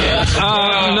you?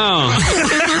 No.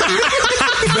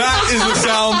 That is a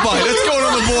sound bite. Let's go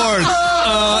on the board.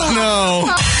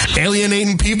 No.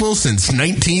 Alienating people since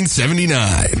 1979.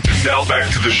 Now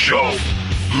back to the show.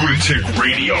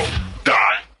 LunaticRadio.com.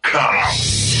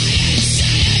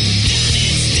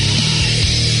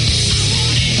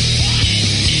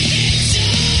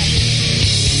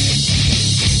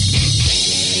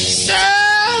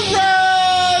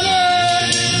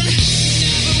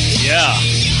 Yeah.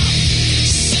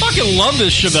 Fucking love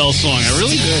this Chevelle song. I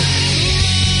really do.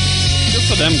 Good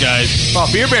for them guys.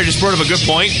 Oh, Beer Bear just brought up a good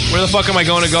point. Where the fuck am I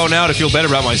going to go now to feel better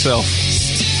about myself?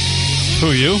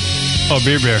 Who, you? Oh,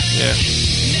 Beer Bear. Yeah.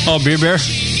 Oh, Beer Bear?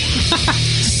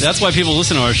 That's why people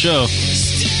listen to our show.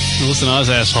 They listen to us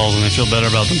assholes and they feel better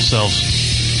about themselves.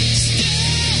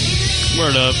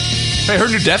 Word up. Hey, I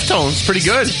heard new Deftones. Pretty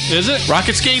good. Is it?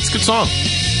 Rocket Skates. Good song.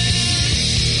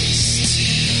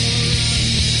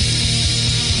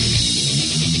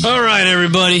 All right,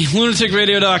 everybody.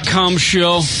 LunaticRadio.com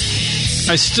show.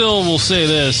 I still will say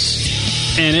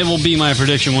this, and it will be my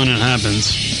prediction when it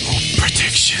happens.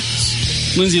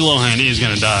 Predictions. Lindsay Lohan is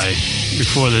going to die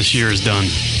before this year is done.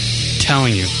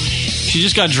 Telling you. She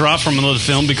just got dropped from another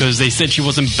film because they said she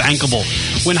wasn't bankable.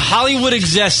 When Hollywood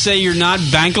execs say you're not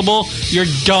bankable, you're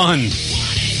done.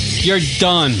 You're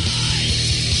done.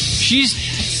 She's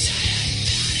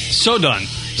so done.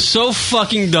 So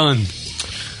fucking done.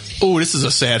 Oh, this is a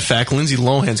sad fact. Lindsay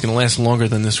Lohan's going to last longer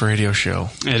than this radio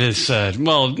show. It is sad.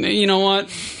 Well, you know what?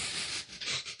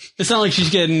 It's not like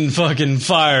she's getting fucking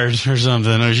fired or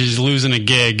something, or she's losing a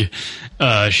gig.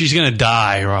 She's going to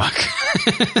die, Rock.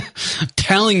 I'm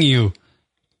telling you.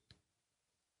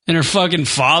 And her fucking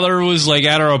father was like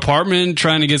at her apartment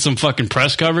trying to get some fucking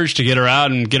press coverage to get her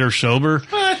out and get her sober.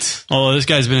 What? Oh, this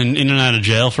guy's been in and out of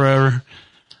jail forever.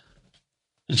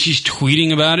 And she's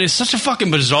tweeting about it. It's such a fucking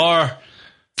bizarre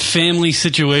family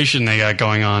situation they got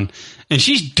going on. And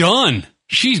she's done.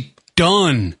 She's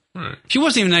done. Right. She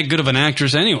wasn't even that good of an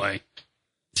actress anyway.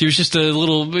 She was just a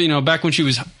little, back when she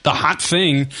was the hot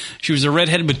thing, she was a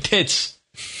redhead with tits.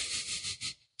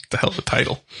 The hell of a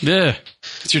title. Yeah.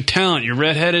 It's your talent. You're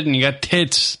redheaded and you got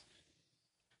tits.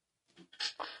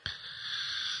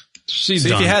 She's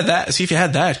done. If you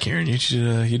had that, Kieran,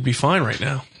 you'd be fine right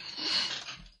now.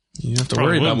 You don't have to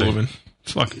worry about moving.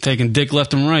 Fucking taking dick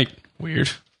left and right.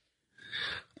 Weird.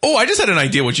 Oh, I just had an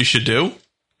idea what you should do.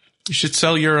 You should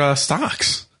sell your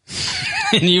stocks.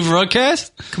 And you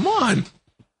broadcast? Come on.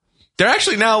 They're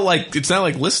actually now it's now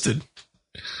listed.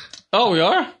 Oh, we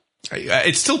are?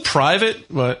 It's still private,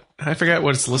 but I forget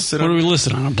what it's listed on. What are we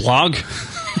listed on? A blog?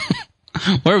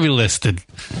 Where are we listed?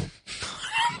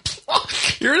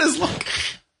 Here it is. Look.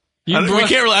 We can't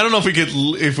really. I don't know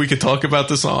if we could talk about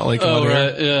this on Oh,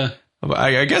 right, yeah.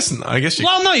 I guess you.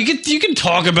 Well, no, you can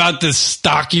talk about the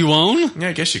stock you own. Yeah,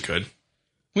 I guess you could.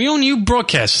 We own you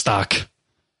broadcast stock.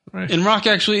 Right. And Rock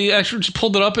actually just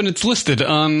pulled it up and it's listed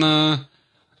on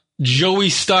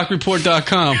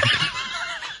joeystockreport.com.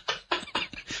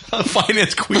 On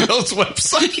Finance Guido's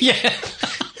website. Yeah.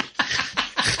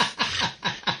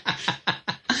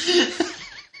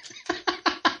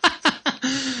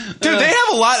 Dude, they have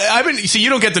a lot. You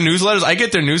don't get the newsletters. I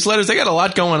get their newsletters. They got a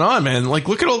lot going on, man.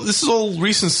 Look at this is all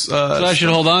recent. So I should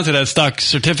hold on to that stock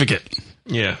certificate.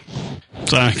 Yeah.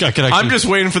 So I could actually. I'm just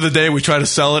waiting for the day we try to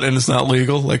sell it and it's not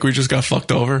legal. We just got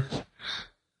fucked over.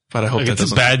 But I hope that doesn't.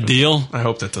 It's a bad deal. I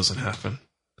hope that doesn't happen.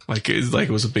 It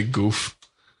was a big goof.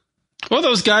 What are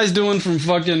those guys doing from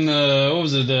fucking what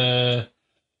was it?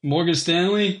 Morgan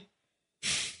Stanley?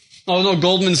 Oh no,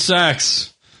 Goldman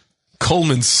Sachs.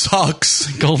 Goldman sucks.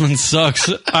 Goldman sucks.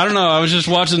 I don't know. I was just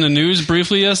watching the news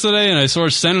briefly yesterday, and I saw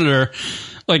a senator.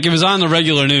 It was on the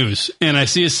regular news, and I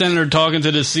see a senator talking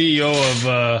to the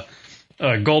CEO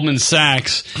of Goldman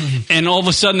Sachs, and all of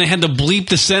a sudden they had to bleep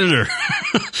the senator.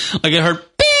 I heard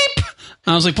beep.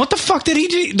 And I was like, "What the fuck did he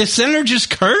do? The senator just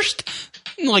cursed?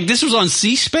 This was on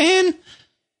C-SPAN?"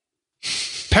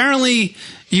 Apparently,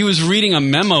 he was reading a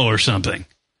memo or something.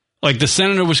 The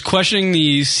senator was questioning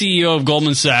the CEO of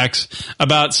Goldman Sachs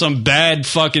about some bad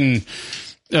fucking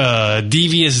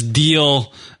devious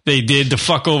deal they did to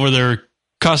fuck over their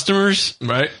customers.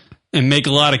 Right. And make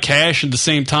a lot of cash at the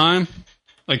same time.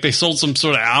 They sold some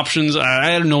sort of options.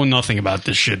 I don't know nothing about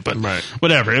this shit, but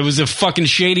whatever. It was a fucking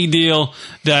shady deal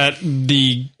that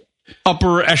the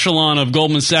upper echelon of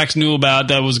Goldman Sachs knew about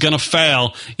that was going to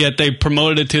fail, yet they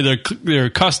promoted it to their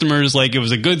customers like it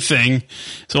was a good thing.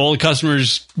 So all the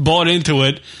customers bought into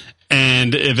it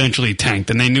and eventually tanked,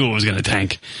 and they knew it was going to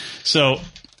tank. So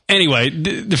anyway,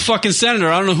 the fucking senator,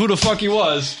 I don't know who the fuck he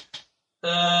was,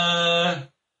 I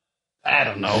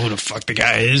don't know who the fuck the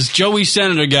guy is. Joey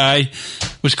Senator guy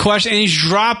was questioned, and he's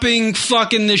dropping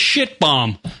fucking the shit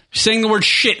bomb, saying the word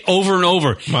shit over and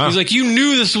over. Wow. He's like, you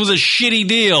knew this was a shitty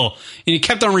deal, and he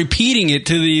kept on repeating it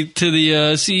to the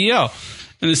CEO.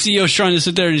 And the CEO's trying to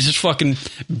sit there, and he's just fucking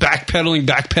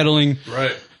backpedaling.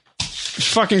 Right.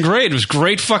 It's fucking great. It was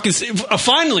great fucking...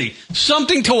 finally,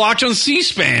 something to watch on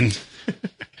C-SPAN.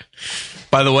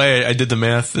 By the way, I did the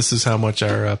math. This is how much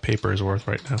our paper is worth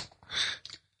right now.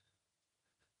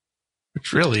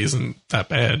 Which really isn't that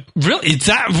bad. Really? It's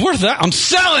that worth that? I'm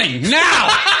selling now!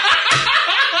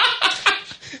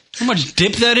 How much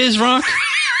dip that is, Rock?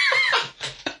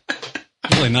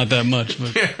 Really not that much,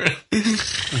 but...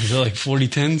 Is it like 40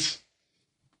 tens?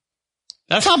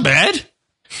 That's not bad.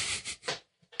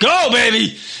 Go,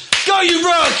 baby! Go, you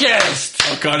broadcast!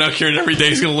 Oh, God, now Kieran every day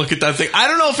he's going to look at that thing. I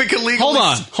don't know if it can legally... Hold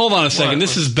on a second. What?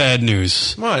 This is bad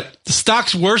news. What? The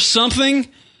stock's worth something,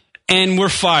 and we're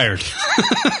fired.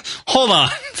 Hold on.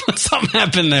 Something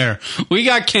happened there. We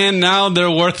got canned, now they're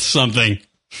worth something.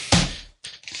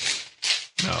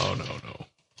 No.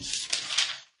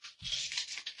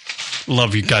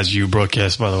 Love you guys, you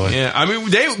broadcast, by the way. Yeah, I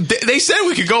mean, they said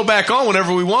we could go back on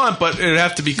whenever we want, but it'd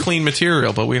have to be clean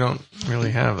material, but we don't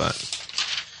really have that.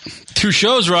 2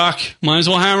 shows, Rock. Might as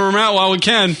well hammer them out while we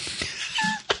can.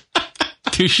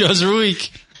 2 shows a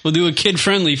week. We'll do a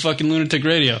kid-friendly fucking lunatic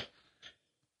radio.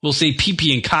 We'll say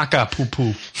pee-pee and caca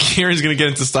poo-poo. Kieran's going to get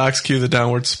into stocks, cue the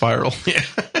downward spiral. Yeah.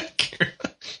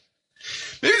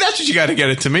 Maybe that's what you got to get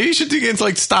into. Maybe you should get into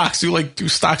like stocks. Do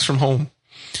stocks from home.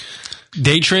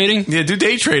 Day trading? Yeah, do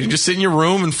day trading. Just sit in your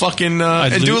room and fucking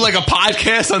do like a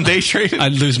podcast on day trading.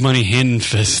 I'd lose money hand and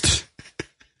fist.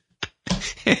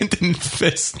 Hand and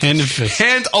fist. Hand and fist.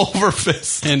 Hand over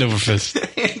fist. Hand over fist.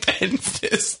 Hand and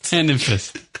fist. Hand and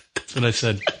fist. That's what I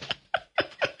said.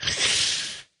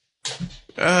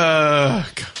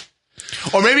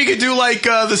 Or maybe you could do like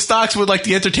the stocks with like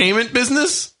the entertainment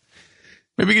business.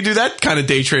 Maybe you could do that kind of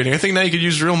day trading. I think now you could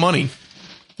use real money.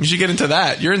 You should get into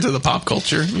that. You're into the pop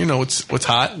culture. You know what's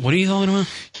hot. What are you talking about?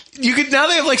 You could now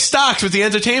they have like stocks with the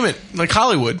entertainment, like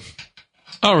Hollywood.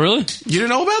 Oh, really? You didn't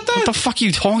know about that? What the fuck are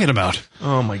you talking about?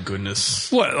 Oh my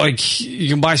goodness! What? Like you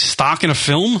can buy stock in a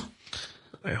film?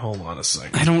 Hey, hold on a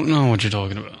second. I don't know what you're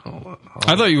talking about. Hold on.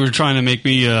 I thought you were trying to make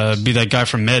me be that guy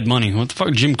from Mad Money. What the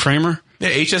fuck, Jim Cramer? Yeah,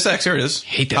 HSX. Here it is.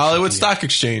 Hate that. Hollywood Stock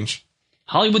Exchange.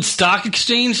 Hollywood Stock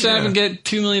Exchange. So I can get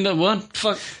 $2 million. What?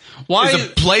 Fuck. Why? It's a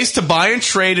place to buy and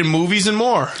trade in movies and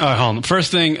more. All right, hold on.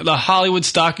 First thing, the Hollywood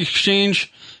Stock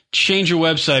Exchange, change your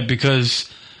website because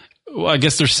I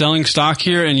guess they're selling stock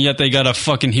here, and yet they got a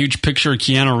fucking huge picture of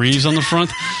Keanu Reeves on the front.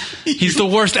 He's the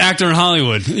worst actor in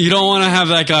Hollywood. You don't want to have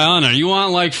that guy on there. You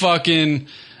want like fucking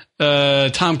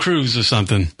Tom Cruise or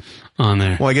something on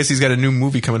there. Well, I guess he's got a new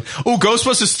movie coming. Oh,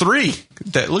 Ghostbusters 3.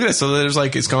 Look at it. So there's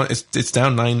like it's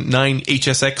down nine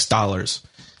HSX dollars.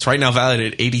 It's right now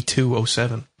valued at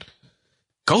 82.07.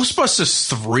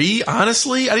 Ghostbusters 3?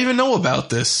 Honestly, I didn't even know about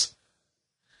this.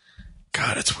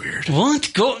 God, it's weird.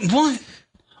 What? What?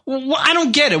 Well, I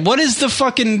don't get it. What is the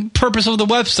fucking purpose of the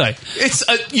website? It's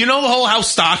you know the whole how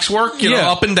stocks work, you know,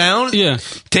 up and down. Yeah.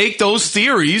 Take those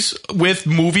theories with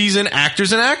movies and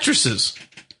actors and actresses.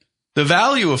 The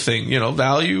value of thing,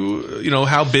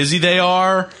 how busy they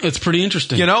are. It's pretty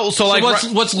interesting. So like,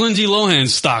 what's Lindsay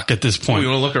Lohan's stock at this point? You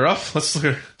want to look her up? Let's look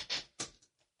at her.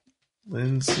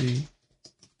 Lindsay.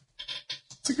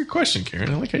 That's a good question, Karen.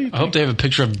 I like how you. I hope they have a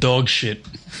picture of dog shit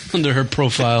under her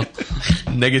profile.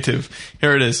 Negative.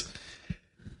 Here it is.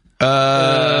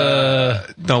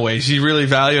 No way. She's really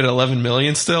valued at $11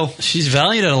 million still. She's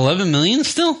valued at $11 million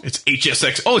still. It's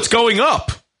HSX. Oh, it's going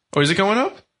up. Or is it going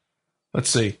up? Let's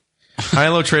see. High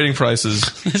and low trading prices.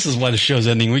 This is why the show's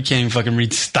ending. We can't even fucking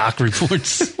read stock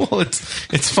reports. Well,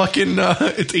 it's fucking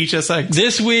it's HSX.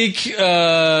 This week,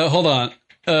 hold on.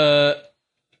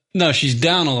 No, she's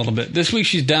down a little bit. This week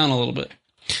she's down a little bit.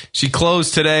 She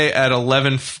closed today at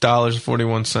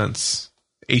 $11.41.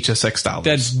 HSX dollars.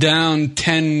 That's down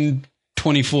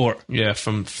 10.24. Yeah,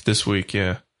 from this week,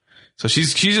 yeah. So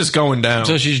she's just going down.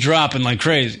 So she's dropping like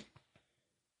crazy.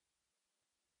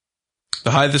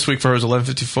 The high this week for her is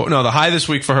 11.54. No, the high this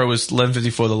week for her was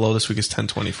 11.54. The low this week is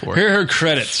 10.24. Here are her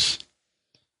credits.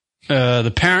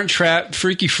 The Parent Trap,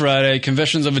 Freaky Friday,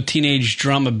 Confessions of a Teenage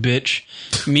Drama Bitch,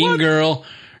 Mean Girl,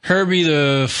 Herbie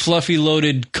the Fluffy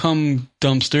Loaded Cum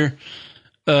Dumpster,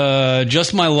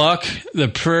 Just My Luck, The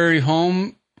Prairie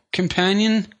Home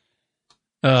Companion,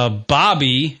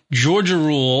 Bobby, Georgia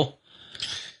Rule,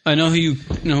 I Know Who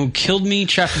Killed Me,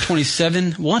 Chapter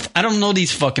 27. What? I don't know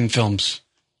these fucking films.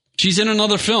 She's in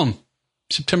another film.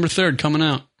 September 3rd, coming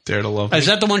out. Dare to Love Me. Is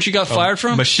that the one she got fired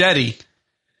from? Machete.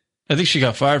 I think she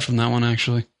got fired from that one,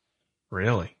 actually.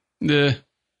 Really? Yeah.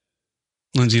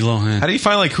 Lindsay Lohan. How do you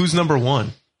find like who's number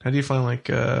one? How do you find like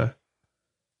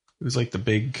who's like the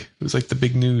big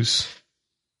news?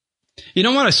 You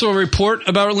know what? I saw a report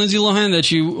about Lindsay Lohan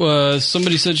that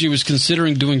somebody said she was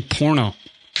considering doing porno.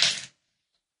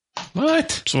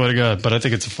 What? Swear to God, but I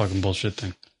think it's a fucking bullshit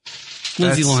thing.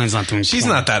 Lindsay Lohan's not doing She's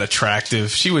porno. not that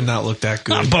attractive. She would not look that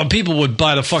good. But people would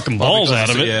buy the fucking balls out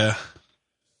of it. Yeah.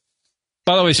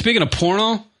 By the way, speaking of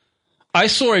porno, I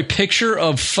saw a picture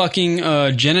of fucking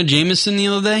Jenna Jameson the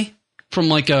other day from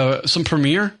like some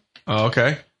premiere. Oh,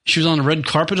 okay. She was on the red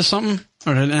carpet or something.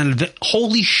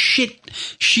 Holy shit.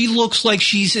 She looks like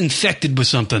she's infected with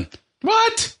something.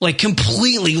 What? Like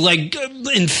completely like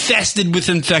infested with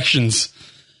infections.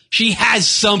 She has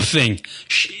something.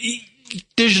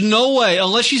 There's no way,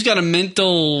 unless she's got a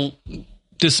mental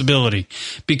disability,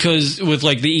 because with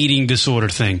like the eating disorder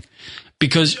thing,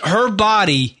 because her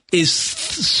body is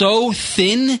so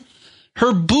thin,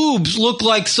 her boobs look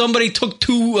like somebody took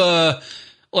two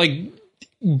like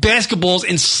basketballs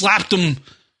and slapped them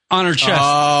on her chest.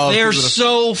 Oh, they're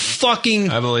so fucking.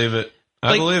 I believe it.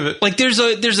 I believe it. Like there's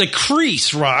a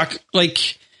crease, Rock,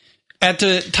 like at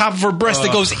the top of her breast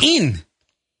that goes in,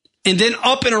 and then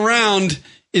up and around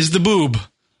is the boob.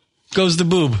 Goes the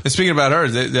boob. And speaking about her,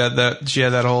 that she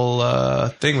had that whole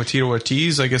thing with Tito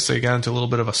Ortiz. I guess they got into a little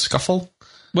bit of a scuffle.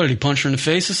 What, did he punch her in the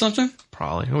face or something?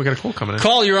 Probably. Oh, we got a call coming in.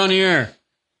 Call, you're on the air.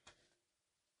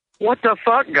 What the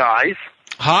fuck, guys?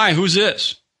 Hi, who's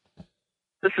this?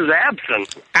 This is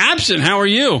Absent. Absent, how are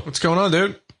you? What's going on,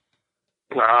 dude?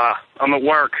 I'm at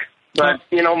work. But,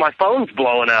 my phone's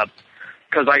blowing up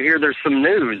because I hear there's some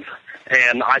news.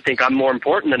 And I think I'm more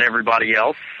important than everybody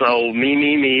else. So,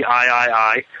 me,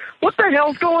 I. What the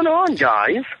hell's going on,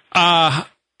 guys?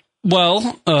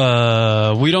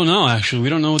 We don't know, actually. We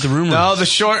don't know what the rumor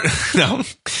is. No.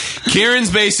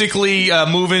 Kieran's basically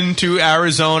moving to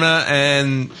Arizona,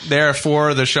 and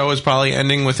therefore the show is probably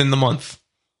ending within the month.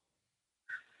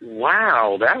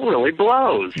 Wow, that really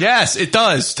blows. Yes, it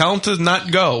does. Tell him to not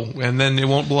go, and then it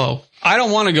won't blow. I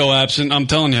don't want to go, Absent. I'm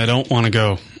telling you, I don't want to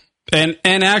go. And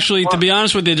actually, to be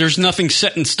honest with you, there's nothing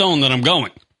set in stone that I'm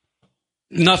going.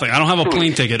 Nothing. I don't have a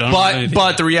plane ticket.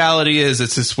 But the reality is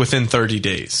it's just within 30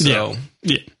 days. So.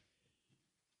 Yeah.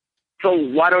 So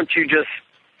why don't you just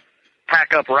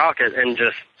pack up Rocket and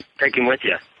just take him with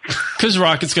you? Because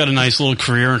Rocket's got a nice little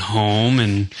career and home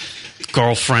and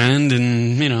girlfriend,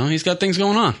 and, he's got things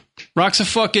going on. Rock's a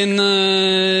fucking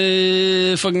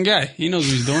guy. He knows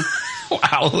what he's doing.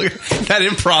 Wow, look at that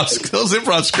improv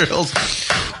skills.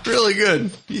 Really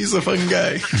good. He's a fucking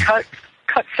guy.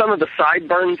 Cut some of the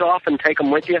sideburns off and take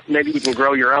them with you. Maybe you can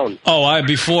grow your own. Oh,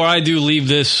 before I do leave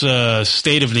this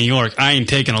state of New York, I ain't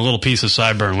taking a little piece of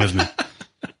sideburn with me.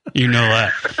 You know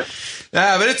that.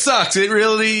 Yeah, but it sucks.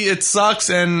 It sucks,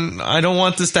 and I don't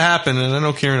want this to happen, and I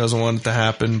know Kieran doesn't want it to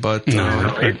happen, but...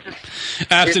 it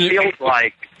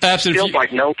feels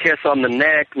like no kiss on the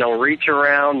neck, no reach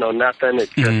around, no nothing.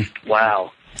 It's just,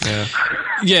 wow.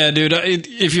 Yeah, dude,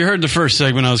 if you heard the first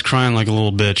segment, I was crying like a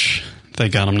little bitch.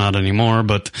 Thank God I'm not anymore,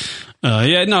 but...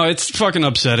 it's fucking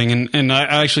upsetting, and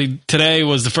I actually, today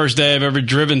was the first day I've ever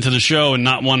driven to the show and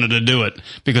not wanted to do it,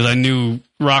 because I knew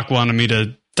Rock wanted me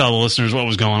to tell the listeners what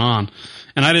was going on,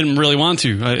 and I didn't really want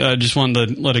to. I just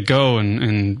wanted to let it go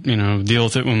and deal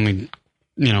with it when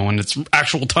when it's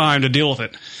actual time to deal with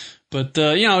it. But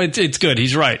it's good.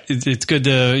 He's right. It's good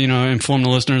to inform the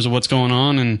listeners of what's going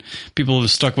on, and people who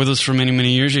have stuck with us for many,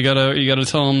 many years. You gotta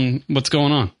tell them what's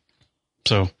going on.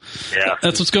 So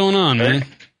that's what's going on, man.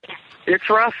 It's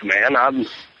rough, man.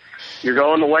 You're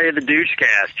going the way of the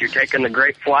douchecast. You're taking the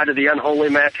great flight of the unholy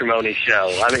matrimony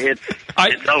show. I mean,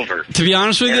 it's over. To be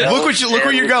honest with you, look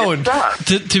where you're going.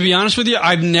 To be honest with you,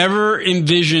 I've never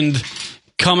envisioned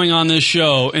coming on this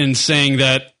show and saying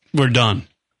that we're done.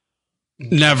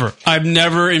 Never. I've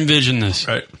never envisioned this.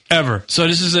 Right. Ever. So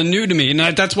this is new to me. And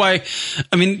that's why,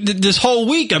 this whole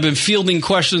week I've been fielding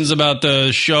questions about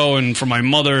the show and from my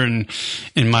mother and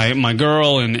my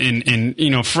girl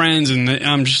and friends. And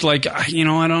I'm just like, I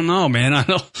don't know, man. I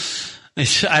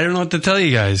don't know what to tell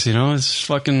you guys. It's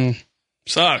fucking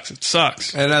sucks. It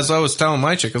sucks. And as I was telling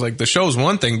my chick, like the show's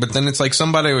one thing, but then it's like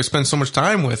somebody we spend so much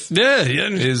time with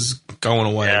is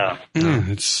going away. Yeah.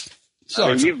 It's...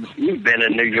 So you've been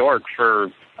in New York for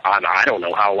I don't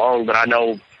know how long, but I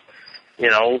know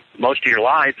most of your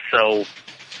life. So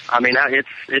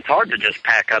it's hard to just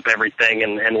pack up everything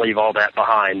and leave all that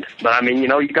behind. But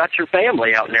you got your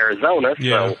family out in Arizona.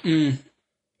 So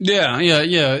yeah.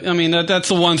 That's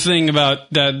the one thing about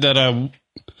that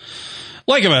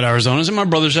like about Arizona is that my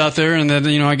brother's out there, and that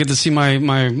I get to see my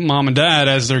mom and dad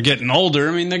as they're getting older.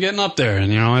 I mean, they're getting up there,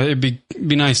 and it'd be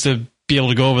nice to be able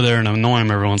to go over there and annoy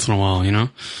them every once in a while.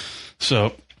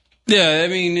 So yeah, I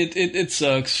mean it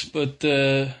sucks, but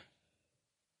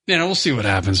we'll see what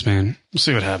happens, man. We'll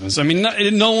see what happens. I mean,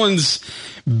 no one's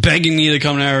begging me to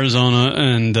come to Arizona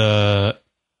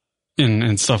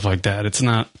and stuff like that. It's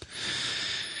not.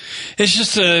 It's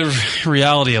just a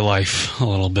reality of life, a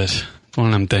little bit. One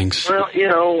of them things. Well,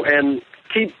 and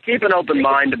keep an open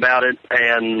mind about it,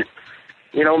 and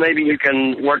maybe you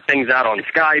can work things out on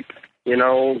Skype.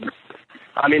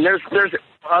 I mean, there's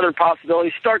other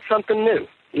possibilities. Start something new.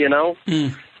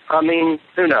 I mean,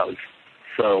 who knows?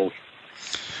 So.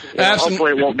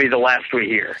 Hopefully, it won't be the last we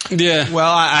hear. Yeah.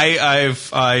 Well, I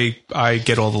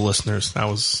get all the listeners.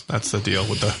 That's the deal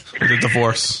with the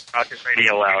divorce. Rocket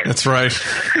Radio Hour. That's right.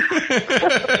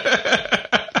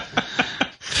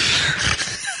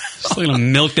 Just gonna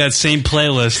milk that same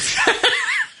playlist.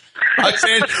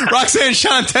 Roxanne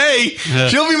Shante,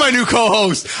 she'll be my new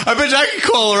co-host. I bet you I can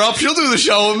call her up. She'll do the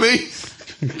show with me.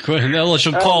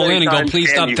 She'll call in and go, please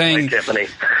stop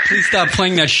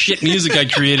playing that shit music I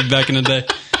created back in the day.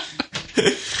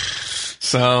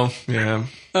 So, yeah.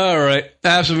 All right.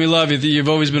 Absolutely love you. You've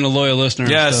always been a loyal listener.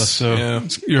 Yes. And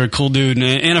stuff, so you're a cool dude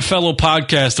and a fellow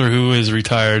podcaster who is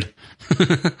retired.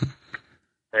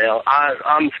 Well,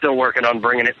 I'm still working on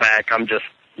bringing it back. I'm just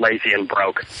lazy and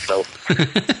broke. So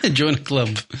join the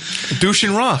club. Douche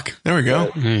and rock. There we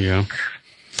go. There you go.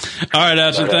 All right,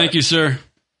 Absent. Thank you, sir.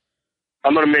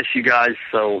 I'm going to miss you guys,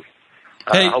 so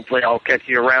hopefully I'll catch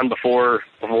you around before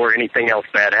anything else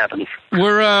bad happens.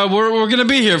 We're going to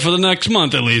be here for the next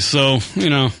month at least, so,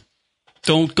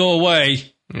 don't go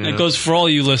away. Yeah. That goes for all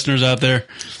you listeners out there.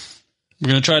 We're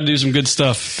going to try to do some good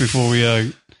stuff before we,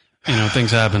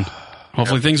 things happen.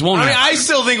 Hopefully things won't happen. I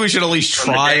still think we should at least try.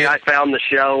 From the day I found the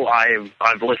show,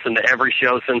 I've listened to every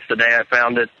show since the day I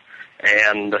found it,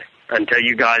 and until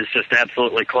you guys just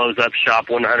absolutely close up shop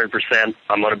 100%,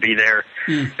 I'm going to be there.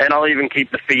 And I'll even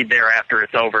keep the feed there after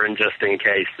it's over, and just in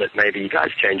case that maybe you guys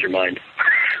change your mind.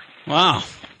 Wow.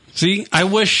 See, I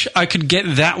wish I could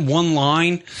get that one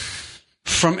line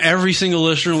from every single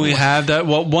listener we have, that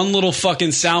one little fucking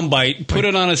soundbite, put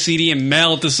it on a CD and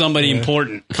mail it to somebody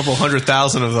important. A couple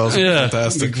 100,000 of those. Yeah,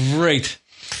 fantastic. Great.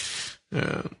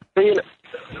 Yeah.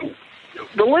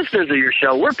 The listeners of your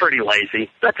show, we're pretty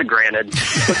lazy. That's a granted.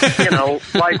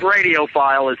 Like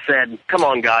Radiophile has said, come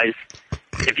on, guys.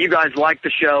 If you guys like the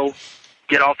show,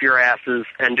 get off your asses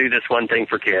and do this one thing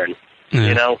for Karen.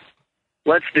 Yeah.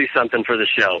 Let's do something for the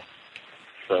show.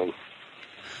 So.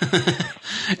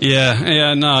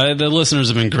 No, the listeners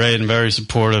have been great and very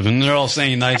supportive, and they're all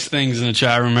saying nice things in the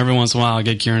chat room. Every once in a while I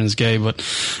get Kieran's gay, but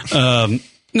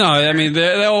no, I mean,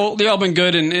 they all been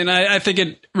good, and I think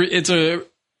the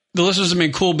listeners have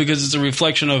been cool because it's a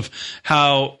reflection of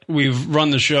how we've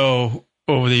run the show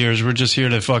over the years. We're just here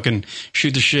to fucking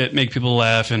shoot the shit, make people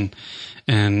laugh, and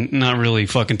not really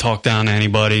fucking talk down to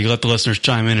anybody. Let the listeners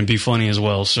chime in and be funny as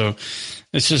well. So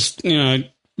it's just,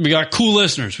 we got cool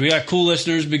listeners. We got cool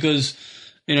listeners because,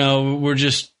 we're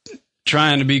just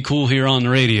trying to be cool here on the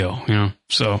radio,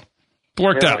 so it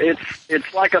worked out.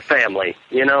 It's like a family,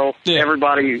 Yeah.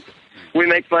 Everybody, we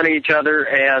make fun of each other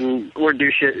and we're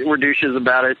douches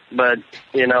about it, but,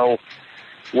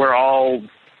 we're all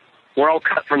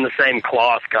cut from the same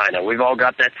cloth, kind of. We've all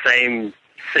got that same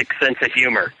sick sense of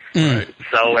humor. Right?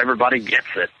 So everybody gets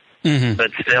it. Mm-hmm.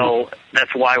 But still,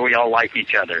 that's why we all like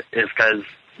each other, is because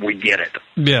we get it.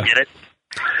 Yeah. Get it?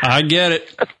 I get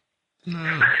it.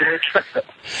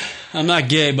 I'm not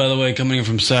gay, by the way, coming in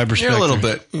from Cyberspectrum. You're a little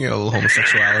bit. You got a little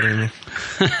homosexuality in you.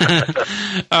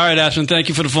 All right, Absent. Thank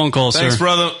you for the phone call, Thanks, sir.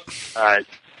 brother. All right.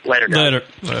 Later, guys.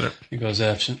 Later. Here goes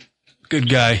Absent. Good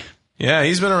guy. Yeah,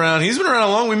 he's been around. He's been around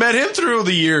long. We met him through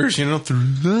the years, through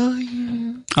the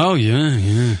years. Oh,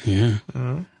 yeah.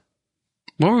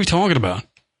 What were we talking about?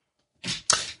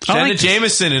 Janet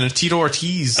Jameson and Tito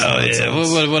Ortiz. Oh,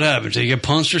 yeah. What happened? Did he get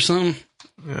punched or something?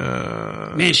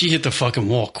 Man, she hit the fucking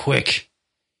wall quick.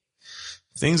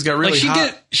 Things got really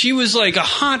hot. She was like a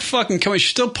hot fucking company. She's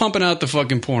still pumping out the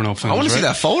fucking porno films. I want to see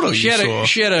that photo she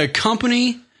had a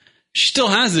company. She still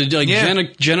has it,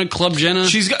 Jenna Club Jenna.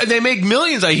 They make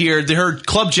millions, I hear. Her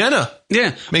Club Jenna.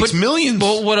 Yeah. Makes millions.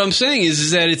 But what I'm saying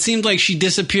is that it seemed like she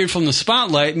disappeared from the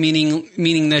spotlight,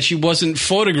 meaning that she wasn't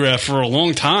photographed for a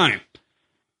long time.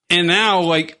 And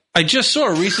now, I just saw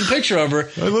a recent picture of her.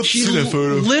 I love to see that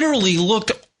photo. Literally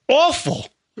looked awful.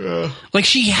 Yeah. Like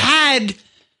she had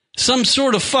some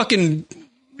sort of fucking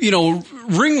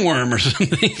ringworm or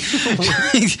something.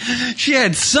 She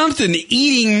had something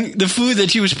eating the food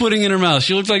that she was putting in her mouth.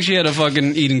 She looked like she had a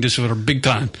fucking eating disorder, big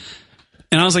time.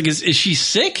 And I was like, is she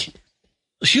sick?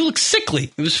 She looked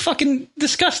sickly. It was fucking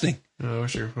disgusting. I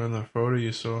wish you could find that photo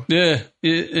you saw. Yeah.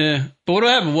 But what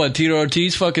happened? What, Tito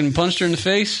Ortiz fucking punched her in the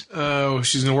face? Oh,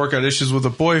 she's going to work out issues with a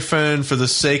boyfriend for the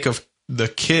sake of the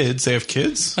kids. They have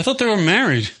kids? I thought they were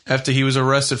married. After he was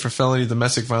arrested for felony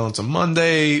domestic violence on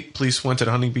Monday, police went to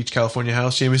the Huntington Beach, California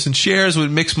house Jameson shares with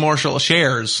mixed martial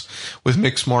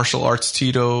arts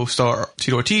Tito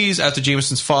Ortiz after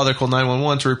Jameson's father called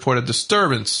 911 to report a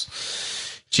disturbance.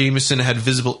 Jameson had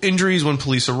visible injuries when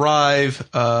police arrived.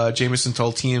 Jameson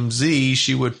told TMZ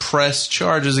she would press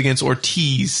charges against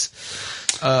Ortiz.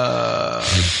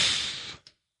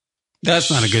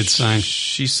 That's not a good sign.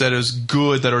 She said it was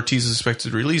good that Ortiz is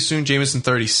expected to release soon. Jameson,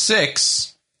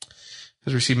 36,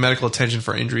 has received medical attention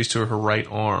for injuries to her right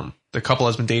arm. The couple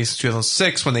has been dating since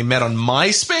 2006 when they met on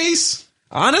MySpace.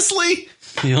 Honestly?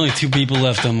 The only two people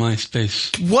left on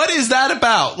MySpace. What is that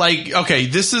about? Like, okay,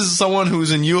 this is someone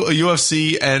who's in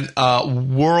UFC and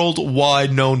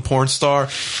worldwide known porn star,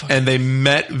 and they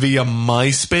met via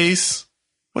MySpace?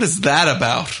 What is that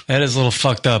about? That is a little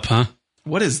fucked up, huh?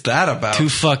 What is that about? Two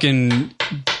fucking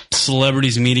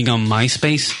celebrities meeting on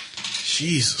MySpace?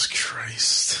 Jesus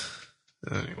Christ.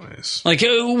 Anyways. Like,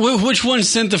 which one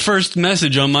sent the first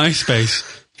message on MySpace?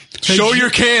 Show your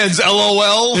cans,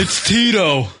 LOL. It's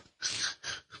Tito.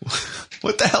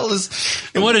 What the hell is...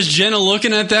 And what is Jenna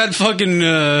looking at that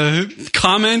fucking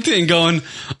comment and going,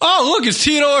 oh, look, it's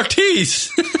Tito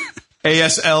Ortiz.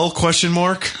 ASL question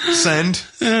mark? Send?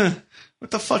 What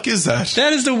the fuck is that?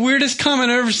 That is the weirdest comment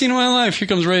I've ever seen in my life. Here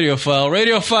comes Radiophile.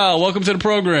 Radiophile, welcome to the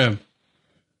program.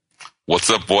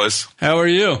 What's up, boys? How are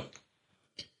you?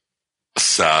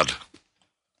 Sad.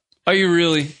 Are you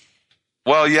really?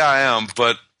 Well, yeah, I am,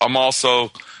 but I'm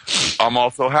also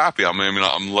happy. I mean,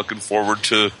 I'm looking forward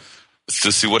to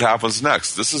see what happens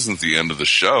next. This isn't the end of the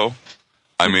show.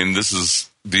 I mean, this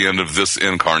is the end of this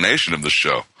incarnation of the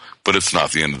show, but it's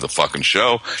not the end of the fucking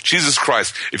show. Jesus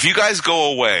Christ. If you guys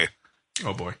go away...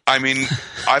 Oh, boy. I mean,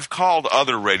 I've called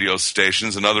other radio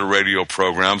stations and other radio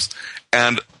programs,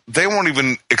 and they won't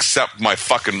even accept my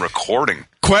fucking recording.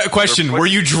 Question, were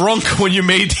you drunk when you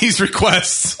made these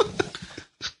requests?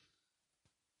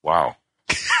 Wow.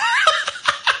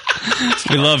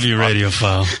 We love you,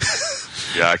 Radiophile.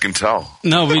 Yeah, I can tell.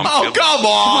 No, come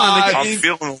on. I'm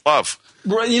feeling love.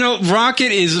 You know,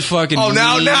 Rocket is a fucking... Oh,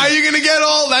 now you're going to get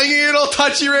all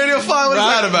touchy, Radiophile? What is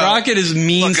that about? Rocket is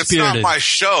mean-spirited. Look, it's not my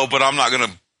show, but I'm not going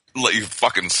to let you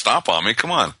fucking stomp on me. Come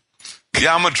on.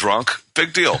 Yeah, I'm a drunk.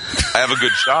 Big deal. I have a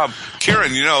good job.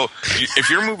 Kieran, you know,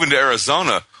 if you're moving to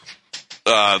Arizona,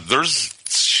 there's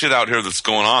shit out here that's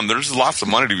going on. There's lots of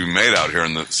money to be made out here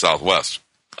in the Southwest.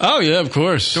 Oh, yeah, of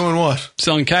course. Doing what?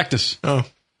 Selling cactus. Oh.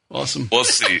 Awesome. Well,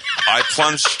 see, I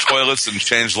plunge toilets and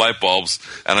change light bulbs,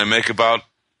 and I make about,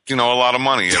 a lot of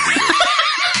money every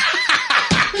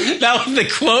year. That was the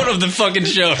quote of the fucking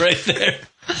show right there.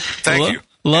 Thank you.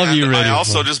 Love you, Radio. I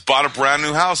also just bought a brand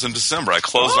new house in December. I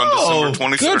closed on December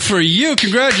 23rd. Good for you.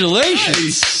 Congratulations.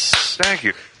 Nice. Thank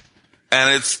you.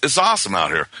 And it's awesome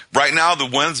out here. Right now, the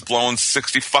wind's blowing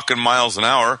 60 fucking miles an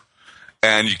hour,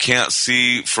 and you can't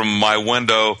see from my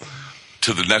window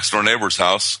to the next door neighbor's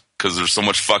house because there's so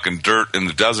much fucking dirt in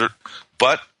the desert.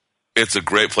 But it's a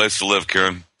great place to live,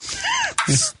 Kieran.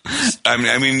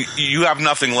 I mean, you have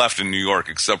nothing left in New York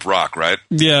except rock, right?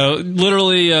 Yeah,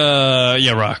 literally,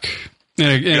 rock.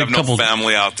 And you have no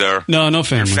family out there. No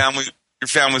family. Your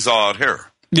family's all out here.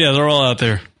 Yeah, they're all out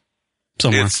there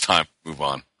somewhere. It's time to move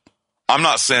on. I'm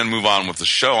not saying move on with the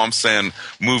show. I'm saying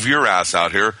move your ass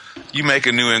out here. You make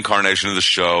a new incarnation of the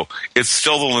show. It's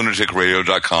still the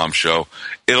lunaticradio.com show.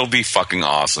 It'll be fucking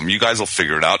awesome. You guys will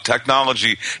figure it out.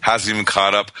 Technology hasn't even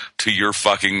caught up to your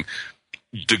fucking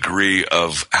degree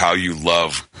of how you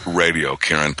love radio,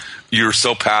 Kieran. You're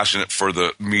so passionate for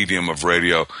the medium of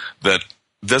radio that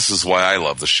this is why I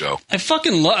love the show.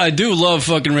 I do love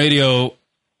fucking radio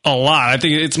a lot. I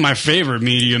think it's my favorite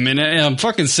medium, and I'm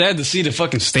fucking sad to see the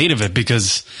fucking state of it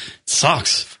because it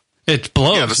sucks. It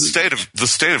blows. Yeah, the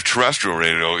state of terrestrial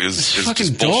radio is fucking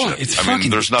just bullshit. It's I mean,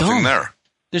 there's nothing dumb. there.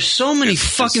 There's so many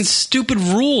fucking stupid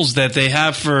rules that they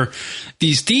have for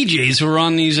these DJs who are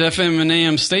on these FM and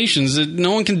AM stations that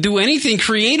no one can do anything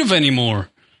creative anymore.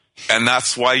 And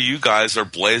that's why you guys are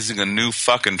blazing a new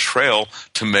fucking trail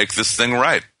to make this thing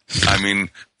right. I mean,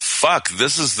 fuck,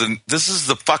 this is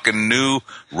the fucking new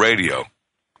radio.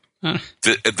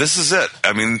 This is it.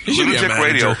 I mean, Lunatic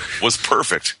Radio was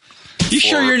perfect. You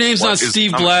sure your name's not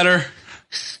Steve Blatter?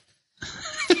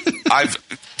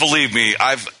 Believe me,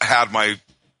 I've had my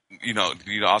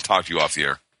I'll talk to you off the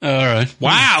air. All right.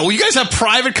 Wow, you guys have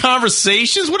private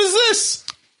conversations? What is this?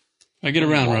 I get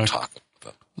around, Rock.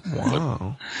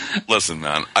 Wow. Listen,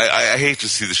 man, I hate to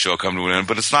see the show come to an end,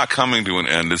 but it's not coming to an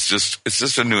end. It's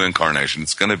just a new incarnation.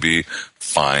 It's going to be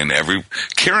fine.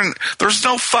 Kieran, there's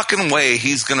no fucking way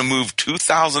he's going to move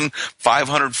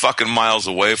 2,500 fucking miles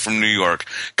away from New York,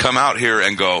 come out here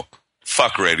and go,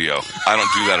 fuck radio. I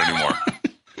don't do that anymore.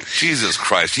 Jesus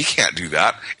Christ, he can't do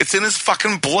that. It's in his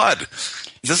fucking blood.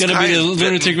 It's going to be a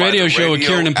lunatic radio show with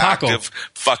Kieran and Paco.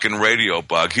 Fucking radio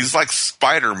bug. He's like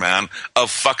Spider-Man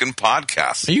of fucking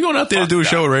podcasts. Are you going out there to do a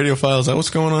show with Radiophile? Is that what's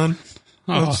going on?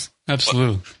 Oh,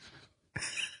 absolutely.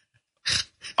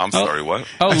 I'm sorry, what?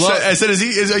 I said,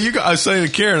 I was saying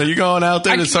to Kieran, are you going out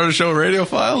there to start a show with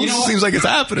Radiophile? It seems like it's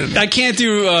happening. I can't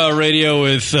do radio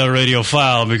with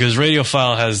Radiophile because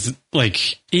Radiophile has,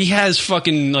 he has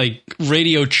fucking,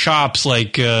 radio chops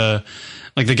like the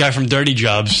guy from Dirty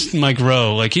Jobs, Mike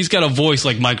Rowe. He's got a voice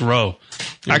like Mike Rowe.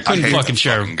 I couldn't fucking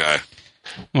share him. Guy.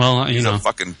 Well, he's a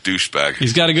fucking douchebag.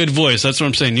 He's got a good voice. That's what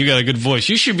I'm saying. You got a good voice.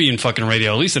 You should be in fucking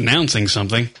radio, at least announcing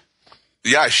something.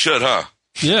 Yeah, I should, huh?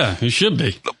 Yeah, you should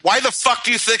be. Why the fuck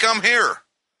do you think I'm here?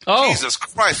 Oh. Jesus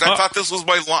Christ. I thought this was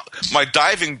my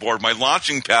diving board, my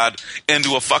launching pad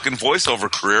into a fucking voiceover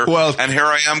career. Well, and here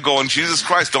I am going, Jesus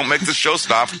Christ, don't make the show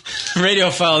stop.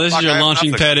 Radiophile, this is your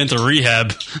launching pad into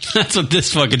rehab. That's what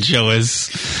this fucking show is.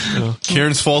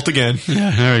 Kieran's fault again.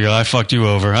 Yeah, there we go. I fucked you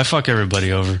over. I fuck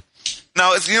everybody over.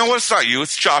 No, you know what? It's not you.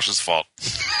 It's Josh's fault.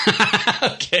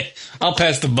 Okay. I'll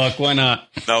pass the buck. Why not?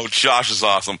 No, Josh is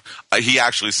awesome. He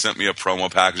actually sent me a promo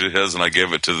package of his, and I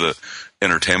gave it to the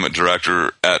entertainment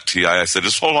director at TI. I said,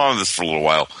 just hold on to this for a little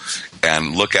while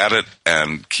and look at it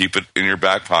and keep it in your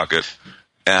back pocket.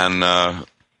 And,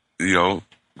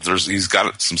 he's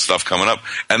got some stuff coming up.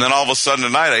 And then all of a sudden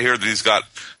tonight, I hear that he's got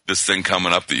this thing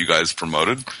coming up that you guys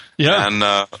promoted. Yeah. And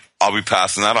I'll be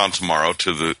passing that on tomorrow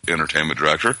to the entertainment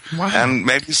director. Wow. And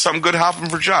maybe something good happen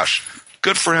for Josh.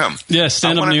 Good for him. Yeah,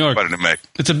 Stand Up New York. To make.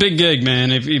 It's a big gig,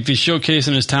 man. If he's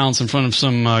showcasing his talents in front of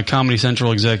some Comedy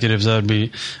Central executives,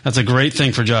 that's a great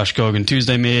thing for Josh Kogan.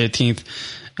 Tuesday, May 18th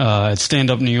at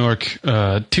Stand Up New York,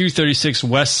 236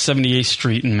 West 78th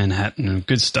Street in Manhattan.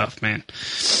 Good stuff, man.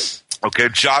 Okay,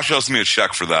 Josh owes me a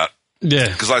check for that. Yeah.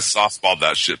 Because I softballed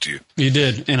that shit to you. You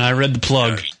did, and I read the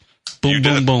plug. Yeah, boom,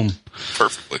 boom, boom.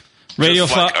 Perfectly. Radio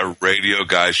just like a radio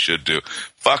guy should do.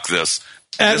 Fuck this.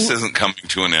 This isn't coming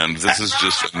to an end. This is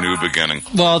just a new beginning.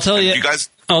 Well, I'll tell you. You guys,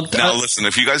 now listen,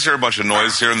 if you guys hear a bunch of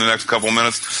noise here in the next couple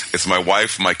minutes, it's my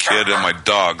wife, my kid, and my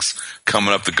dogs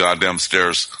coming up the goddamn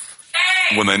stairs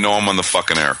when they know I'm on the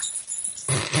fucking air.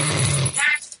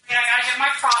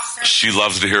 She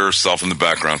loves to hear herself in the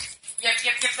background. Yep,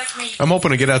 that's me. I'm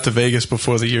hoping to get out to Vegas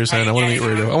before the year's end. I want to meet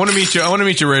Radio. I want to meet you. I want to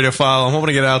meet your Radiophile. I'm hoping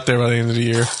to get out there by the end of the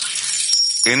year.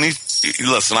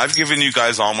 Listen, I've given you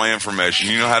guys all my information.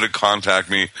 You know how to contact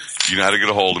me. You know how to get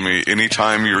a hold of me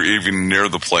anytime you're even near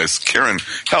the place. Kieran,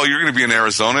 hell, you're going to be in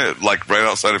Arizona, right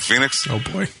outside of Phoenix. Oh,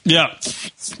 boy. Yeah.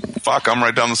 Fuck, I'm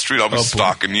right down the street. I'll be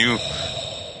stalking you.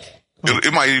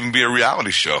 It might even be a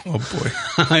reality show. Oh, boy.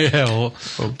 Yeah, well,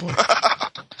 oh, boy.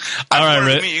 I've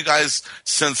wanted to meet you guys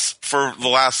since for the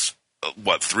last,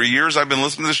 3 years I've been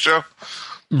listening to this show.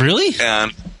 Really?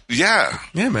 And, yeah.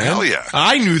 Yeah, man. Hell yeah.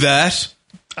 I knew that.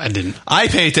 I didn't. I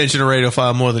pay attention to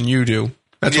Radiophile more than you do.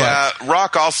 That's why.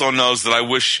 Rock also knows that I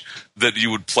wish that you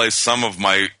would play some of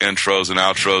my intros and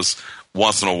outros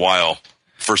once in a while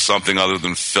for something other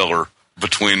than filler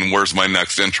between where's my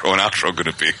next intro and outro going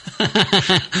to be.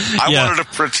 I wanted to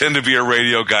pretend to be a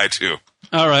radio guy too.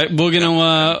 All right, we're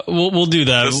gonna we'll do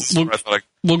that.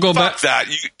 We'll go back. Fuck that.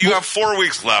 You have 4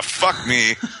 weeks left. Fuck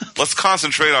me. Let's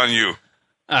concentrate on you.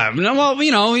 Well,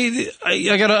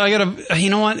 I gotta. You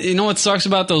know what sucks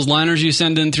about those liners you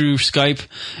send in through Skype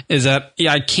is that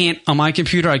I can't on my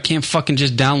computer. I can't fucking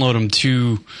just download them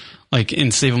to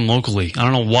and save them locally. I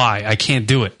don't know why. I can't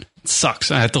do it. It sucks.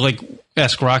 I have to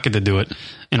ask Rocket to do it,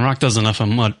 and Rock does enough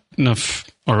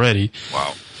already.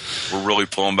 Wow, we're really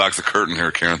pulling back the curtain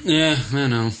here, Karen. Yeah, I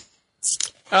know.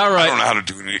 All right, I don't know how to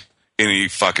do any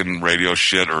fucking radio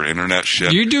shit or internet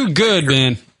shit. You do good,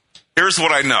 man. Here's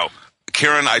what I know.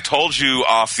 Karen, I told you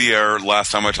off the air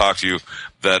last time I talked to you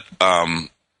that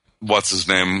what's his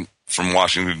name from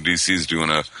Washington, D.C. is doing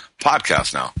a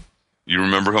podcast now. You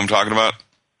remember who I'm talking about?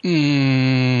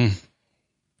 I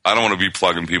don't want to be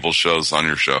plugging people's shows on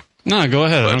your show. No, go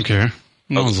ahead. I don't care.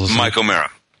 No one's listening. Mike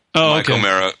O'Mara. Oh, Mike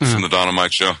O'Mara from the Don and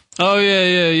Mike Show. Oh,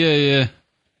 yeah.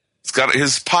 It's got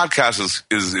his podcast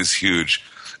is huge.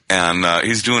 And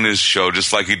he's doing his show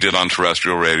just like he did on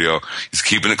terrestrial radio. He's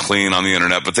keeping it clean on the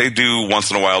internet. But they do,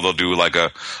 once in a while, they'll do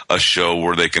a show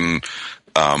where they can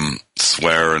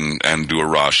swear and do a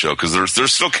Raw show, because they're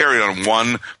still carrying on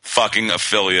one fucking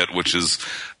affiliate, which is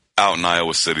out in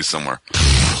Iowa City somewhere.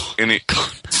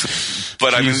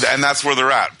 But I mean, and that's where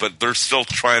they're at. But they're still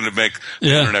trying to make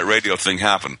the internet radio thing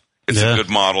happen. It's a good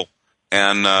model,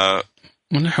 and I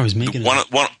wonder how he's making one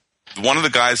of the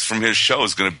guys from his show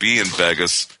is going to be in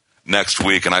Vegas next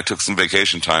week, and I took some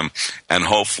vacation time, and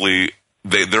hopefully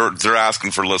they're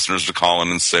asking for listeners to call in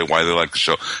and say why they like the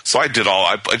show. So I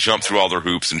jumped through all their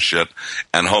hoops and shit,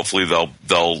 and hopefully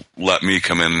they'll let me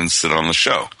come in and sit on the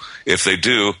show. If they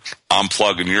do, I'm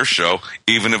plugging your show,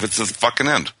 even if it's at the fucking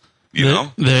end. You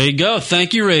know? There you go.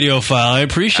 Thank you, Radiophile. I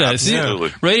appreciate it.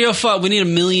 Absolutely. Radiophile, we need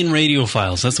 1 million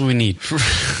Radiophiles. That's what we need.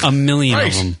 1 million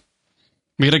of them.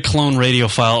 We got to clone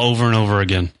Radiophile over and over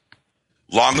again.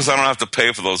 Long as I don't have to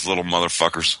pay for those little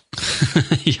motherfuckers.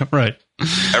 Yeah, right.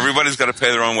 Everybody's got to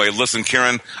pay their own way. Listen,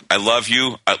 Kieran, I love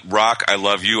you. Rock, I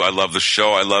love you. I love the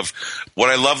show. What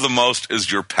I love the most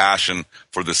is your passion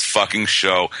for this fucking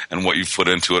show and what you've put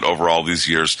into it over all these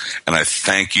years. And I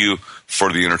thank you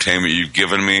for the entertainment you've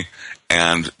given me.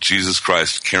 And Jesus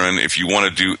Christ, Kieran, if you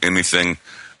want to do anything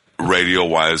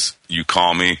radio-wise, you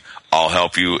call me. I'll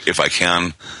help you if I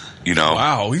can. You know,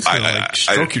 wow, he's gonna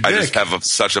stroke your dick. I just have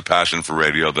such a passion for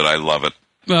radio that I love it.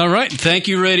 All right. Thank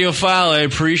you, Radiophile. I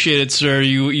appreciate it, sir.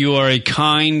 You are a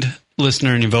kind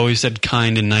listener, and you've always said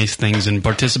kind and nice things and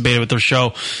participated with the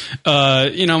show.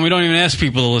 We don't even ask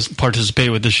people to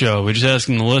participate with the show. We just ask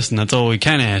them to listen. That's all we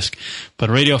can ask. But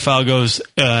Radiophile goes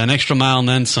an extra mile and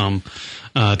then some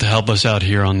to help us out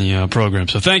here on the program.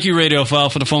 So thank you,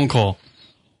 Radiophile, for the phone call.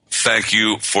 Thank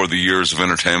you for the years of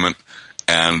entertainment.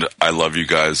 And I love you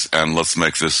guys, and let's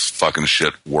make this fucking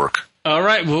shit work. All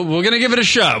right, we're going to give it a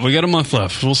shot. We got a month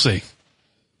left. We'll see.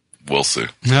 We'll see.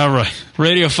 All right.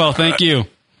 Radiophile, thank you.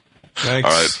 Thanks.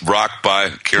 All right, Rock, bye.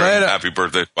 Kieran, Later. Happy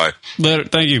birthday, bye. Later,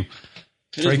 thank you.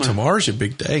 Frank, tomorrow's your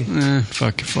big day.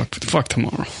 Fuck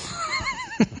tomorrow.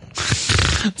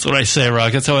 That's what I say,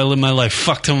 Rock. That's how I live my life.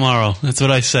 Fuck tomorrow. That's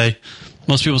what I say.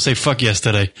 Most people say fuck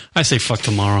yesterday. I say fuck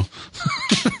tomorrow.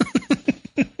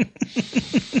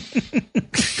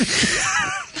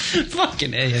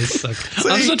 Fucking A, I suck.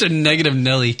 I'm such a negative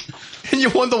Nelly. And you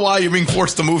wonder why you're being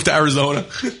forced to move to Arizona.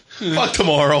 Fuck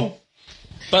tomorrow.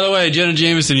 By the way, Jenna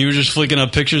Jameson, you were just flicking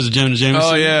up pictures of Jenna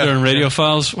Jameson. Oh, yeah. During Radio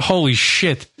Files. Holy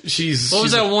shit. What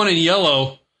was that one in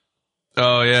yellow?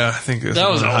 Oh, yeah. I think that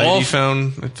was Heidi awful.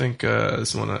 found. I think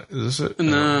this one. Is this it?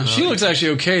 Nah, she looks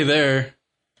actually okay there.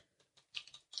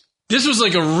 This was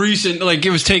like a recent, like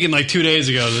it was taken like 2 days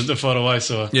ago, the photo I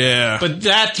saw. Yeah. But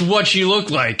that's what she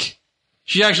looked like.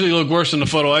 She actually looked worse than the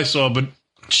photo I saw, but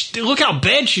look how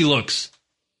bad she looks.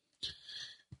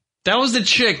 That was the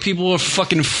chick people were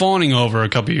fucking fawning over a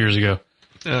couple years ago.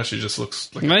 Yeah, she just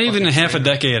looks like not even half a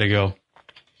decade ago.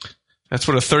 That's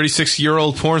what a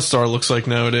 36-year-old porn star looks like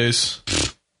nowadays.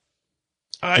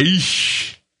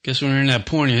 Aish. Guess when you're in that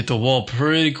porn, you hit the wall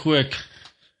pretty quick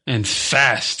and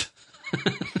fast.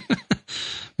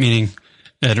 Meaning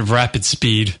at a rapid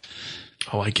speed.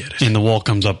 Oh, I get it. And the wall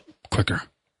comes up quicker.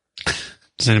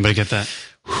 Does anybody get that?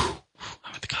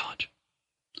 I'm at the college.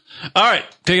 All right,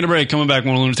 taking a break. Coming back,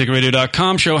 more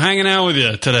lunaticradio.com show. Hanging out with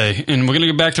you today. And we're going to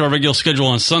get back to our regular schedule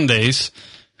on Sundays,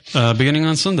 beginning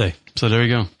on Sunday. So there you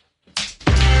go.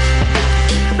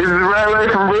 This is Ray Ray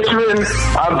from Richmond.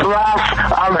 I'm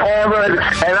black, I'm hammered,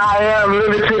 and I am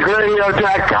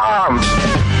lunaticradio.com.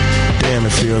 Damn,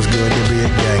 it feels good to be a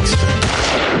gangster.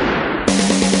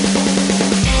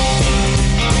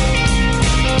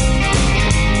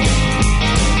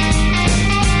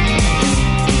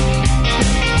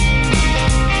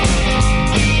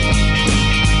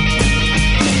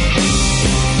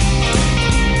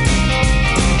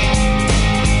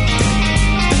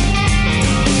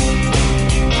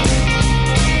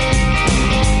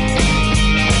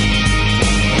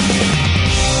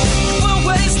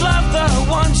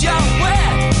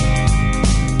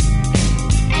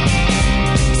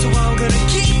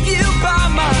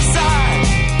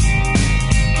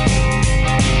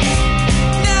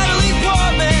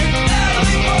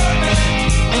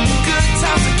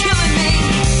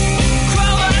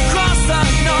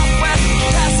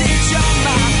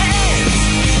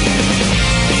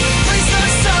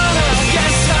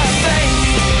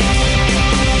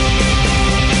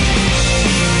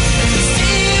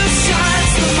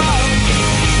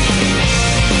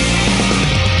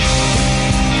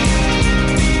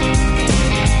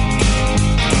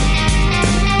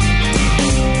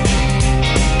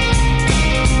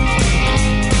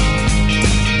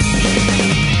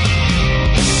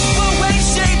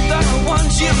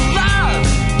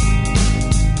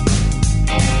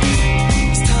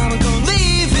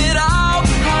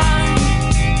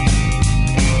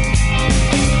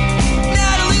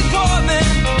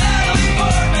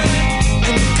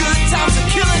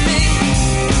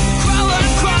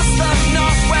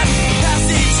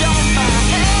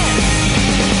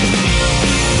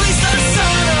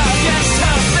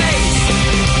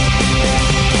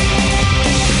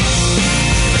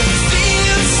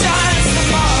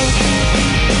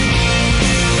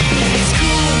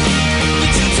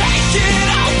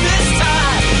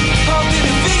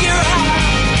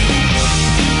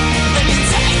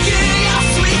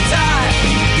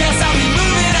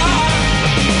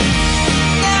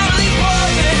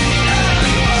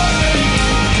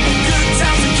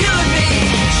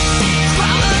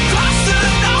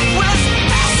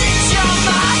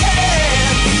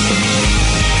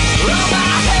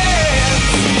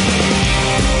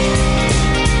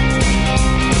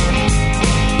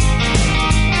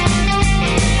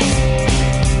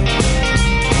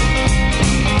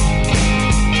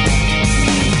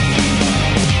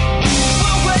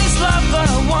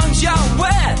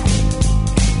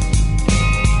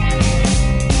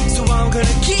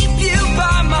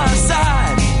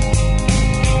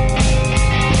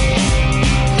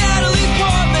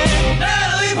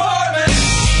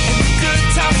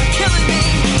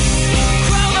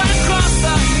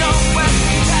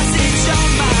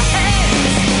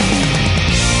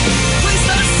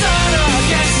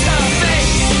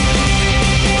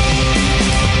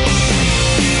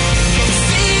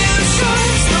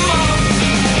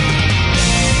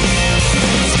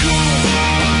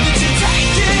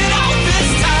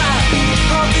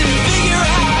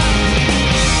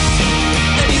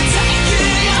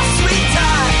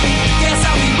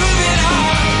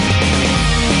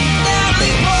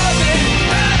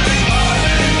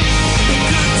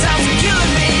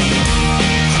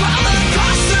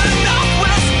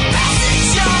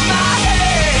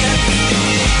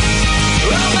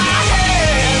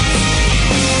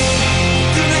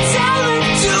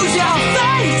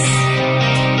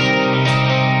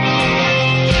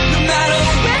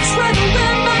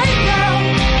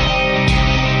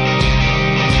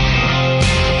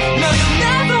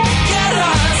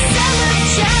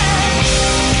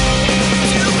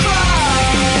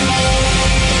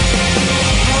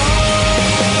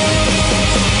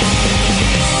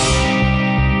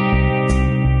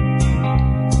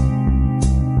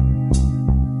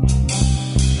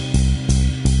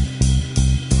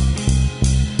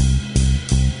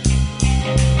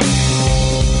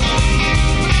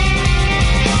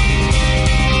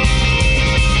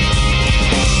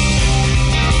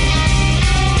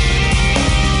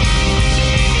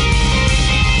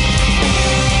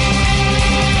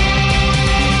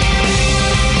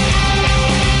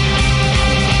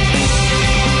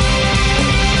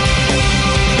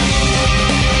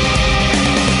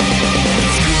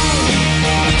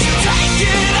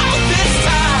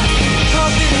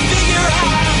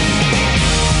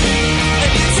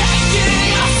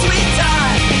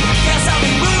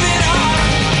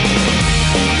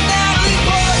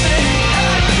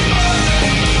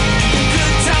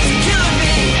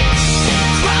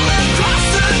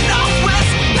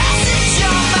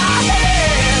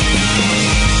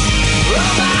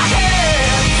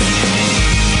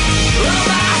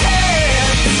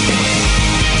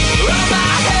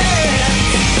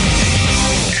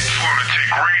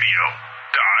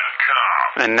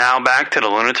 And now back to the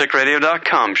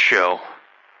lunaticradio.com show.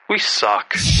 We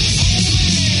suck.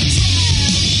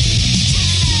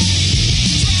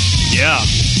 Yeah.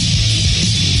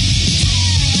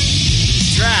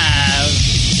 Drive.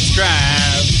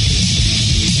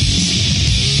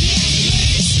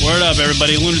 Word up,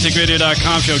 everybody.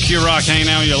 lunaticradio.com show. Q Rock hanging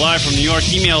out with you live from New York.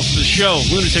 Emails to the show,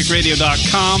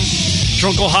 lunaticradio.com.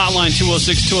 Drunkle hotline,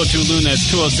 206-202-LUN.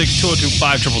 That's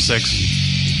 206-202-5666.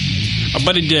 Our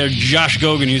buddy Josh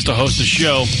Gogan used to host the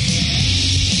show.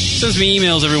 Sends me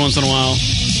emails every once in a while.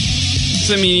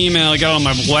 Sent me an email. I got on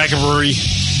my BlackBerry,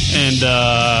 and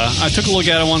I took a look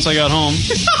at it once I got home.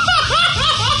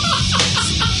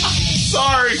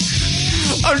 Sorry.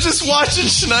 I'm just watching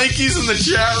Schneikes in the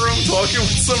chat room talking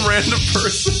with some random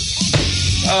person.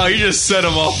 Oh, you just set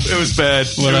him up. It was bad.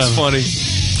 It was funny.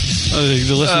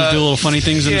 The listeners do little funny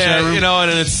things in the chat room?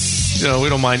 And it's, we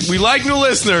don't mind. We like new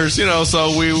listeners,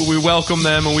 so we welcome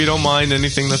them, and we don't mind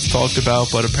anything that's talked about,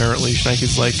 but apparently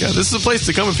Schneike's like, this is a place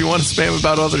to come if you want to spam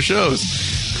about other shows.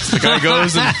 So the guy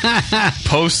goes and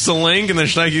posts a link, and then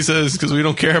Schneike says, because we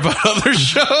don't care about other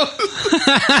shows.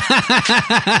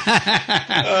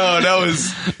 Oh, that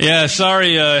was... Yeah,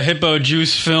 sorry, Hippo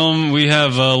Juice Film. We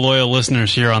have loyal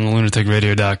listeners here on the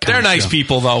lunaticradio.com. They're nice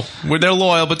people, though. They're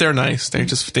loyal, but they're nice. They're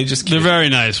very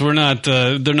nice. We're not,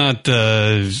 they're not,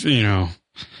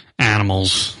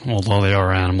 animals, although they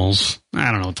are animals.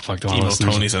 I don't know what the fuck they want to listen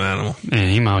to. Tony's an animal. Yeah,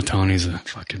 Emo Tony's a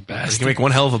fucking bastard. He can make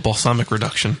one hell of a balsamic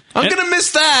reduction. I'm going to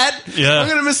miss that. Yeah. I'm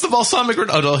going to miss the balsamic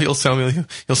reduction. Oh, he'll send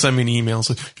me an email.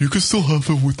 So you can still have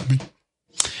it with me.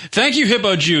 Thank you,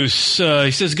 Hippo Juice.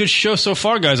 He says, good show so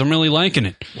far, guys. I'm really liking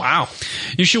it. Wow.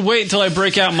 You should wait until I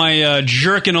break out my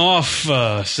jerking off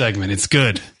segment. It's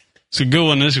good. It's a good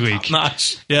one this week. Top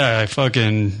notch. Yeah, I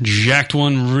fucking jacked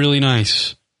one really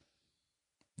nice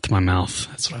to my mouth.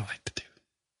 That's what I like to do.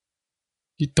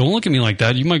 You don't look at me like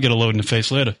that. You might get a load in the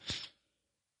face later.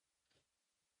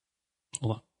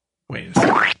 Hold on. Wait a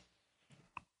second.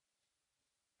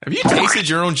 Have you tasted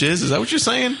your own jizz? Is that what you're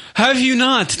saying? Have you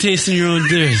not tasted your own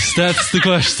jizz? That's the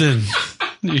question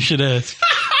you should ask.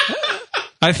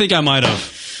 I think I might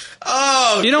have.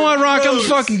 Oh, you know what, Rock? I'm a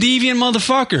fucking deviant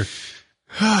motherfucker.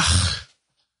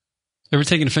 Ever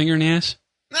taken a finger in the ass?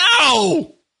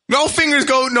 No! No fingers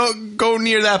go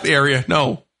near that area.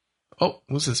 No. Oh,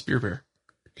 what's this? Beer Bear.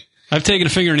 I've taken a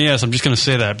finger in the ass. I'm just going to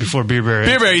say that before Beer Bear.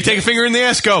 Beer Bear, you take a finger in the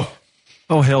ass, go.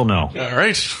 Oh, hell no. All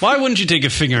right. Why wouldn't you take a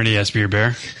finger in the ass, Beer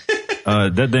Bear?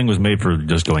 That thing was made for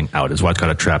just going out. It's why it's got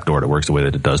a trap door that works the way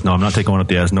that it does. No, I'm not taking one up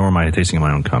the ass, nor am I tasting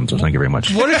my own cum, so thank you very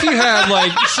much. What if you had,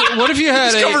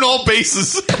 It's covered all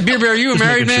bases. Beer Bear, are you a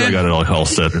married man? Sure I got it all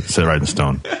set right in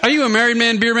stone. Are you a married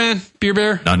man, Beer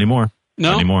Bear? Not anymore.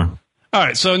 No? Not anymore. All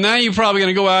right, so now you're probably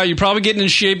going to go out. You're probably getting in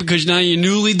shape because now you're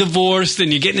newly divorced and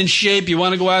you're getting in shape. You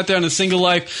want to go out there on a single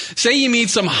life. Say you meet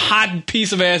some hot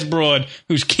piece of ass broad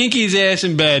who's kinky as ass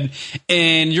in bed,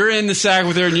 and you're in the sack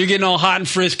with her and you're getting all hot and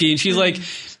frisky, and she's like,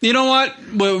 you know what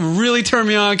really turned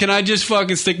me on? Can I just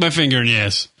fucking stick my finger in the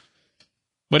ass?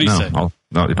 What do you say?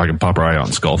 If I can pop her eye out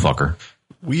and skull fuck her.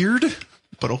 Weird,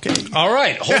 but okay. All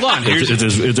right, hold on.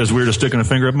 It's as weird as sticking a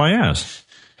finger up my ass.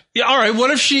 Yeah, all right.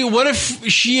 What if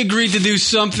she agreed to do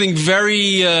something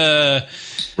very...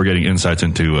 We're getting insights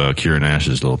into Kieran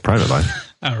Ash's little private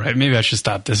life. All right, maybe I should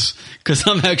stop this because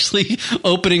I'm actually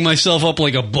opening myself up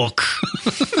like a book.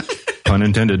 Pun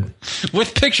intended.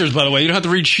 With pictures, by the way. You don't have to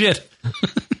read shit.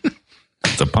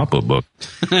 It's a pop-up book.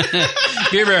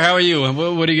 Beer Bear, how are you?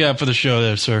 What do you got for the show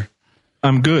there, sir?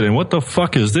 I'm good. And what the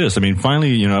fuck is this? I mean,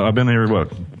 finally, I've been here, 4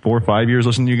 or 5 years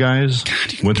listening to you guys.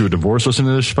 Went through a divorce listening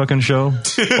to this fucking show.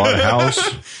 Bought a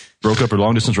house. Broke up a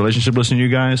long-distance relationship listening to you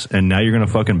guys. And now you're going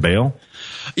to fucking bail?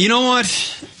 You know what?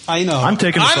 I know. I'm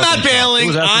not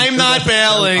bailing. I'm not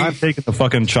bailing. I'm taking the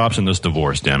fucking chops in this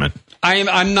divorce, damn it.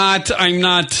 I'm not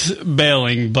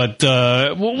bailing, but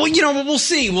we'll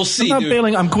see. We'll see. I'm not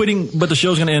bailing. I'm quitting, but the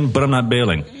show's going to end, but I'm not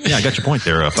bailing. Yeah, I got your point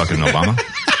there, fucking Obama.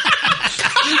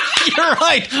 You're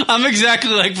right. I'm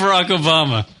exactly like Barack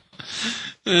Obama.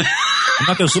 I'm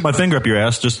not going to slip my finger up your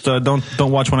ass. Just don't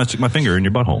watch when I stick my finger in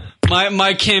your butthole.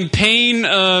 My campaign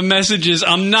message is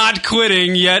I'm not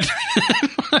quitting yet.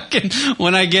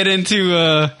 When I get into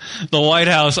the White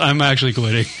House, I'm actually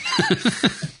quitting.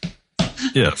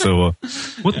 Yeah. So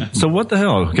what the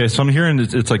hell? Okay. So I'm hearing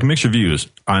it's like mixed reviews.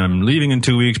 I'm leaving in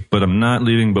 2 weeks, but I'm not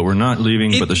leaving. But we're not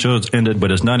leaving. But the show's ended,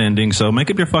 but it's not ending. So make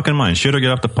up your fucking mind. Should I get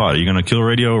off the pot? Are you going to kill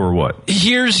radio or what?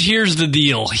 Here's the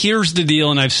deal.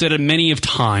 And I've said it many of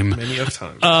time.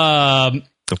 The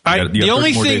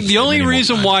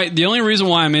only reason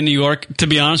why I'm in New York, to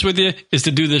be honest with you, is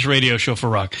to do this radio show for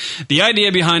Rock. The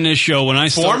idea behind this show when I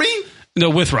started, for me? No,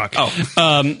 with Rock. Oh.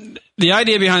 the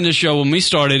idea behind this show when we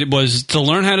started was to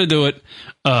learn how to do it,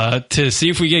 to see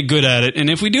if we get good at it, and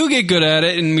if we do get good at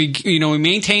it, and we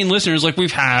maintain listeners like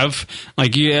we've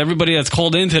everybody that's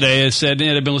called in today has said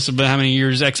they've been listening for how many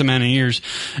years, X amount of years.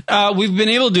 We've been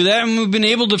able to do that, and we've been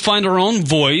able to find our own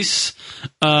voice.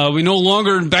 We no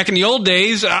longer, back in the old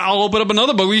days, I'll open up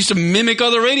another book. We used to mimic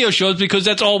other radio shows because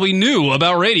that's all we knew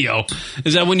about radio.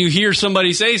 Is that when you hear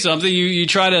somebody say something, you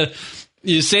try to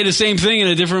say the same thing in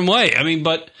a different way. I mean,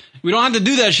 but we don't have to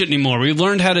do that shit anymore. We've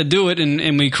learned how to do it,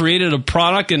 and we created a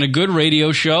product and a good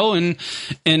radio show, and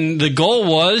the goal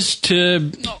was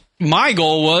to... My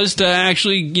goal was to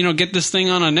actually, get this thing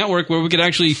on a network where we could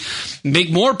actually make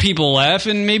more people laugh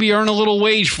and maybe earn a little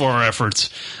wage for our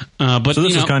efforts. But so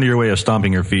this is kind of your way of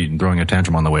stomping your feet and throwing a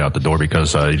tantrum on the way out the door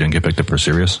because you didn't get picked up for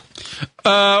Sirius?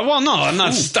 Well, no, I'm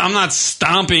not. I'm not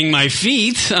stomping my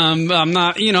feet. I'm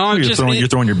not. You're throwing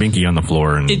your binky on the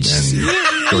floor and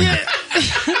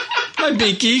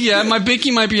my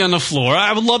binky might be on the floor.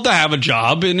 I would love to have a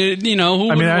job, and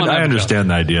I understand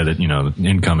the idea that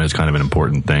income is kind of an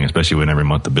important thing, especially when every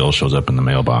month the bill shows up in the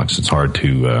mailbox. It's hard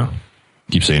to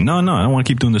keep saying no. I don't want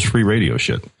to keep doing this free radio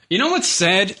shit. You know what's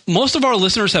sad? Most of our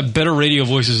listeners have better radio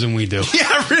voices than we do.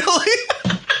 Yeah, really.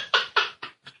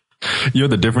 You know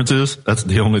what the difference is? That's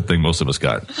the only thing most of us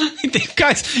got. You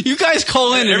guys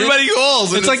call in. Everybody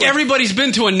calls. It's like everybody's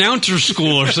been to announcer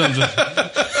school or something.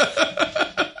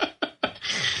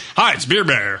 Hi, it's Beer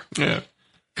Bear. Yeah.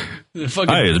 Hi,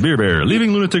 it's Beer Bear.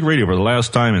 Leaving Lunatic Radio for the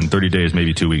last time in 30 days,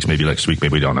 maybe 2 weeks, maybe next week,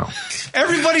 maybe we don't know.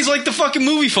 Everybody's like the fucking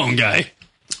movie phone guy.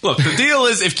 Look, the deal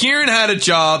is, if Kieran had a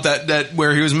job that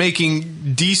where he was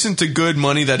making decent to good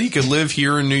money that he could live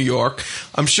here in New York,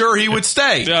 I'm sure he would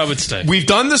stay. Yeah, I would stay. We've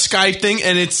done the Skype thing,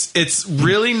 and it's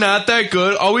really not that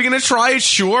good. Are we going to try it?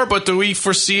 Sure, but do we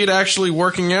foresee it actually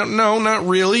working out? No, not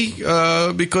really,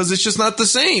 because it's just not the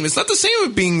same. It's not the same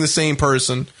with being the same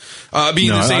person. I've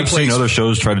seen other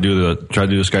shows try to do the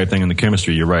Skype thing, and the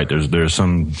chemistry. You're right. There's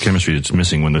some chemistry that's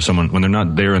missing when they're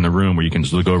not there in the room where you can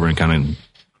just look over and kind of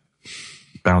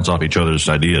bounce off each other's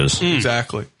ideas.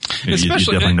 Exactly. You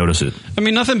definitely notice it. I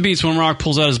mean, nothing beats when Rock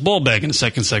pulls out his ball bag in the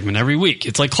second segment every week.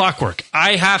 It's like clockwork.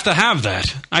 I have to have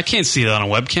that. I can't see that on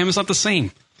a webcam. It's not the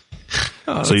same.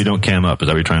 So you don't cam up? Is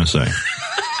that what you're trying to say?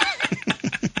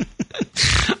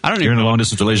 You're in a long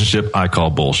distance relationship. I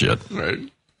call bullshit. Right.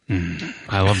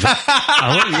 I love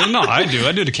that. No, I do.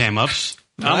 I do the cam ups.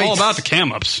 Nice. I'm all about the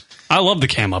cam ups. I love the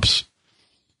cam ups.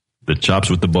 The chops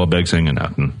with the ball bags hanging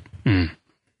out.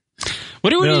 What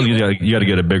do we do? You got to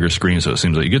get a bigger screen, so it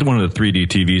seems like you get one of the 3D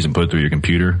TVs and put it through your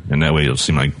computer, and that way it'll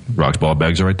seem like Rock's ball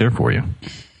bags are right there for you.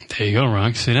 There you go,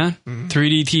 Rock. See that?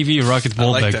 3D TV, Rocket's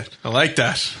ball bag. I like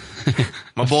that.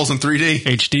 My ball's in 3D.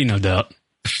 HD, no doubt.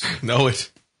 Know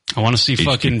it. I want to see HD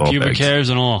fucking pubic bags. hairs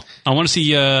and all. I want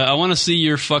to see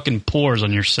your fucking pores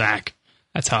on your sack.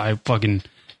 That's how I fucking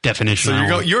definition.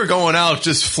 So you're going out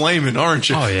just flaming, aren't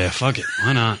you? Oh yeah, fuck it.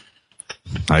 Why not?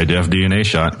 High def DNA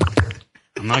shot.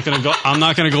 I'm not gonna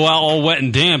go out all wet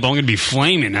and damp. I'm gonna be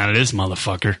flaming out of this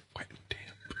motherfucker. Wet and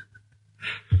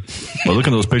damp. Well, look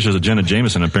at those pictures of Jenna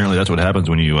Jameson. Apparently, that's what happens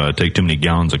when you take too many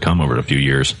gallons of cum over a few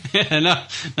years. Yeah,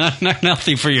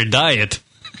 nothing for your diet.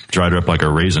 Dried her up like a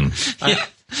raisin.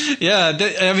 Yeah,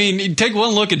 I mean, you take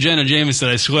one look at Jenna Jameson.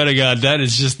 I swear to God, that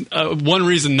is just one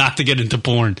reason not to get into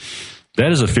porn. That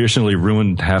has officially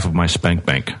ruined half of my spank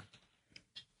bank.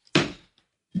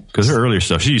 Because her earlier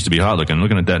stuff, she used to be hot looking.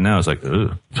 Looking at that now, it's like,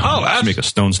 ugh. She make a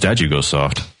stone statue go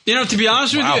soft. To be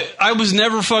honest with you, I was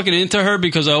never fucking into her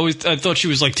because I thought she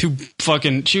was like too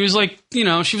fucking. She was like,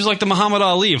 she was like the Muhammad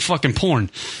Ali of fucking porn.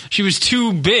 She was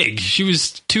too big. She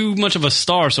was too much of a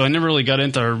star, so I never really got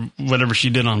into her, whatever she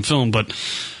did on film. But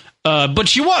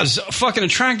she was fucking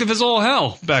attractive as all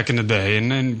hell back in the day.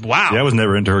 And then, wow. Yeah, I was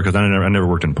never into her because I never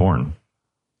worked in porn.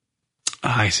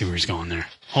 I see where he's going there.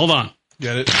 Hold on.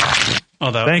 Get it?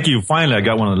 Oh, thank you. Finally, I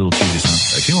got one of the little cheesy sound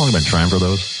effects. You know how long I've been trying for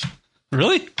those?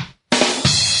 Really?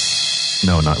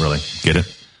 No, not really. Get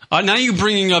it? Now you're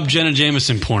bringing up Jenna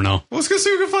Jameson porno. Let's go see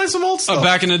if we can find some old stuff.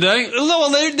 Back in the day? Well,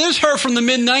 there's her from the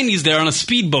mid-'90s there on a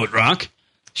speedboat, Rock.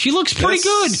 She looks pretty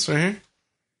good. Right here.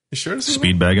 You sure?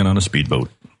 Speed bagging on a speedboat.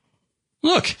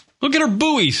 Look at her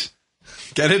buoys.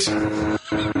 Get it?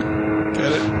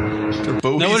 Get it?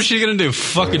 Now what is she gonna do?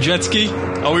 Fuck a jet ski?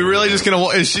 Are we really just gonna?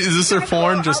 Is this her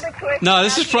porn? Just no.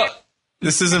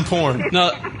 This isn't porn.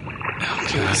 No.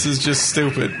 Okay, this is just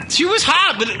stupid. She was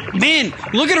hot, but man,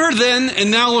 look at her then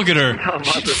and now look at her.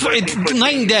 It's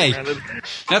night and day.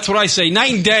 That's what I say.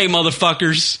 Night and day,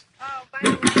 motherfuckers.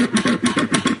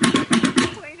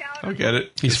 I get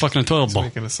it. He's fucking a toilet bowl.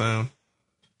 Making a sound.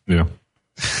 Yeah.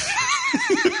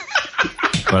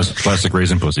 Plastic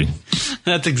raisin pussy.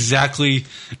 That's exactly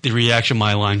the reaction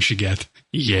my line should get.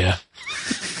 Yeah.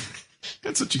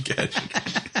 That's what you get.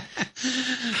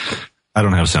 I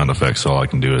don't have sound effects, so all I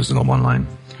can do is the one line.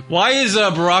 Why is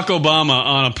Barack Obama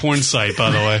on a porn site,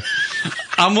 by the way?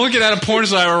 I'm looking at a porn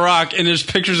site with Rock, and there's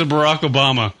pictures of Barack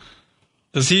Obama.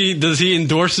 Does he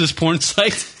endorse this porn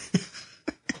site?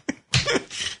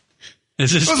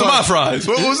 Is this What's my fries?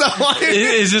 What was that line?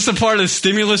 Is this a part of the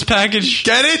stimulus package?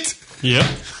 Get it? Yep.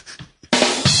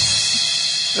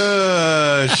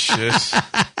 Shit.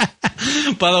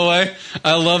 By the way,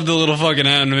 I love the little fucking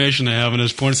animation they have on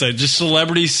this porn site. Just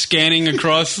celebrities scanning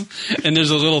across, and there's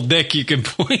a little dick you can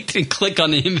point and click on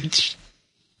the image.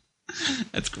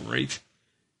 That's great.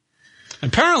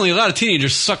 Apparently, a lot of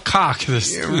teenagers suck cock.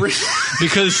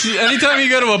 Because anytime you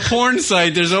go to a porn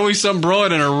site, there's always some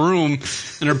broad in her room,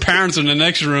 and her parents are in the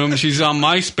next room. She's on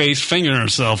MySpace fingering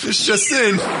herself. It's just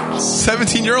in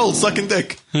 17-year-old sucking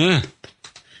dick. Yeah.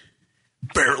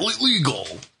 Barely legal.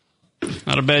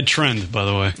 Not a bad trend, by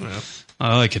the way. Yeah.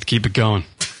 I like it. Keep it going.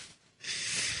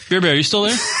 Beer Bear, you still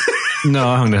there? No,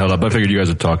 I hung the hell up. I figured you guys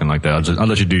were talking like that. I'll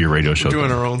let you do your radio show. We're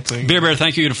doing our own thing. Beer Bear,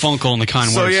 thank you for the phone call and the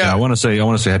kind words. Yeah, I want to say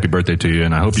happy birthday to you,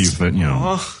 and I hope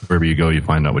wherever you go, you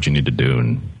find out what you need to do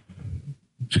and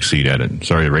succeed at it.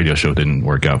 Sorry, the radio show didn't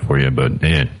work out for you, but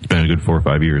yeah, it's been a good 4 or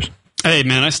 5 years. Hey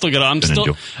man, I still got. I'm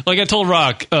still like I told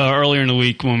Rock earlier in the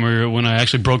week when I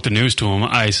actually broke the news to him.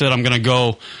 I said I'm going to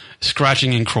go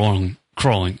scratching and crawling.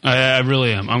 I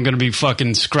really am. I'm going to be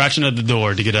fucking scratching at the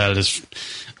door to get out of this.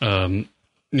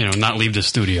 Not leave the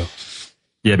studio.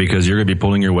 Yeah, because you're going to be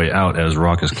pulling your way out as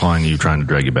Rock is clawing you, trying to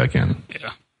drag you back in.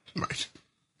 Yeah. Right.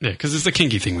 Yeah, because it's the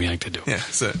kinky thing we like to do. Yeah,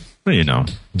 that's it. Well, you got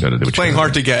to do what playing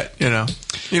hard to get, But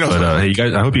hey, you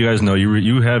guys, I hope you guys know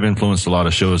you have influenced a lot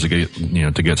of shows to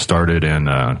get started and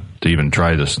to even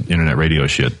try this internet radio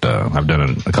shit. I've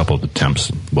done a couple of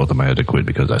attempts. Both of them I had to quit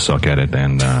because I suck at it,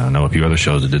 and I know a few other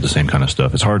shows that did the same kind of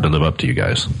stuff. It's hard to live up to you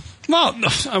guys. Well,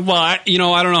 I don't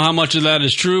know how much of that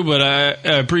is true, but I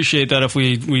appreciate that if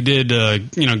we did,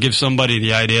 give somebody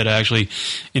the idea to actually,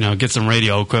 get some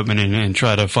radio equipment and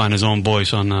try to find his own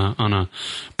voice on a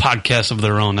podcast of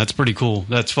their own. That's pretty cool.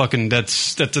 That's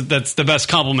the best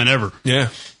compliment ever. Yeah.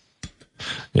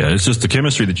 Yeah, it's just the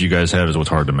chemistry that you guys have is what's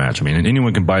hard to match. I mean,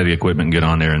 anyone can buy the equipment and get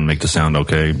on there and make the sound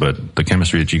okay, but the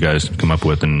chemistry that you guys come up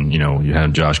with, and you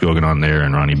had Josh Gogan on there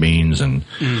and Ronnie Beans and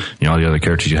all the other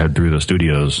characters you had through the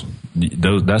studios.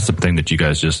 That's the thing that you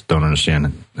guys just don't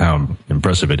understand how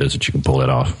impressive it is that you can pull that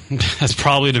off. That's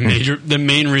probably the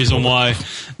main reason why.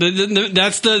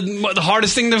 That's the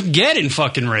hardest thing to get in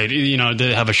fucking radio.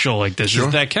 To have a show like this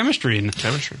is that chemistry. And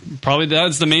probably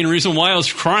that's the main reason why I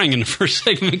was crying in the first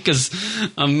segment because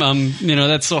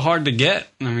that's so hard to get.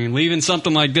 I mean, leaving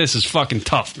something like this is fucking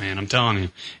tough, man. I'm telling you,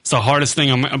 it's the hardest thing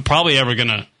I'm probably ever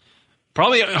gonna.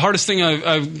 Probably the hardest thing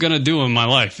I'm going to do in my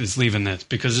life is leaving this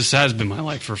because this has been my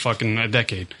life for fucking a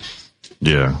decade.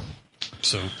 Yeah.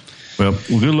 So. Well,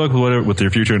 good luck with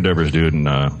your future endeavors, dude, and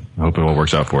I hope it all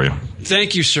works out for you.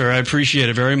 Thank you, sir. I appreciate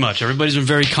it very much. Everybody's been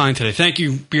very kind today. Thank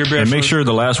you, Beer Bear. And make sure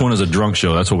the last one is a drunk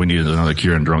show. That's what we need, is another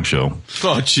Kieran drunk show.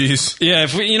 Oh, jeez. Yeah,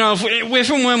 if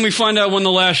and when we find out when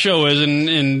the last show is,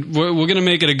 and we're going to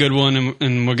make it a good one,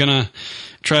 and we're going to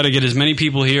try to get as many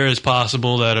people here as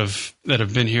possible that have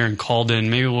been here and called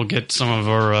in. Maybe we'll get some of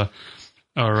our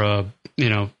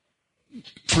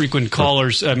frequent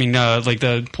callers. I mean, like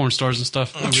the porn stars and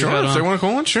stuff. Sure, if they want to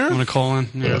call in, sure. Want to call in?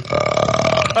 Yeah.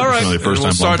 All right.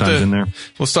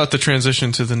 We'll start the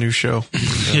transition to the new show.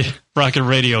 Yeah. Rocket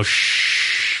Radio.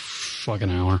 Fucking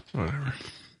hour. Whatever.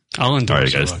 I'll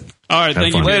endorse guys. All right.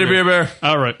 Thank you. Later, Beer Bear.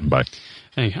 All right. Bye.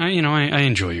 Hey, I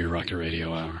enjoy your Rocket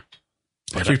Radio hour.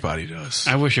 But everybody does.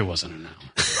 I wish it wasn't an hour.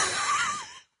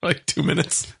 Like 2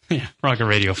 minutes. Yeah. Rocket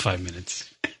Radio 5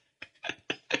 minutes.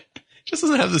 Just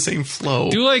doesn't have the same flow.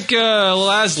 Do like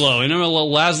Laszlo. You know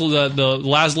Laszlo, the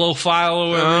Laszlo file or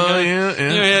whatever? Oh, yeah.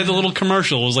 He had the little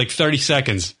commercial. It was like 30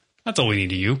 seconds. That's all we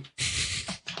need of you.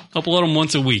 Upload them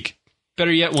once a week.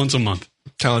 Better yet, once a month.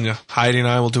 I'm telling you, Heidi and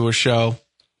I will do a show.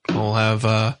 We'll have,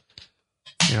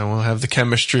 we'll have the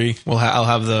chemistry. We'll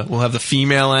have the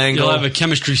female angle. You'll have a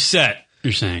chemistry set,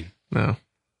 you're saying. No.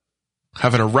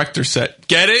 Have an erector set.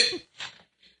 Get it?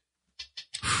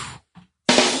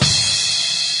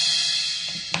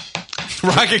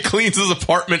 Rocket cleans his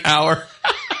apartment hour.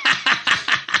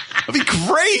 That'd be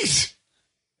great.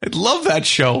 I'd love that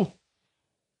show.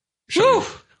 Woo.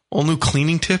 All new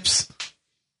cleaning tips.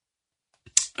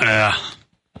 All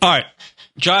right.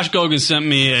 Josh Gogan sent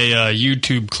me a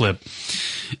YouTube clip.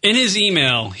 In his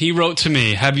email, he wrote to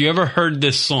me, "Have you ever heard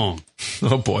this song?"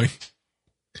 Oh, boy.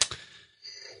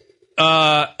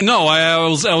 No,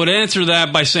 I would answer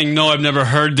that by saying no, I've never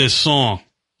heard this song.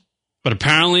 But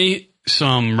apparently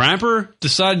some rapper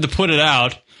decided to put it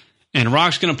out, and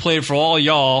Rock's going to play it for all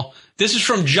y'all. This is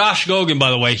from Josh Gogan, by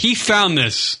the way. He found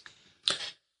this,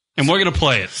 and we're going to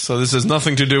play it. So this has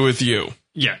nothing to do with you.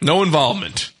 Yeah. No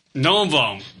involvement. No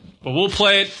involvement. But we'll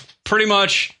play it pretty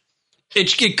much.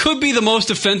 It could be the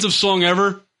most offensive song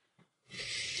ever,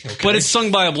 but it's sung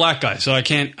by a black guy, so I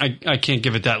can't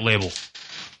give it that label.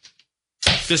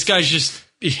 This guy's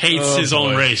he hates his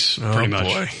own race, pretty much.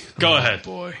 Boy. Go ahead.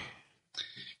 Boy.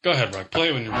 Go ahead, Rock. Play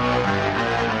it when you're ready.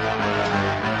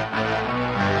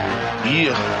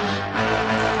 Yeah.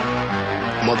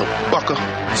 Motherfucker.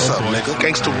 What's up, nigga?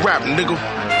 Gangsta rap, nigga.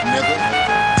 Nigga.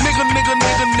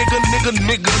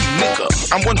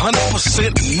 I'm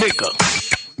 100% nigga.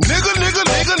 Nigga.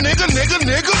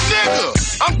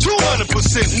 I'm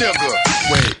 200% nigga.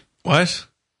 Wait, what?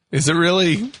 Is it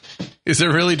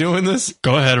really doing this?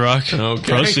 Go ahead, Rock.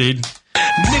 Okay. Proceed.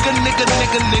 Nigga.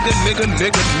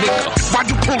 Why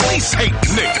do police hate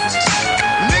niggas?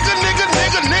 Nigga.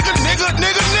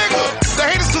 The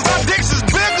haters cause our dicks is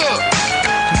bigger.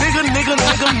 Nigga.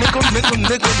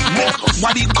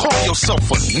 Why do you call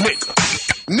yourself a nigga?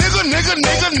 Nigga.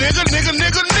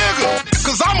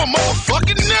 Cause I'm a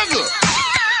motherfucking nigga.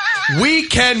 We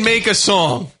can make a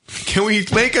song. Can we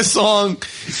make a song?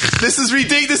 This is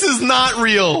ridiculous. This is not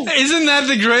real. Isn't that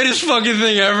the greatest fucking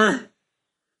thing ever?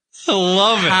 I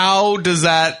love it. How does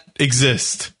that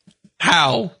exist?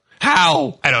 How?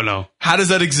 I don't know. How does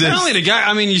that exist? Not only the guy,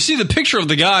 I mean, you see the picture of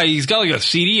the guy, he's got like a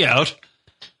CD out.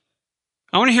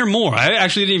 I want to hear more. I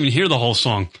actually didn't even hear the whole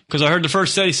song because I heard the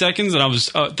first 30 seconds and I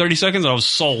was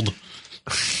sold.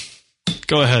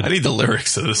 Go ahead. I need the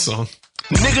lyrics to this song.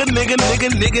 Nigga.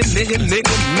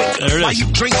 Why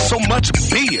you drink so much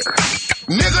beer?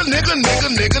 Nigga.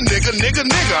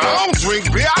 I don't drink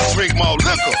beer, I drink more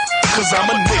liquor. Cause I'm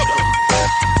a nigga.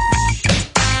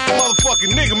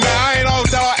 Motherfucking nigga, man. I ain't all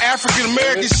that African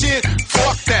American shit.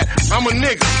 Fuck that. I'm a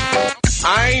nigga.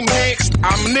 I ain't mixed,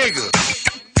 I'm a nigga.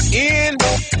 N-I-G-G-A.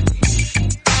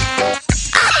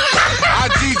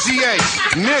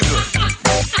 Nigga.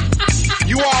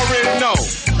 You already know.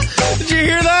 Did you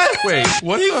hear that? Wait,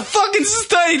 what? He fucking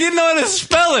studied. He didn't know how to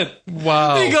spell it.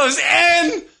 Wow. He goes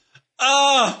N-I-G-G-A.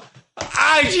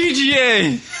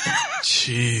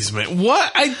 Jeez, man. What?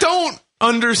 I don't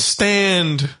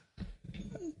understand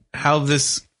how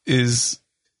this is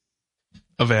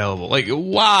available. Like,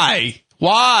 why?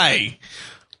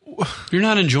 You're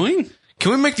not enjoying?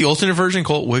 Can we make the alternate version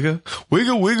called Wigga?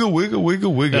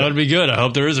 Wigga. That would be good. I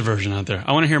hope there is a version out there.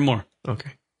 I want to hear more. Okay.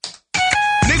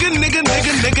 Nigga.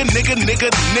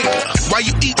 Why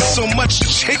you eat so much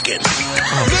chicken?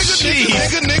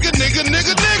 Nigga.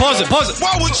 Pause it.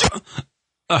 Why would you?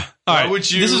 All right.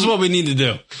 This is what we need to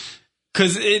do.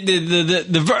 Because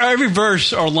every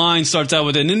verse or line starts out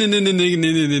with a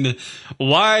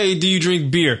why do you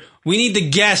drink beer? We need to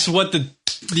guess what the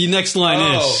next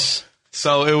line is.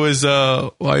 So it was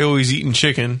why you always eating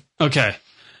chicken. Okay.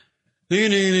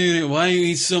 Why you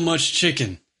eat so much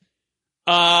chicken?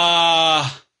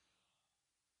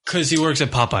 Because he works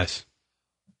at Popeyes.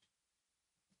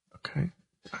 Okay.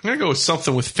 I'm going to go with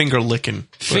something with finger licking.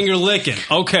 Finger licking.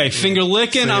 Okay, finger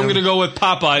licking. I'm going to go with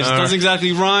Popeyes. It doesn't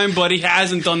exactly rhyme, but he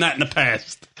hasn't done that in the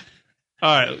past.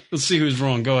 All right, let's see who's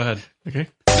wrong. Go ahead. Okay.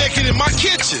 Naked in my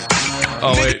kitchen.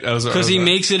 Oh, wait. Because he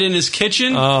makes it in his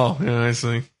kitchen? Oh, yeah, I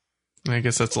see. I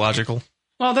guess that's logical.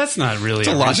 Well, that's not really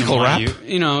a logical rap.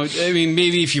 You know, I mean,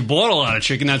 maybe if you bought a lot of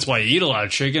chicken, that's why you eat a lot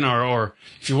of chicken. Or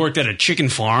if you worked at a chicken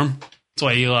farm, that's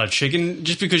why you eat a lot of chicken.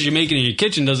 Just because you make it in your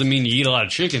kitchen doesn't mean you eat a lot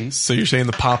of chicken. So you're saying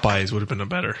the Popeyes would have been a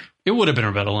better... It would have been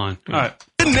a better line. All right.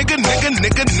 Nigga.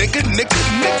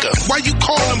 Why you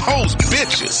call them hoes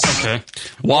bitches? Okay.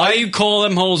 Why you call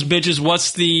them hoes bitches?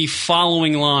 What's the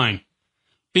following line?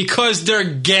 Because they're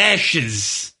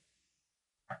gashes.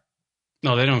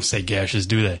 No, they don't say gashes,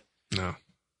 do they? No.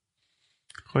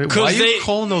 Wait, why are you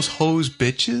calling those hoes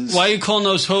bitches? Why are you calling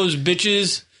those hoes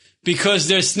bitches? Because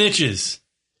they're snitches.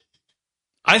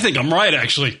 I think I'm right,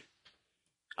 actually.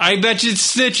 I bet you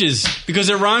it's snitches because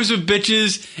it rhymes with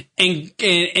bitches, and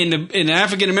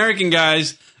African American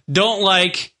guys don't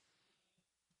like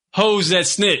hoes that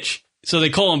snitch, so they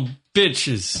call them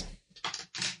bitches.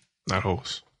 Not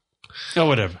hoes. Oh,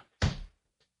 whatever.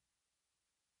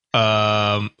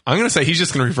 I'm gonna say he's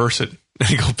just gonna reverse it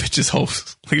and go bitches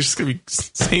hoes. Like it's just gonna be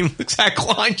same exact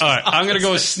line. All right, I'm gonna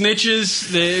go with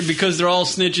snitches because they're all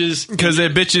snitches. Because they're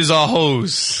bitches are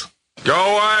hoes. Go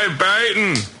away,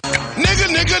 baiting. Nigga.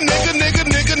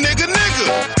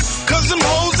 Cause them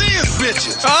hoes is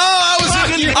bitches. Oh, I was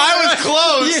I was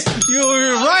close. You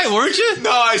were right, weren't you?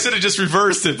 No, I should have just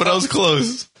reversed it, but I was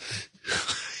close.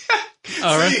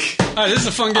 All right. All right, this is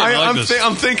a fun game. I like this.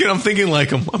 I'm thinking like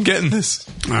him. I'm getting this.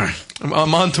 All right.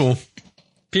 I'm onto him.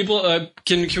 People,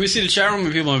 can we see the chat room?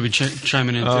 And people might be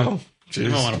chiming in Oh, too. They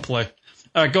might want to play.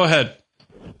 All right, go ahead.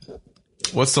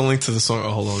 What's the link to the song?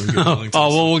 Oh, hold on. We'll give the link to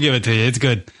Well, we'll give it to you. It's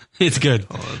good. It's good.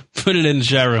 Put it in the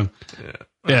chat room.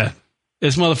 Yeah.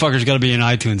 This motherfucker's got to be in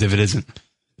iTunes if it isn't.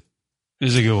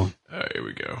 This is a good one. All right, here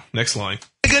we go. Next line.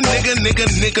 Nigga.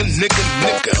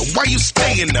 Why you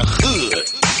stay in the hood?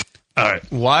 All right.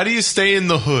 Why do you stay in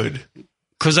the hood?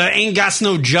 Because I ain't got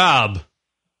no job.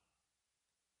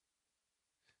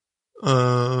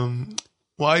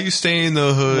 Why you stay in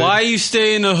the hood? Why you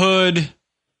stay in the hood?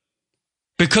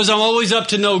 Because I'm always up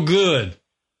to no good.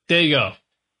 There you go.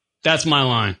 That's my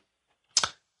line.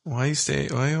 Why you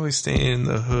always stay in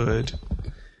the hood?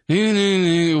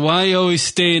 Why you always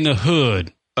stay in the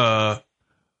hood?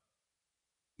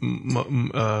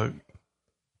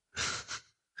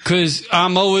 Because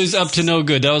I'm always up to no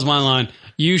good. That was my line.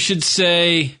 You should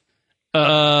say,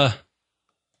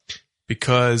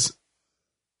 because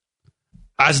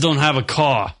I just don't have a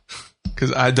car.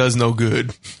 Because I does no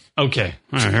good. Okay.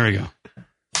 All right, here we go.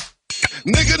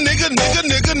 Nigga.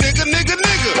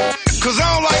 Cause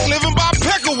I don't like living by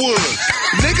Peckerwood.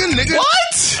 Nigga.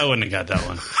 What? I wouldn't have got that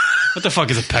one. What the fuck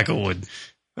is a Peckerwood?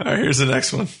 All right, here's the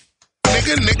next one.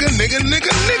 Nigga.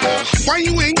 Why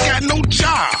you ain't got no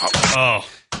job? Oh.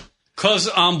 Cause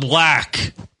I'm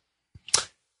black.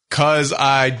 Cause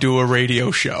I do a radio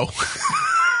show.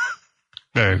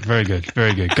 Very, very good.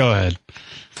 Very good. Go ahead.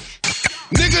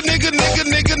 Nigga.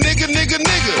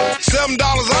 $7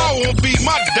 I won't be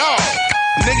my dog.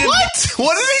 Nigga. What?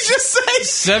 What did he just say?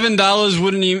 $7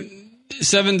 wouldn't even...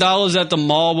 $7 at the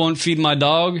mall won't feed my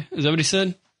dog? Is that what he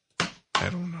said? I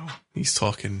don't know. He's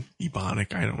talking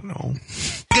Ebonic. I don't know.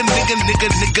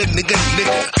 Nigga.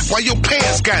 Why your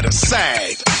pants gotta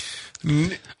sag?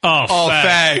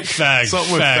 Fag.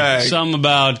 Something with fag. Something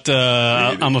about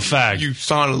I'm a fag. You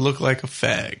starting to look like a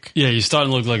fag. Yeah, you're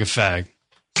starting to look like a fag.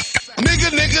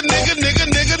 Nigga.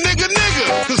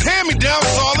 Cause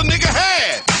hand-me-downs all a nigga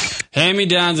had.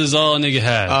 Hand-me-downs is all a nigga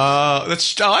had. I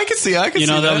can see. You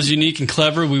know, that was unique and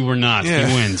clever. We were not. Yeah.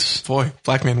 He wins. Boy,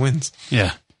 black man wins.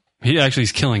 Yeah. He actually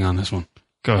is killing on this one.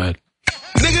 Go ahead.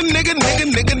 Nigga.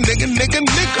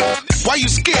 Why you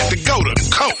scared to go to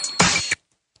court?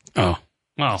 Oh.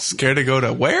 Well. Scared to go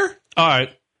to where? All right.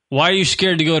 Why are you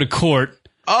scared to go to court?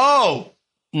 Oh.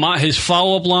 His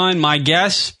follow-up line, my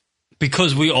guess,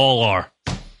 because we all are.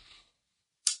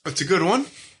 That's a good one.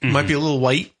 Mm-hmm. Might be a little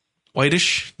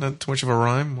whitish. Not too much of a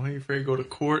rhyme. Why are you afraid to go to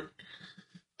court?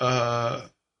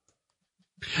 Because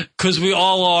we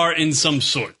all are in some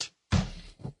sort.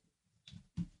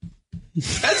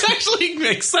 That actually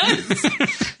makes sense.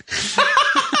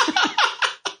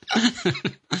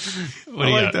 What do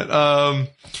you like got? that.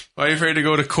 Why are you afraid to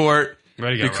go to court?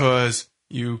 Right, you got because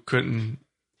you couldn't.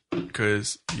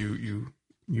 Because you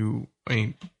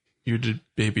ain't. You did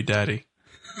baby daddy.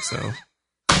 So.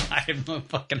 I have no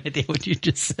fucking idea what you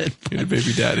just said. You're the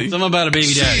baby daddy. Something about a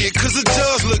baby daddy. Shit, cause it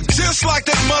does look just like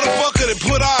that motherfucker that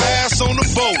put our ass on the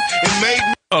boat and made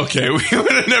me Okay, we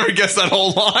would have never guessed that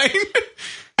whole line.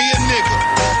 a nigga.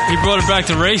 He brought it back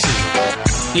to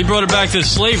racism. He brought it back to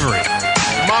slavery.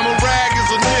 Mama Rag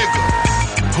is a nigga.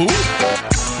 Who?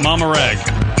 Mama Rag.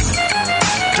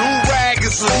 Do-Rag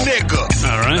is a nigga.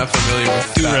 All right. Not familiar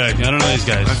with Do-Rag. I don't know these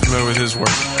guys. Not familiar with his work.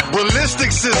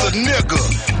 Ballistics is a nigga.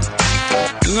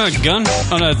 Isn't that a gun?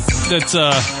 Oh, no, that's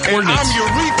And ordnance. I'm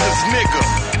Urethra's nigga.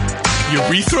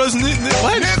 Urethra's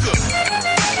what? Nigga.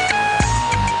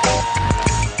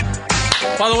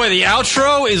 By the way, the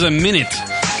outro is a minute.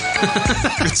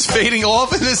 It's fading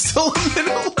off and there's still a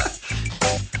minute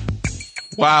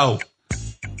left. Wow.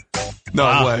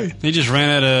 No way. He just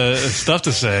ran out of stuff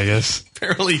to say, I guess.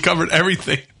 Apparently he covered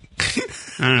everything.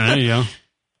 All right, there you go.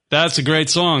 That's a great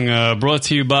song, brought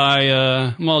to you by,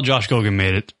 Josh Gogan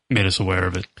made us aware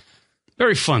of it.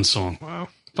 Very fun song. Wow.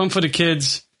 Fun for the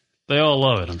kids. They all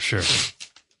love it, I'm sure.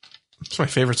 It's my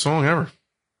favorite song ever.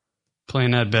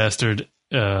 Playing that bastard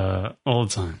all the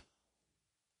time.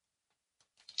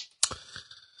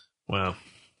 Wow.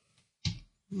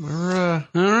 We're,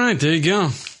 all right, there you go.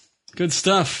 Good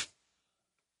stuff.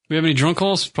 We have any drunk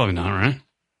calls? Probably not, right?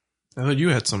 I thought you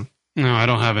had some. No, I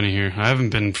don't have any here. I haven't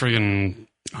been friggin'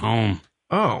 home.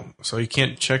 Oh, so you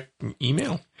can't check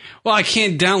email? Well, I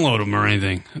can't download them or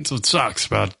anything. That's what sucks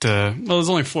about... there's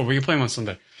only 4. We can play them on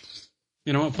Sunday.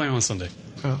 You know what? Play them on Sunday.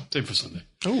 Oh. Save for Sunday.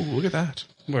 Oh, look at that.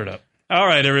 Word up. All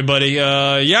right, everybody.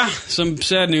 Some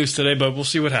sad news today, but we'll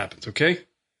see what happens, okay?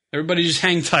 Everybody just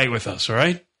hang tight with us, all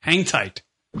right? Hang tight.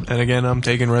 And again, I'm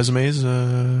taking resumes.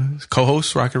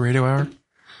 Co-host, Rocket Radio Hour.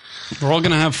 We're all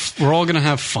gonna have fun. We're all gonna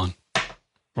have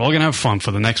fun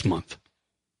for the next month.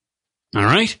 All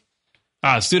right? All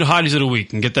right, let's do the hotties of the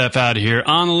week and get that out of here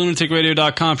on the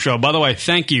lunaticradio.com show. By the way,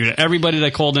 thank you to everybody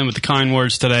that called in with the kind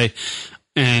words today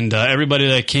and everybody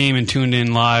that came and tuned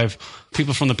in live.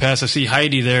 People from the past. I see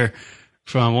Heidi there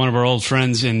from one of our old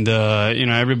friends and,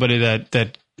 everybody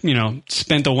that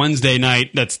spent a Wednesday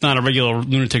night that's not a regular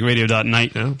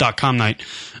lunaticradio.com night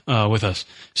with us.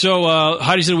 So,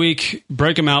 hotties of the week,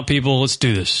 break them out, people. Let's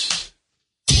do this.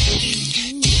 Do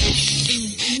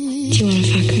you want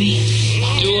to fuck me?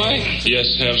 Do I?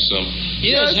 Yes, have some.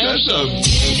 Yes, have some.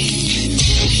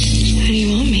 How do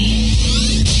you want me?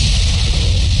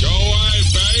 Go away,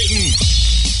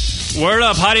 Peyton. Word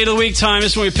up, Hottie of the Week time.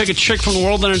 This is when we pick a chick from the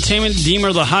world of entertainment, deem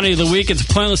her the Hottie of the Week. It's a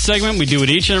pointless segment. We do it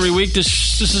each and every week.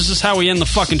 This is how we end the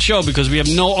fucking show because we have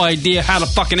no idea how to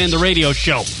fucking end a radio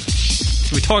show.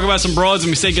 So we talk about some broads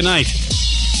and we say goodnight.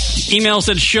 Email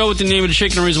said show with the name of the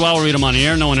chick and the reason why we'll read them on the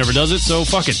air. No one ever does it, so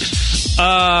fuck it.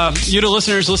 You, the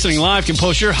listeners listening live, can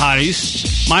post your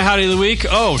hotties. My Hottie of the Week,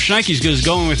 Schneike's is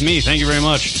going with me. Thank you very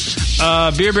much.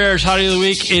 Beer Bear's Hottie of the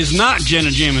Week is not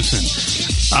Jenna Jameson.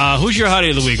 Who's your Hottie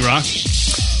of the Week, Rock?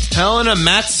 Helena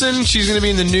Matson. She's going to be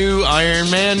in the new Iron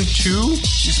Man 2.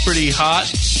 She's pretty hot.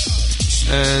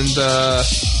 And I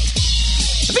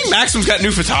think Maxim's got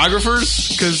new photographers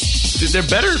because they're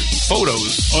better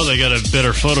photos. Oh, they got a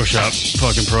better Photoshop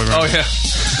fucking program. Oh, yeah.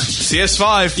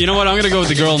 CS5. You know what? I'm going to go with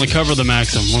the girl on the cover of the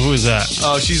Maxim. Well, who is that?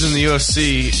 Oh, she's in the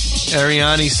UFC.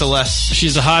 Ariane Celeste.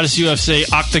 She's the hottest UFC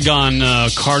Octagon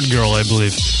card girl, I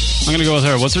believe. I'm going to go with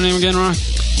her. What's her name again, Ron?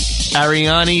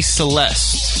 Ariane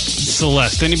Celeste.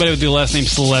 Celeste. Anybody with the last name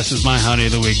Celeste is my Hottie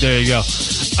of the Week. There you go.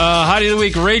 Hottie of the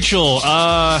Week, Rachel.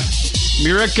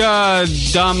 Mirka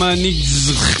Dominiques.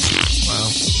 Wow.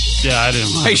 Yeah, I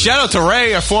didn't. Hey, shout out to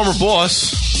Ray, our former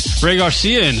boss. Ray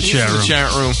Garcia in the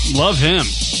chat room. Love him.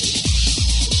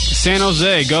 San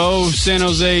Jose. Go San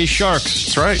Jose Sharks.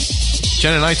 That's right.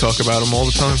 Jen and I talk about them all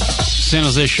the time. San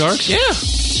Jose Sharks? Yeah.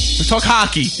 We talk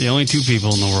hockey. The only two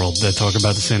people in the world that talk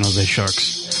about the San Jose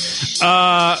Sharks.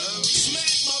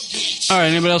 All right,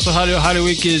 anybody else with Hottie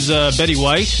Week is Betty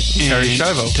White and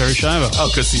Terry Schiavo. Oh,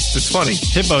 because it's funny.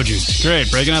 Hippo Juice. Great.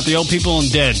 Breaking out the old people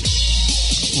and dead.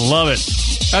 Love it.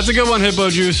 That's a good one, Hippo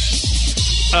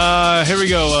Juice. Here we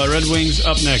go. Red Wings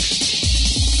up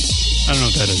next. I don't know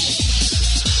what that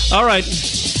is. All right.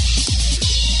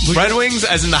 Red Wings,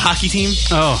 as in the hockey team?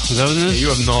 Oh, is that what it is? Yeah,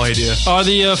 you have no idea. Are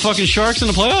the fucking Sharks in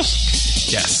the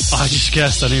playoffs? Yes. Oh, I just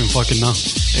guessed. I didn't even fucking know.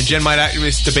 And Jen might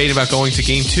actually debate about going to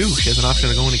Game 2. She has an option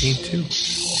to go into Game 2.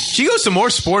 She goes to more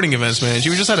sporting events, man. She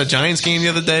just had a Giants game the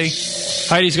other day.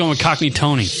 Heidi's going with Cockney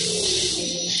Tony.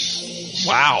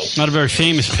 Wow. Not a very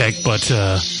famous pick, but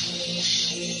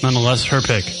nonetheless, her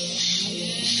pick.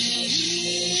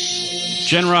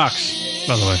 Jen rocks,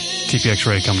 by the way. TPX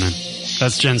Ray coming in.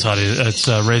 That's Jen's Hottie. That's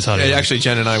Ray's Hottie. Yeah, actually,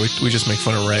 Jen and I, we just make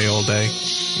fun of Ray all day.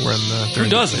 We're in the, who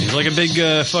doesn't? He's like a big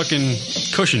fucking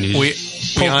cushion. We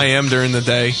IM during the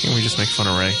day, and we just make fun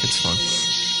of Ray. It's fun.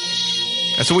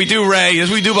 That's what we do, Ray.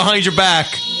 That's what we do behind your back.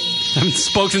 I haven't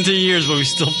spoken to you years, but we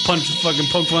still poke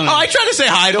fun at him. I try to say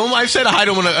hi to him. I've said hi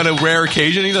to him on a rare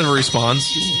occasion. He doesn't respond.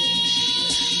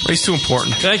 Ray's too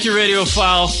important. Thank you,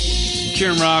 Radiophile.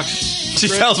 Kieran rocks. She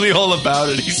tells me all about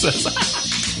it, he says.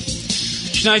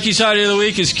 Schneike's Hottie of the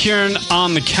Week is Kieran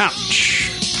on the couch.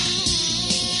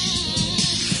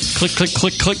 Click, click,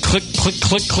 click, click, click, click,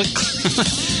 click, click.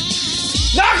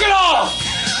 Knock it off!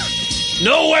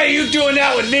 No way you doing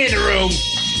that with me in the room.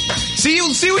 See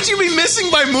what you be missing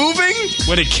by moving?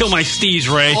 Way to kill my steez,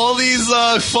 Ray. All these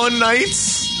fun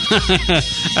nights.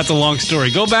 That's a long story.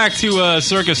 Go back to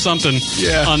Circus something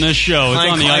on this show.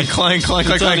 Clank,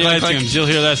 It's on the iTunes. You'll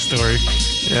hear that story.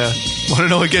 Yeah. Want to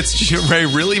know what gets Ray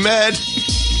really mad?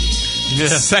 Yeah.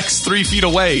 Sex 3 feet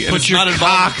away. And Put your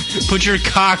cock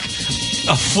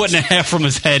a foot and a half from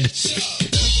his head.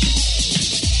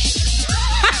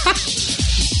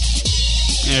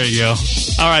 There you go.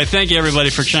 All right, thank you everybody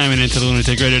for chiming into the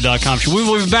lunaticradio.com show. We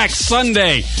will be back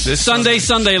Sunday.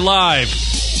 Sunday live.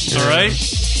 Yeah. All right?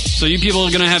 So you people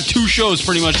are going to have 2 shows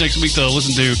pretty much next week to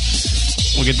listen to.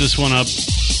 We'll get this one up,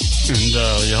 and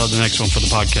you'll have the next one for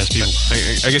the podcast people.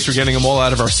 I guess we're getting them all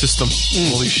out of our system,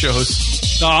 all these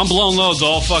shows. No, I'm blowing loads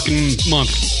all fucking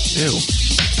month. Ew.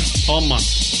 All month.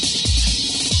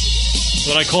 That's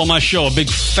what I call my show, a big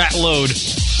fat load.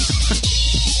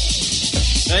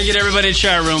 Thank you to everybody in the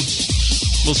chat room.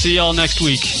 We'll see y'all next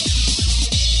week.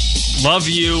 Love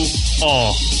you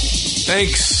all.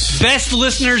 Thanks. Best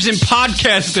listeners in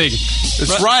podcasting.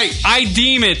 That's right. I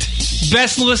deem it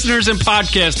best listeners in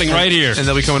podcasting right here. And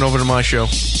they'll be coming over to my show.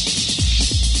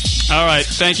 All right.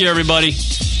 Thank you, everybody.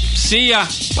 See ya.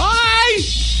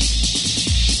 Bye.